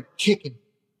just started kicking,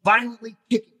 violently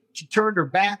kicking. She turned her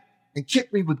back and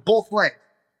kicked me with both legs.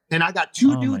 And I got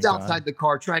 2 dudes outside the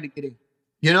car trying to get in,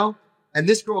 And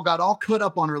this girl got all cut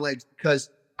up on her legs because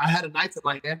I had a knife in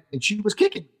my hand and she was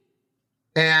kicking.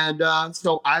 And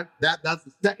so that's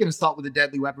the second assault with a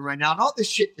deadly weapon right now. And all this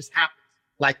shit just happens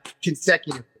like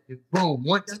consecutively. Boom.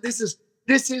 This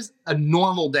is a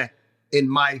normal day in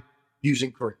my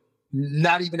using career.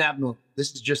 Not even abnormal.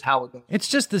 This is just how it goes. It's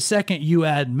just the second you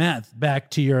add meth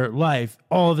back to your life,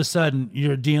 all of a sudden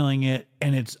you're dealing it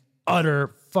and it's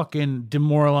utter fucking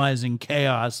demoralizing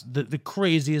chaos, the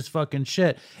craziest fucking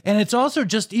shit. And it's also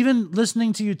just even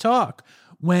listening to you talk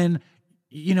when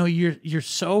you're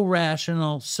so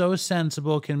rational, so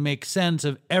sensible, can make sense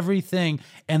of everything.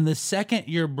 And the second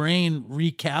your brain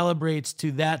recalibrates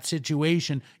to that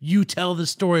situation, you tell the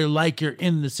story like you're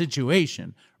in the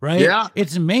situation, right? Yeah.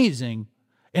 It's amazing.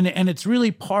 And it's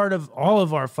really part of all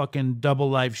of our fucking double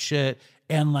life shit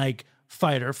and like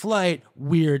fight or flight,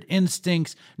 weird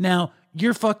instincts. Now,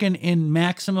 you're fucking in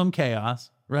maximum chaos,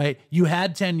 right? You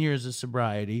had 10 years of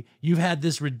sobriety. You've had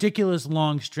this ridiculous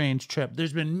long, strange trip.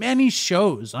 There's been many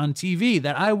shows on TV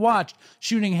that I watched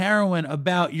shooting heroin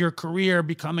about your career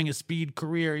becoming a speed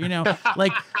career.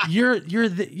 Like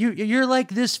you're like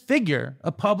this figure,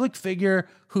 a public figure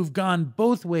who've gone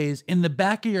both ways. In the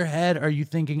back of your head, are you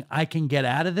thinking I can get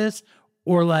out of this,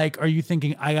 or like are you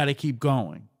thinking I got to keep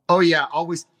going? Oh yeah,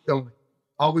 always keep going.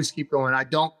 Always keep going. I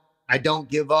don't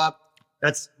give up.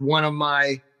 That's one of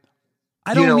my.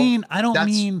 I mean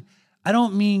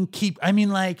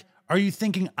like, are you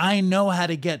thinking I know how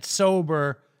to get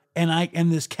sober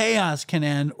and this chaos can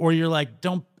end, or you're like, I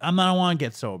don't want to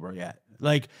get sober yet.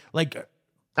 Like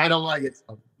I don't want to get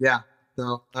sober. Yeah.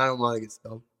 No, I don't want to get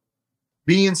sober.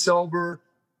 Being sober,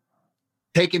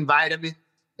 taking vitamins,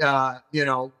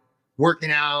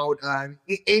 working out,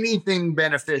 anything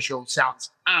beneficial sounds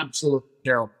absolutely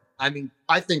terrible. I mean,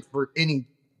 I think for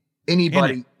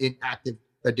anybody in active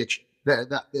addiction,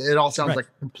 that it all sounds like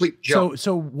a complete joke.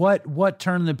 So what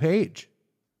turned the page?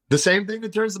 The same thing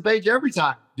that turns the page every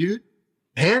time, dude.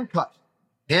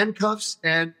 Handcuffs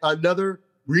and another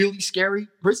really scary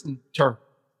prison term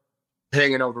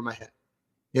hanging over my head.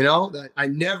 I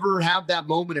never have that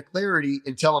moment of clarity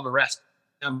until I'm arrested.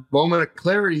 A moment of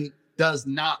clarity does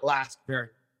not last very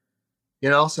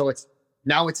long. So it's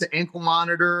an ankle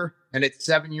monitor and it's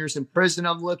 7 years in prison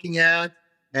I'm looking at.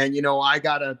 And,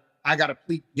 I gotta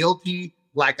plead guilty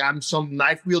like I'm some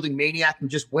knife-wielding maniac who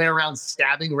just went around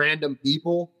stabbing random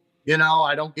people.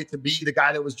 I don't get to be the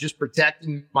guy that was just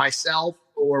protecting myself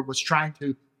or was trying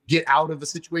to get out of a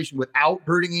situation without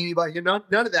hurting anybody. None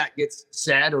of that gets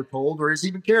said or told or is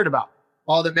even cared about.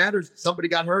 All that matters is somebody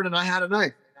got hurt and I had a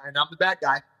knife and I'm the bad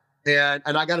guy. And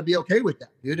I got to be okay with that,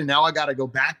 dude. And now I got to go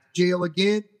back to jail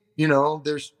again. You know,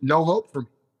 there's no hope for me.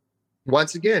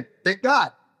 Once again, thank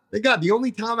God. Thank God. The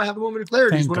only time I have a moment of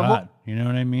clarity is Thank when God. You know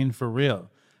what I mean? For real.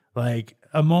 Like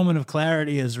a moment of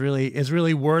clarity is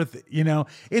really worth, you know,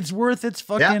 it's worth its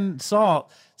fucking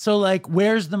salt. So like,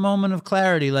 where's the moment of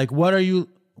clarity? Like, what are you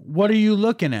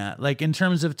looking at? Like in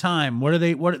terms of time,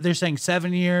 what they're saying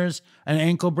 7 years, an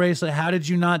ankle bracelet. How did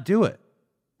you not do it?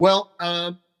 Well,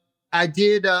 I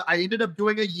ended up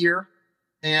doing a year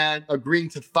and agreeing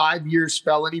to 5 years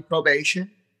felony probation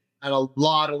and a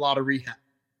lot of rehab.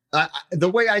 The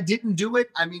way I didn't do it,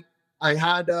 I mean, I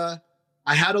had a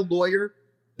lawyer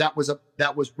that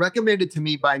was recommended to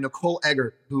me by Nicole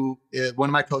Eggert, who is one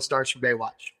of my co-stars from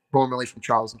Baywatch, formerly from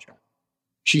Charles and Charlie.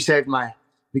 She saved my ass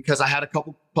because I had a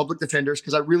couple public defenders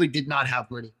because I really did not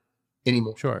have money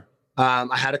anymore. Sure.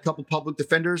 I had a couple public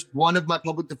defenders. One of my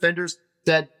public defenders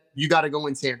said, "You got to go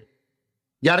insanity.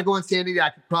 You got to go insanity. I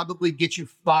could probably get you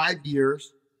 5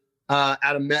 years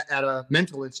at a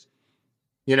mental institute.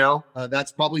 You know,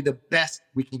 that's probably the best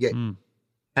we can get."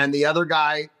 And the other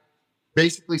guy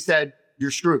basically said,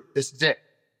 "You're screwed. This is it.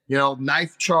 You know,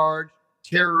 knife charge,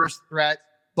 terrorist threat,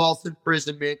 false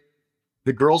imprisonment.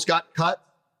 The girls got cut,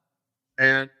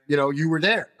 and you know you were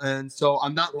there." And so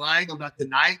I'm not lying. I'm not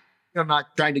denying. I'm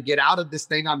not trying to get out of this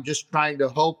thing. I'm just trying to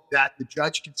hope that the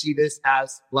judge can see this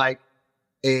as like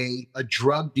a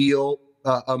drug deal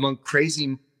among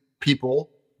crazy people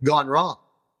gone wrong.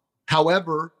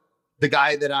 However, the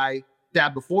guy that I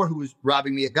stabbed before, who was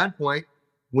robbing me at gunpoint,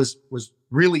 was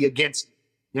really against it.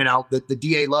 You know, the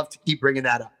DA loved to keep bringing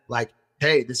that up. Like,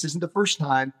 hey, this isn't the first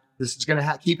time. This is going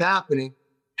to keep happening.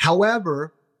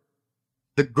 However,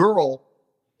 the girl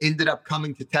ended up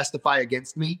coming to testify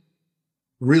against me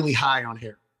really high on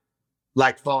hair,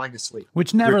 like falling asleep.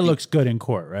 Which never looks good in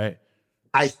court, right?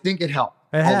 I think it helped.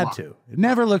 It had to. It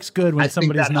never looks good when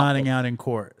somebody's nodding out in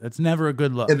court. That's never a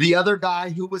good look. And the other guy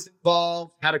who was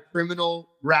involved had a criminal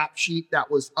rap sheet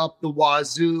that was up the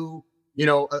wazoo. You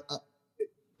know,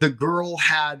 the girl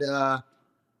had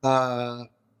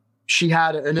she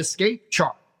had an escape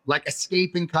chart, like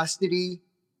escape in custody.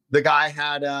 The guy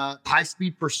had a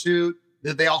high-speed pursuit.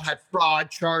 They all had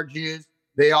fraud charges.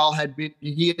 He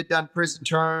had done prison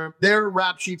term. Their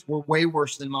rap sheets were way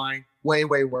worse than mine. Way,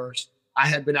 way worse. I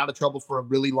had been out of trouble for a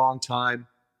really long time.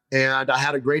 And I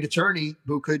had a great attorney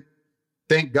who could,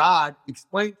 thank God,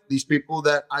 explain to these people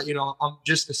that I'm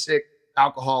just a sick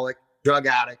alcoholic, drug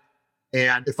addict.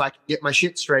 And if I could get my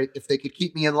shit straight, if they could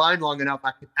keep me in line long enough,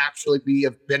 I could actually be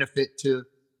of benefit to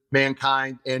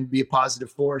mankind and be a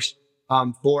positive force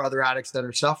for other addicts that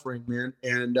are suffering, man.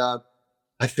 And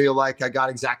I feel like I got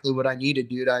exactly what I needed,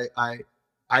 dude.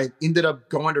 I ended up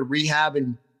going to rehab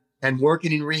and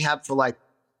working in rehab for like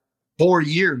 4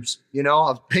 years. You know,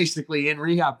 I was basically in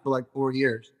rehab for like 4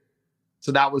 years.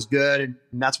 So that was good. And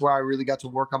that's where I really got to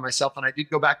work on myself. And I did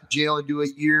go back to jail and do a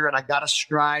year, and I got a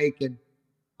strike, and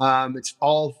it's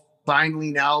all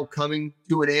finally now coming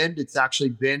to an end. It's actually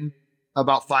been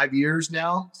about 5 years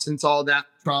now since all that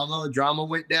drama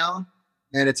went down,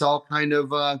 and it's all kind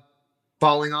of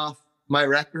falling off my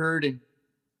record. And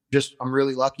just, I'm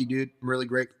really lucky, dude. I'm really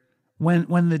grateful.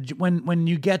 When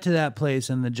you get to that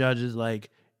place and the judge is like,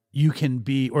 you can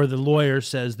be, or the lawyer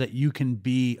says that you can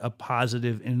be a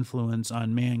positive influence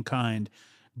on mankind,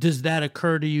 does that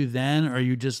occur to you then? Or are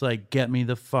you just like, get me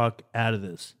the fuck out of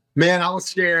this? Man, I was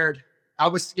scared. I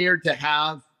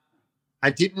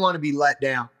didn't want to be let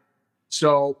down.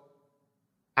 So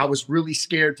I was really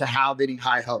scared to have any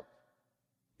high hope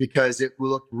because it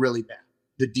looked really bad.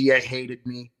 The DA hated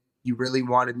me. He really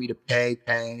wanted me to pay.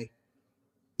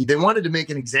 They wanted to make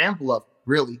an example of it,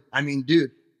 really. I mean,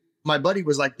 dude, my buddy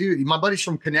was like, my buddy's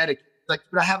from Connecticut. Like,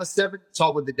 I have a 7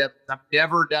 assault with the devil. I've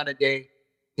never done a day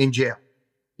in jail.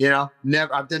 You know,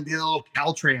 never. I've done a little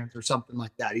Caltrans or something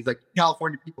like that. He's like,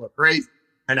 California people are crazy.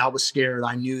 And I was scared.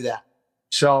 I knew that.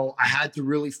 So I had to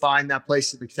really find that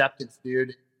place of acceptance,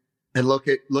 dude, and look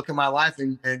at my life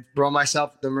and throw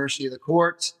myself at the mercy of the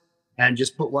courts and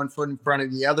just put one foot in front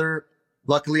of the other.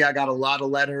 Luckily, I got a lot of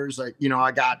letters. Like,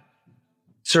 I got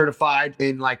certified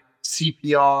in like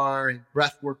CPR and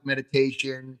breathwork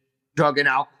meditation, drug and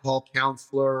alcohol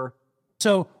counselor.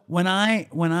 So when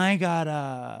I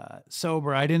got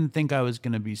sober, I didn't think I was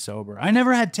going to be sober. I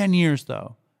never had 10 years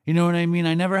though. You know what I mean?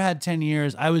 I never had 10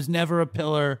 years. I was never a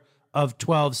pillar of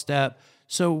 12-step.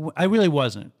 So I really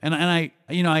wasn't. And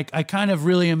I kind of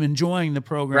really am enjoying the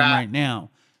program right now.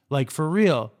 Like for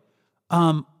real.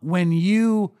 When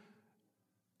you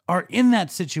are in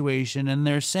that situation and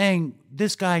they're saying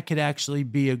this guy could actually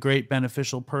be a great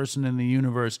beneficial person in the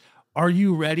universe, are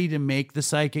you ready to make the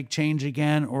psychic change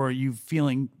again, or are you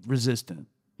feeling resistant?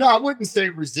 No, I wouldn't say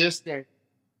resistant.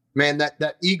 Man, that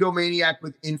egomaniac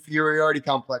with inferiority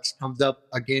complex comes up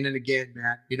again and again,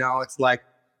 man. You know, it's like,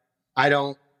 I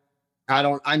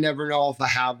never know if I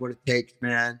have what it takes,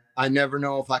 man. I never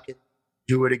know if I can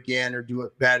do it again or do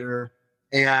it better.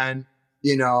 And,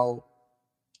 you know,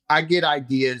 I get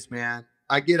ideas, man.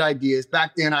 I get ideas.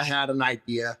 Back then I had an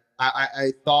idea.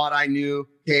 I thought I knew,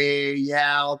 okay,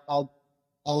 yeah, I'll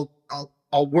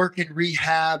work in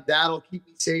rehab. That'll keep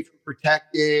me safe and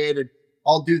protected. And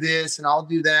I'll do this and I'll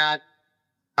do that.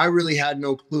 I really had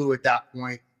no clue at that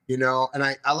point, you know, and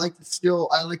I like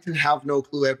to have no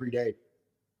clue every day.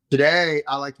 Today,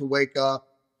 I like to wake up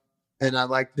and I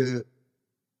like to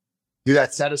do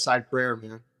that set aside prayer,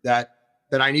 man, that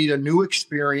I need a new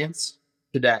experience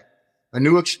today, a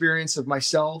new experience of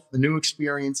myself, a new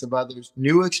experience of others,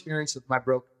 new experience of my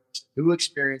brokenness, new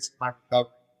experience of my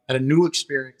recovery, and a new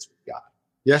experience with God.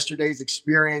 Yesterday's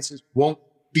experiences won't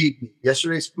feed me.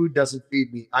 Yesterday's food doesn't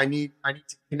feed me. I need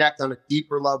to connect on a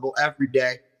deeper level every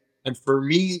day. And for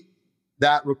me,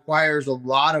 that requires a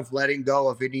lot of letting go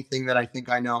of anything that I think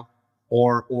I know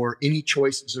or any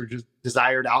choices or just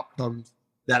desired outcomes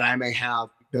that I may have,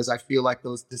 because I feel like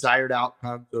those desired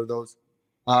outcomes or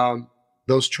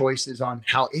those choices on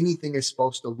how anything is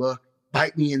supposed to look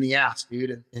bite me in the ass,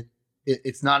 dude. And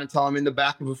it's not until I'm in the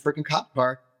back of a freaking cop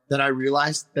car that I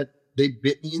realize that they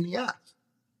bit me in the ass.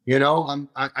 You know,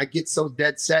 I get so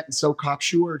dead set and so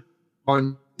cocksured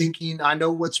on thinking I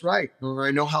know what's right or I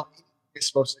know how it's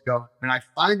supposed to go. And I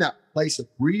find that place of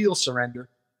real surrender,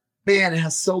 man, it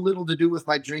has so little to do with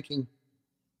my drinking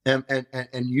and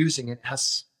using it. It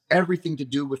has everything to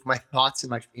do with my thoughts and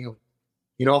my feelings.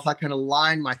 You know, if I can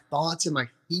align my thoughts and my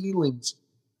feelings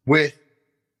with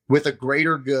a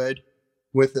greater good,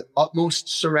 with the utmost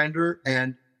surrender,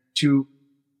 and to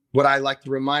what I like to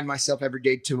remind myself every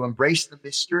day, to embrace the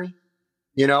mystery,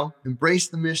 you know, embrace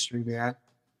the mystery, man.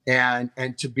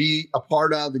 And to be a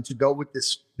part of and to go with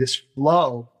this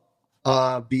flow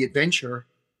of the adventure,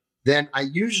 then I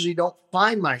usually don't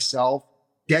find myself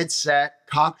dead set,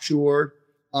 cocksured,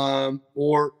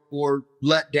 or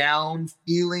let down,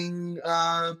 feeling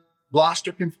lost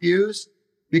or confused,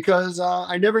 because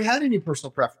I never had any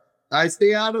personal preference. I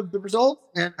stay out of the results,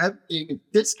 and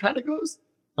this kind of goes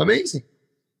amazing.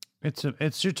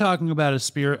 You're talking about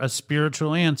a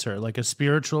spiritual answer, like a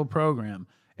spiritual program.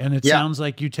 And it sounds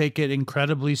like you take it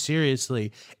incredibly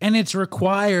seriously, and it's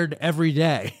required every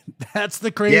day. That's the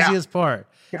craziest part.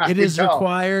 It is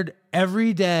required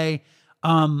every day.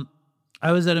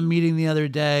 I was at a meeting the other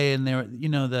day, and there, you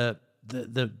know,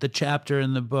 the chapter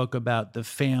in the book about the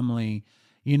family,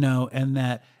 you know, and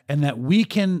that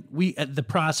the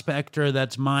prospector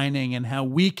that's mining, and how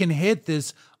we can hit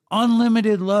this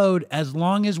unlimited load as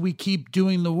long as we keep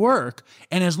doing the work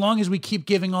and as long as we keep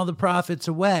giving all the profits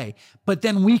away, but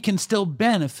then we can still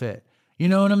benefit. You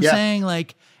know what I'm saying?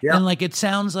 Like, and like, it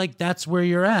sounds like that's where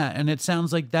you're at, and it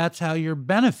sounds like that's how you're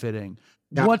benefiting.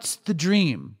 Yeah. What's the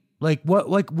dream? Like what,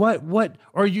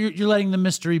 or you're letting the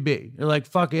mystery be. You're like,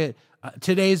 fuck it.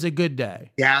 Today's a good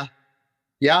day. Yeah.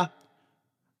 Yeah.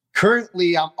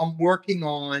 Currently I'm working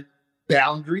on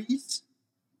boundaries,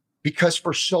 because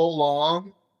for so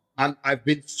long, I've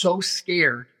been so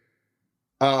scared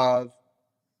of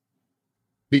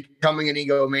becoming an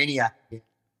egomaniac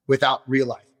without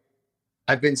realizing.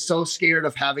 I've been so scared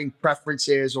of having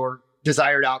preferences or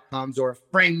desired outcomes or a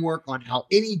framework on how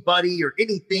anybody or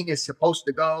anything is supposed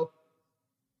to go,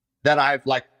 that I've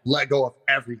like let go of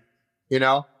everything, you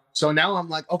know? So now I'm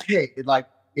like, okay,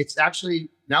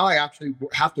 now I actually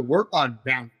have to work on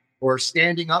boundaries or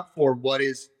standing up for what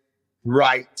is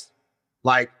right,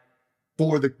 like,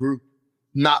 for the group,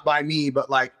 not by me, but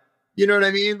like, you know what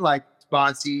I mean? Like,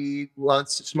 Sponsy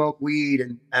wants to smoke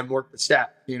weed and work the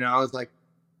steps, you know? It's like,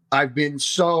 I've been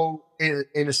so in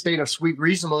a state of sweet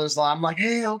reasonableness. I'm like,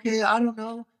 hey, okay, I don't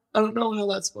know how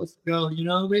that's supposed to go, you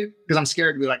know, maybe because I'm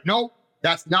scared to be like, no,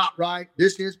 that's not right.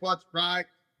 This is what's right,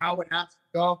 how it has to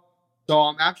go.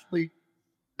 So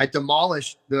I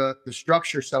demolished the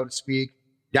structure, so to speak,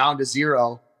 down to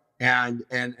zero. And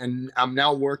I'm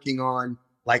now working on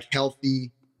like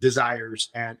healthy desires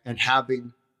and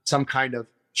having some kind of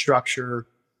structure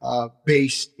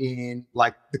based in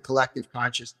like the collective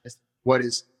consciousness, what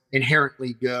is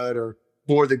inherently good or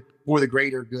for the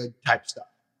greater good type stuff.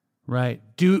 Right.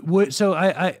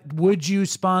 Would you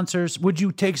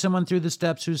take someone through the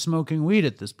steps who's smoking weed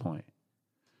at this point?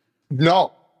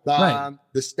 No. Right.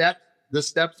 The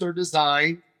steps are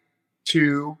designed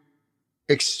to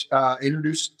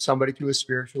introduce somebody to a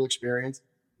spiritual experience,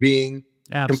 being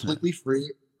Abstinent. completely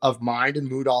free of mind and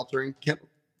mood altering chemicals.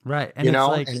 Right. And you it's know,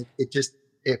 like, and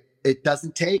it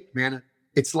doesn't take, man.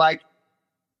 It's like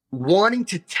wanting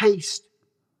to taste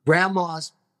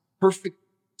grandma's perfect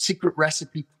secret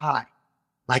recipe pie.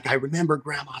 Like I remember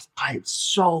grandma's pie. It was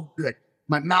so good.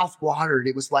 My mouth watered.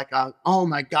 It was like, oh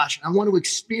my gosh, I want to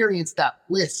experience that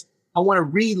bliss. I want to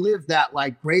relive that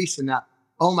like grace and that,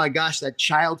 oh my gosh, that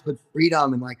childhood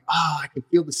freedom. And like, I could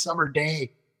feel the summer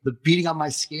day, the beating on my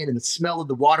skin and the smell of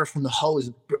the water from the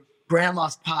hose,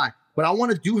 grandma's pie. But I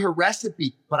want to do her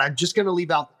recipe, but I'm just going to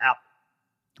leave out the apple.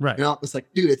 right. You know, it's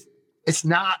like, dude, it's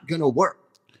not going to work.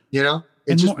 You know,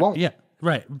 it And just more- won't. Yeah.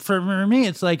 Right. For me,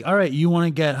 it's like, all right, you want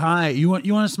to get high, you want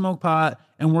to smoke pot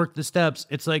and work the steps.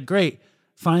 It's like, great,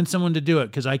 find someone to do it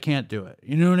because I can't do it.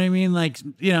 You know what I mean? Like,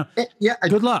 you know, Yeah.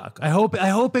 good luck. I hope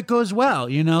it goes well.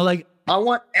 You know, like I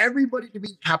want everybody to be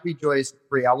happy, joyous, and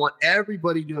free. I want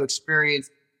everybody to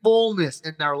experience fullness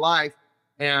in their life.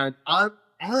 And I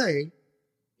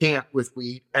can't with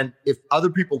weed. And if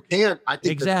other people can, I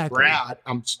think that's Exactly. rad.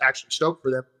 I'm actually stoked for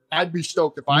them. I'd be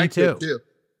stoked if I too. could too.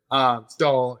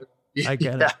 So I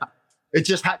get it. It's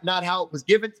just not how it was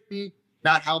given to me,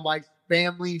 not how my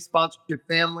sponsorship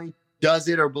family does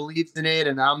it or believes in it.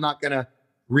 And I'm not going to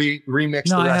remix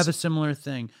No, the rest. I have a similar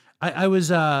thing. I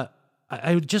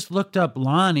just looked up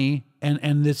Lonnie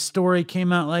and this story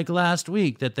came out like last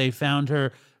week that they found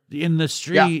her in the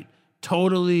street,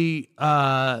 totally,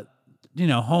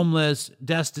 homeless,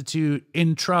 destitute,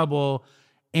 in trouble.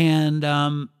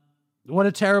 And, what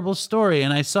a terrible story.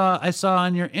 And I saw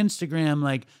on your Instagram,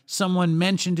 like someone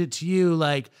mentioned it to you,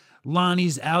 like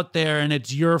Lonnie's out there and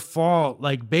it's your fault,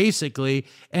 like basically.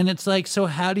 And it's like, so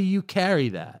how do you carry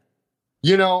that?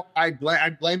 You know, I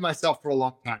blame myself for a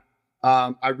long time.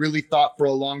 I really thought for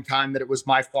a long time that it was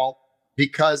my fault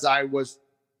because I was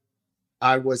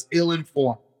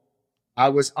ill-informed. I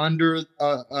was under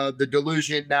the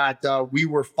delusion that we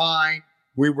were fine,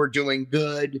 we were doing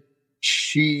good.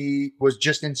 She was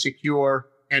just insecure,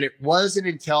 and it wasn't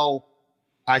until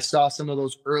I saw some of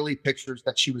those early pictures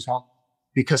that she was home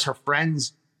because her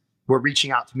friends were reaching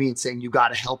out to me and saying, "You got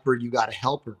to help her, you got to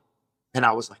help her," and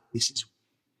I was like, "This is."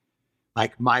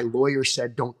 Like my lawyer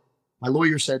said,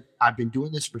 I've been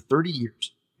doing this for 30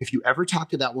 years. If you ever talk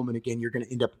to that woman again, you're going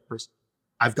to end up in prison.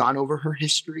 I've gone over her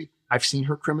history. I've seen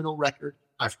her criminal record.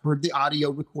 I've heard the audio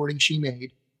recording she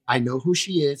made. I know who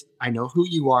she is. I know who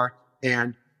you are.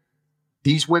 And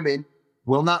these women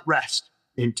will not rest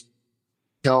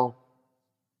until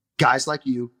guys like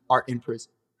you are in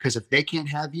prison. Because if they can't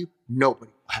have you,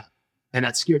 nobody will have you. And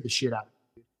that scared the shit out of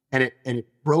me. And it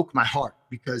broke my heart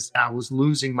because I was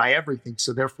losing my everything.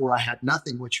 So therefore I had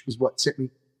nothing, which was what sent me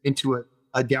into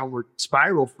a downward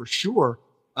spiral for sure,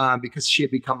 because she had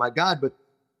become my God. But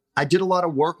I did a lot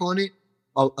of work on it,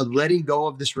 letting go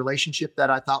of this relationship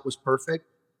that I thought was perfect.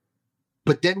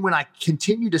 But then when I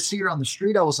continued to see her on the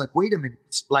street, I was like, wait a minute.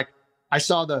 It's like I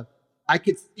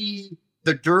could see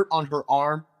the dirt on her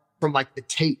arm from like the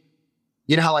tape.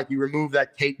 You know how like you remove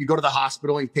that tape, you go to the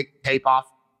hospital and you take the tape off.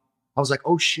 I was like,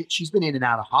 oh shit, she's been in and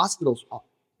out of hospitals.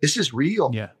 This is real.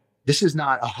 Yeah. This is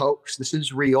not a hoax. This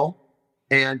is real.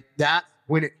 And that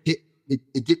when it hit,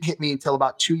 it didn't hit me until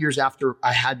about 2 years after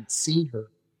I hadn't seen her.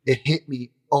 It hit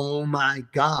me. Oh my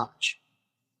gosh.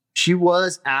 She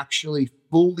was actually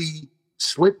fully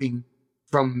slipping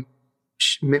from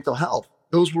mental health.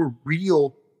 Those were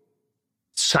real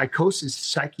psychosis,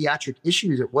 psychiatric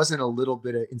issues. It wasn't a little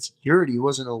bit of insecurity. It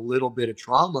wasn't a little bit of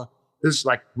trauma. This is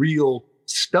like real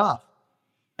stuff.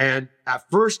 And at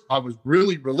first I was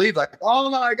really relieved, like, oh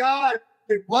my God,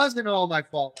 it wasn't all my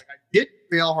fault. Like I didn't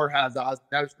fail her hazards.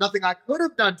 There's nothing I could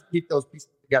have done to keep those pieces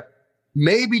together.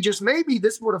 Maybe, just maybe,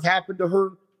 this would have happened to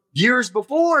her years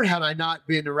before had I not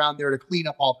been around there to clean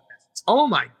up all the messes. Oh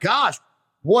my gosh,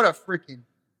 what a freaking,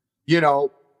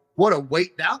 what a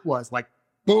weight that was. Like,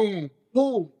 boom,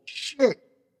 holy shit.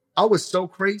 I was so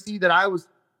crazy that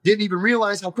didn't even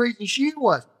realize how crazy she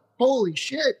was. Holy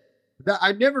shit. That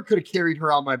I never could have carried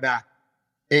her on my back.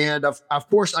 And of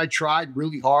course I tried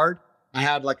really hard. I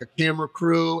had like a camera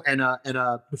crew and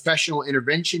a professional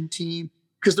intervention team,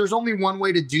 because there's only one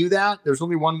way to do that. There's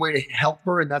only one way to help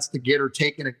her, and that's to get her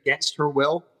taken against her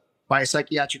will by a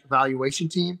psychiatric evaluation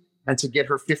team and to get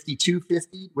her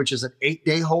 5250, which is an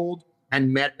 8-day hold,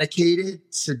 and medicated,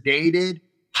 sedated,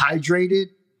 hydrated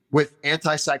with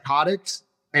antipsychotics.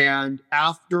 And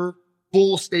after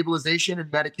full stabilization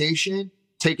and medication,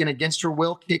 taken against her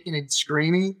will, kicking and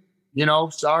screaming,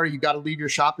 sorry, you got to leave your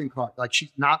shopping cart. Like,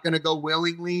 she's not going to go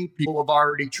willingly. People have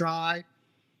already tried.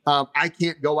 I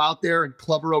can't go out there and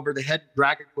club her over the head,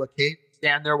 drag her to a cave,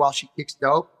 stand there while she kicks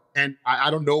dope. And I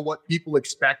don't know what people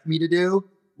expect me to do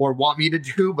or want me to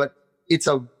do, but it's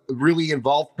a really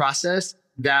involved process.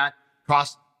 that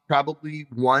cost probably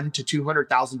 $100,000 to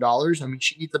 $200,000. I mean,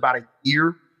 she needs about a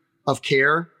year of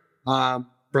care,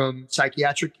 from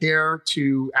psychiatric care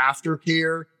to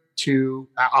aftercare to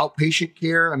outpatient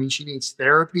care. I mean, she needs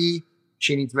therapy.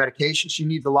 She needs medication. She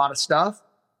needs a lot of stuff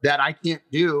that I can't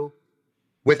do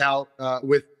without,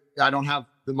 I don't have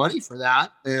the money for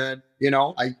that. And,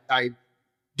 I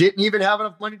didn't even have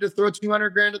enough money to throw 200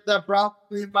 grand at that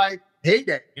probably in my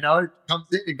heyday. It comes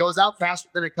in, it goes out faster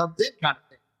than it comes in kind of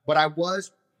thing. But I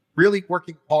was really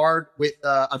working hard with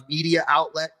a media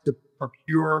outlet to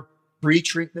procure free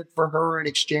treatment for her in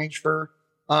exchange for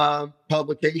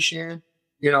publication,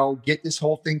 get this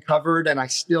whole thing covered. And I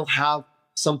still have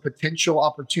some potential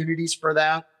opportunities for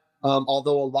that.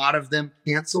 Although a lot of them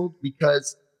canceled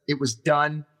because it was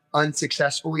done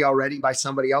unsuccessfully already by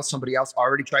somebody else. Somebody else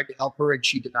already tried to help her and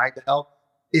she denied the help.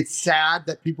 It's sad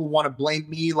that people want to blame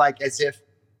me, like as if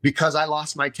because I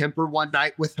lost my temper one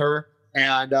night with her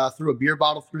and threw a beer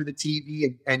bottle through the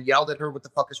TV and yelled at her, "What the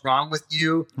fuck is wrong with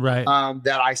you?" Right.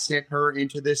 That I sent her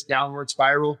into this downward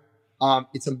spiral.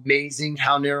 It's amazing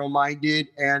how narrow-minded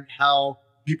and how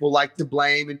people like to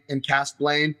blame and cast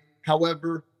blame.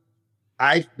 However,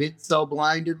 I've been so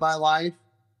blind in my life.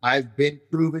 I've been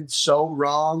proven so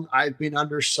wrong. I've been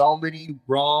under so many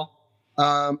wrong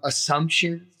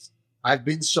assumptions. I've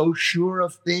been so sure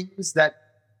of things that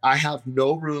I have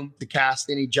no room to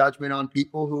cast any judgment on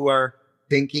people who are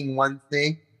thinking one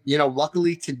thing.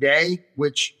 Luckily today,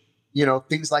 which,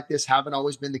 things like this haven't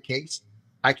always been the case,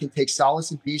 I can take solace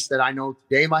and peace that I know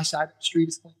today my side of the street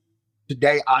is clean.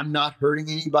 Today I'm not hurting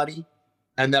anybody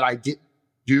and that I didn't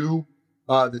do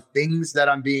the things that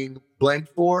I'm being blamed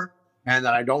for, and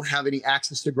that I don't have any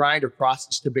access to grind or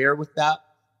process to bear with that.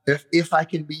 If I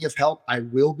can be of help, I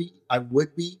will be. I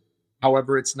would be.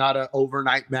 However, it's not an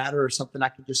overnight matter or something I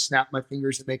can just snap my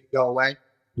fingers and make it go away.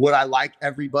 Would I like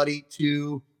everybody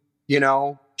to,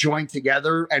 join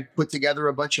together and put together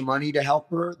a bunch of money to help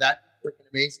her? That's freaking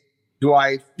amazing. Do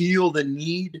I feel the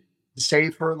need to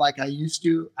save her like I used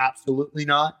to? Absolutely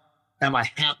not. Am I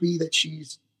happy that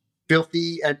she's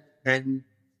filthy and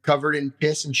covered in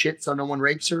piss and shit so no one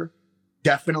rapes her?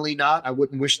 Definitely not. I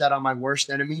wouldn't wish that on my worst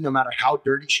enemy, no matter how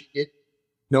dirty she is.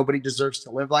 Nobody deserves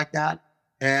to live like that.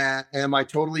 And am I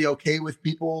totally okay with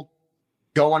people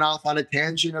going off on a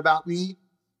tangent about me?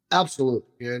 Absolutely,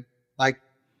 dude. Like,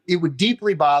 it would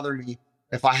deeply bother me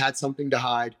if I had something to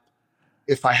hide,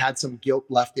 if I had some guilt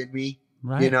left in me,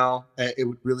 Right. it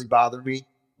would really bother me.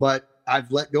 But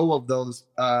I've let go of those,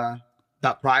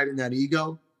 that pride and that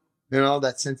ego,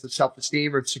 that sense of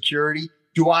self-esteem or security.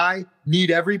 Do I need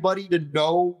everybody to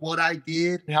know what I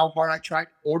did and how hard I tried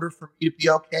in order for me to be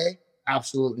okay?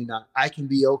 Absolutely not. I can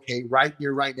be okay right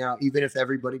here, right now, even if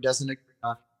everybody doesn't agree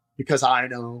on it, because I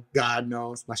know, God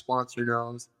knows, my sponsor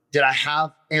knows. Did I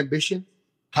have ambition?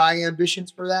 High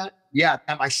ambitions for that? Yeah.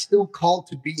 Am I still called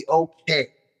to be okay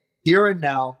here and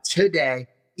now, today,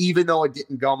 even though it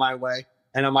didn't go my way?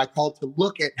 And am I called to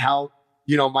look at how,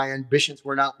 my ambitions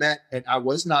were not met and I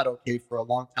was not okay for a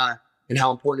long time, and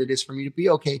how important it is for me to be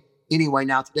okay anyway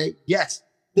now today? Yes.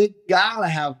 They gotta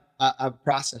have a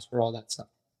process for all that stuff,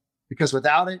 because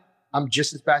without it, I'm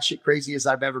just as batshit crazy as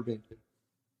I've ever been.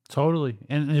 Totally.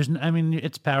 And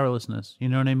it's powerlessness. You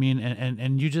know what I mean?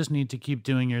 And you just need to keep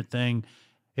doing your thing.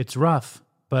 It's rough,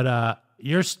 but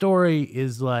your story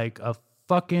is like a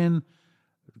fucking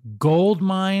gold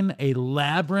mine, a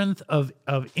labyrinth of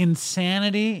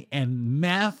insanity and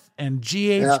meth and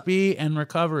GHB and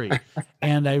recovery.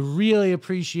 And I really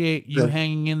appreciate you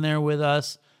hanging in there with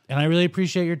us. And I really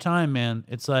appreciate your time, man.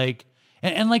 It's like,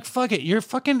 and like, fuck it, you're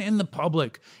fucking in the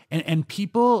public, and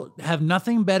people have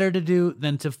nothing better to do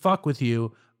than to fuck with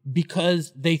you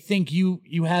because they think you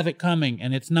have it coming,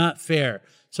 and it's not fair.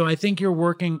 So I think you're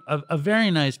working a very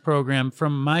nice program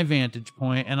from my vantage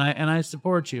point, and I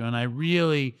support you, and I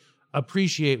really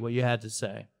appreciate what you had to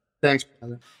say. Thanks,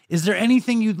 brother. Is there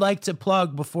anything you'd like to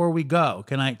plug before we go?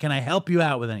 Can I help you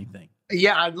out with anything?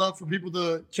 Yeah, I'd love for people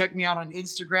to check me out on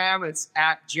Instagram. It's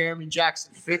at Jeremy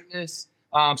Jackson Fitness.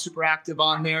 I'm super active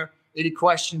on there. Any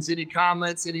questions, any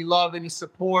comments, any love, any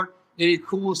support, any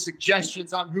cool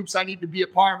suggestions on groups I need to be a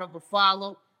part of or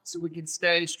follow so we can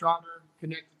stay stronger,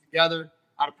 connected together,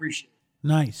 I'd appreciate it.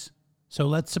 Nice. So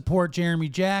let's support Jeremy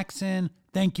Jackson.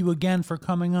 Thank you again for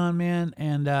coming on, man,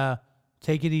 and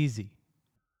take it easy.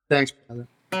 Thanks, brother.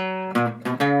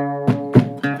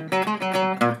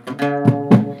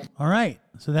 All right.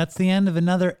 So that's the end of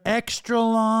another extra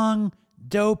long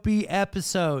Dopey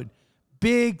episode.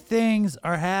 Big things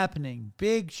are happening.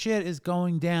 Big shit is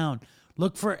going down.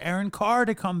 Look for Aaron Carr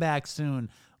to come back soon.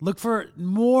 Look for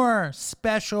more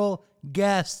special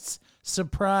guests,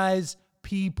 surprise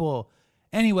people.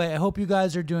 Anyway, I hope you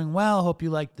guys are doing well. Hope you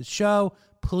like the show.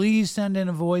 Please send in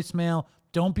a voicemail.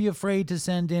 Don't be afraid to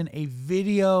send in a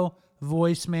video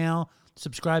voicemail.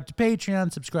 Subscribe to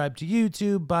Patreon, subscribe to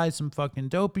YouTube, buy some fucking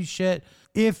dopey shit.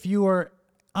 If you are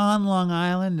on Long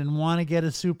Island and want to get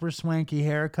a super swanky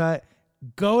haircut,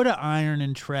 go to Iron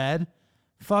and Tread.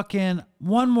 Fucking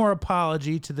one more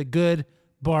apology to the good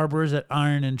barbers at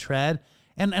Iron and Tread.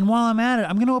 And while I'm at it,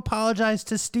 I'm going to apologize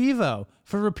to Steve-O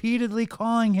for repeatedly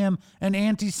calling him an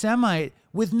anti-Semite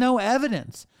with no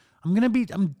evidence.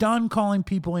 I'm done calling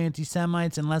people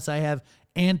anti-Semites unless I have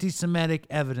anti-Semitic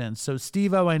evidence. So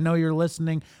Steve-O, I know you're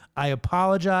listening. I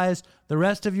apologize. The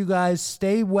rest of you guys,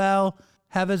 stay well.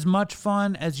 Have as much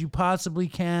fun as you possibly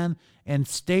can. And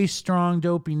stay strong,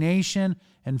 Dopey Nation.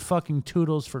 And fucking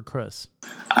toodles for Chris.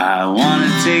 I want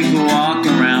to take a walk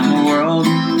around the world.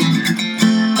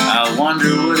 I wonder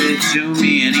would it do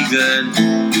me any good?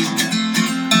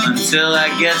 Until I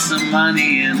get some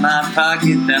money in my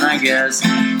pocket, then I guess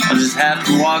I'll just have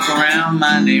to walk around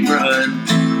my neighborhood.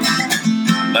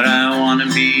 But I want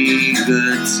to be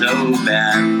good so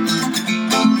bad.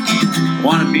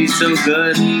 Want to be so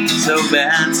good, so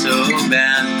bad, so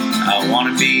bad. I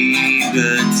want to be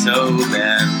good so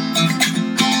bad.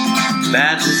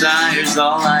 Bad desire's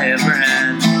all I ever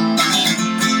had.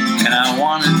 And I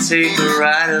want to take a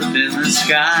ride up in the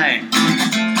sky.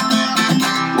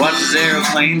 Watch this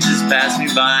aeroplane just pass me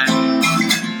by.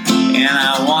 And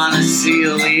I want to see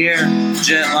a Lear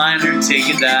jetliner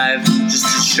take a dive, just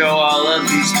to show all of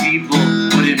these people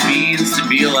what it means to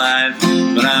be alive.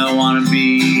 But I want to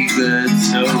be good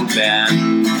so bad.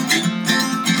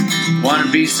 Want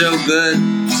to be so good,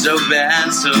 so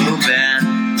bad, so bad.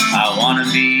 I want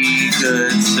to be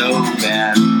good so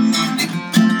bad.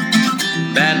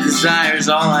 Bad desire's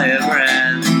all I ever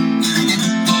had.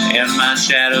 And my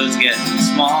shadow's getting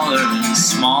smaller and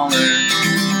smaller.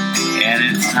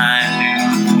 And it's time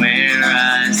to where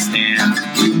I stand.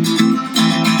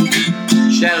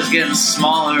 Shadow's getting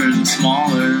smaller and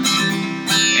smaller.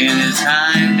 And it's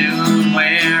high noon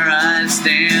where I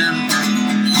stand.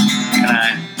 And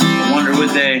I wonder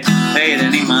would they pay it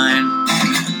any mind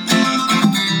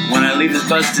when I leave this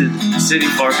busted city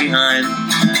far behind.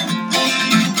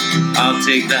 I'll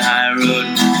take the high road,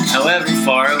 however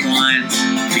far it winds,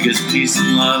 because peace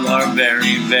and love are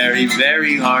very, very,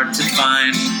 very hard to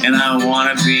find. And I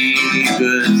want to be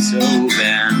good so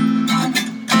bad.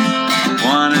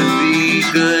 Want to be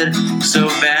good so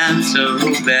bad, so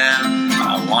bad.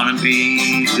 I want to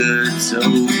be good so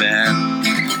bad.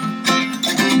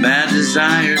 Bad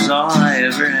desire's all I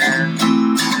ever had.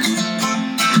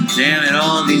 Damn it,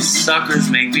 all these suckers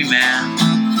make me mad.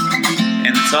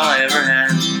 And it's all I ever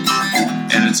had.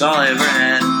 And it's all I ever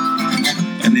had.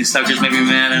 And these suckers make me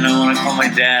mad, and I want to call my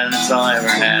dad. And it's all I ever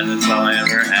had. And it's all I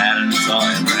ever had. And it's all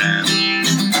I ever had.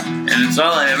 And it's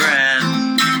all I ever had.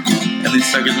 And these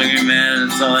suckers make me mad,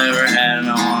 and it's all I ever had. And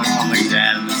I want to call my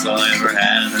dad. And it's all I ever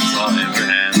had. And it's all I ever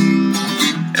had.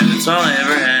 And it's all I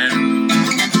ever had.